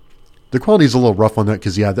 The quality's a little rough on that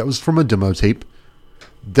because, yeah, that was from a demo tape.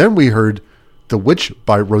 Then we heard The Witch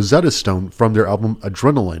by Rosetta Stone from their album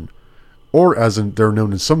Adrenaline. Or, as they're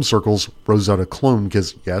known in some circles, Rosetta Clone,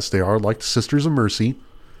 because, yes, they are like the Sisters of Mercy.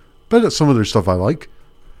 But some of their stuff I like.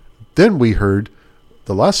 Then the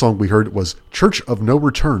last song we heard was Church of No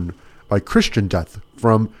Return by Christian Death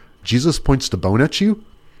from Jesus Points the Bone at You.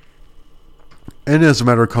 And as a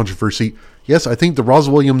matter of controversy, yes, I think the Roz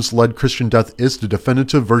Williams-led Christian Death is the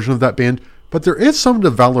definitive version of that band, but there is some of the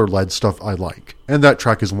Valor-led stuff I like, and that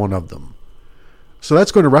track is one of them. So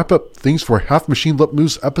that's going to wrap up things for Half Machine Lip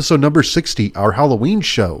Moves episode number 60, our Halloween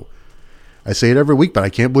show. I say it every week, but I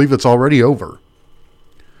can't believe it's already over.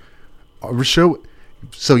 Our show.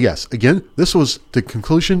 So yes, again, this was the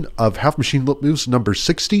conclusion of Half Machine Lip Moves number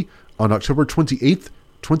 60 on October 28th,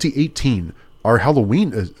 2018, our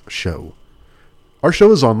Halloween show. Our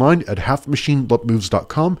show is online at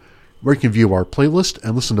halfmachinelipmoves.com, where you can view our playlist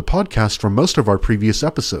and listen to podcasts from most of our previous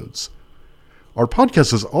episodes. Our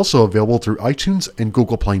podcast is also available through iTunes and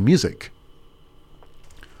Google Play Music.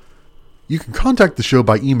 You can contact the show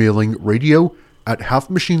by emailing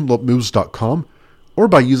radio@halfmachinelipmoves.com or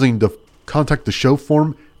by using the Contact the Show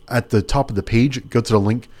form at the top of the page. Go to the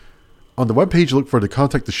link on the webpage, look for the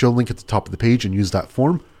Contact the Show link at the top of the page and use that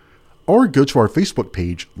form. Or go to our Facebook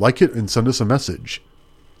page, like it, and send us a message.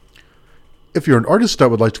 If you're an artist that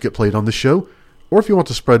would like to get played on the show, or if you want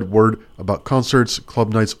to spread word about concerts,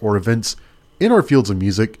 club nights, or events in our fields of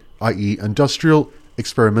music, i.e. industrial,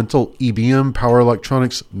 experimental, EBM, power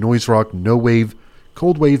electronics, noise rock, no wave,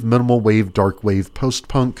 cold wave, minimal wave, dark wave,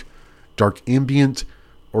 post-punk, dark ambient,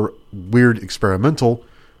 or weird experimental,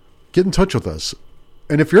 get in touch with us.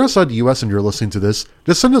 And if you're outside the US and you're listening to this,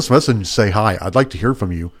 just send us a message and say hi. I'd like to hear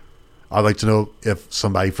from you. I'd like to know if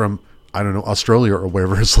somebody from, I don't know, Australia or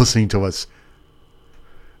wherever is listening to us.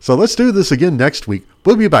 So let's do this again next week.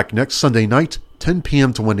 We'll be back next Sunday night, 10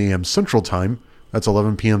 p.m. to 1 a.m. Central Time. That's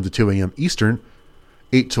 11 p.m. to 2 a.m. Eastern,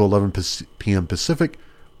 8 to 11 p.m. Pacific.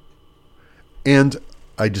 And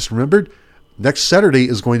I just remembered, next Saturday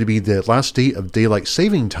is going to be the last day of Daylight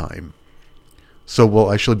Saving Time. So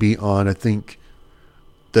we'll actually be on, I think,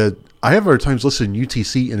 I have our times listed in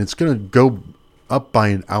UTC, and it's going to go up by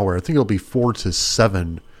an hour. I think it'll be 4 to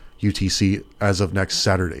 7 UTC as of next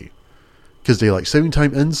Saturday, because Daylight Saving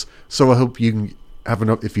Time ends. So I hope you can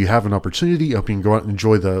if you have an opportunity, I hope you can go out and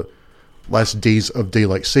enjoy the last days of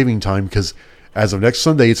Daylight Saving Time, because as of next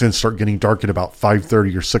Sunday, it's going to start getting dark at about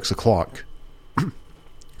 5:30 or 6 o'clock.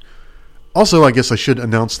 Also, I guess I should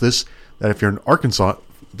announce this, that if you're in Arkansas,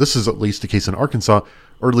 this is at least the case in Arkansas,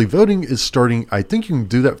 early voting is starting. I think you can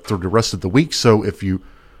do that for the rest of the week. So if you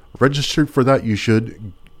registered for that,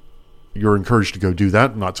 you're encouraged to go do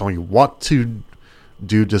that. I'm not telling you what to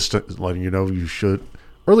do, just letting you know you should,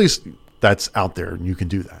 or at least that's out there and you can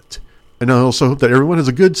do that. And I also hope that everyone has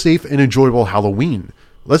a good, safe, and enjoyable Halloween.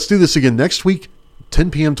 Let's do this again next week, 10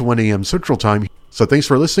 p.m. to 1 a.m. Central Time. So thanks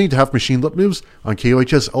for listening to Half Machine Lip Moves on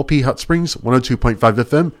KOHS LP Hot Springs 102.5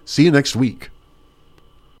 FM. See you next week.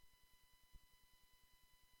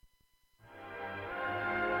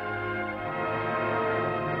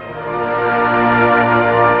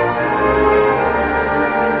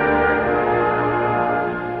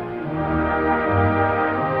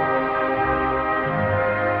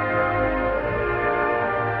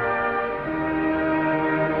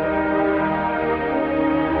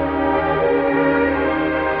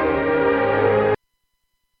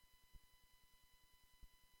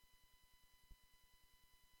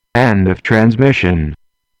 End of transmission.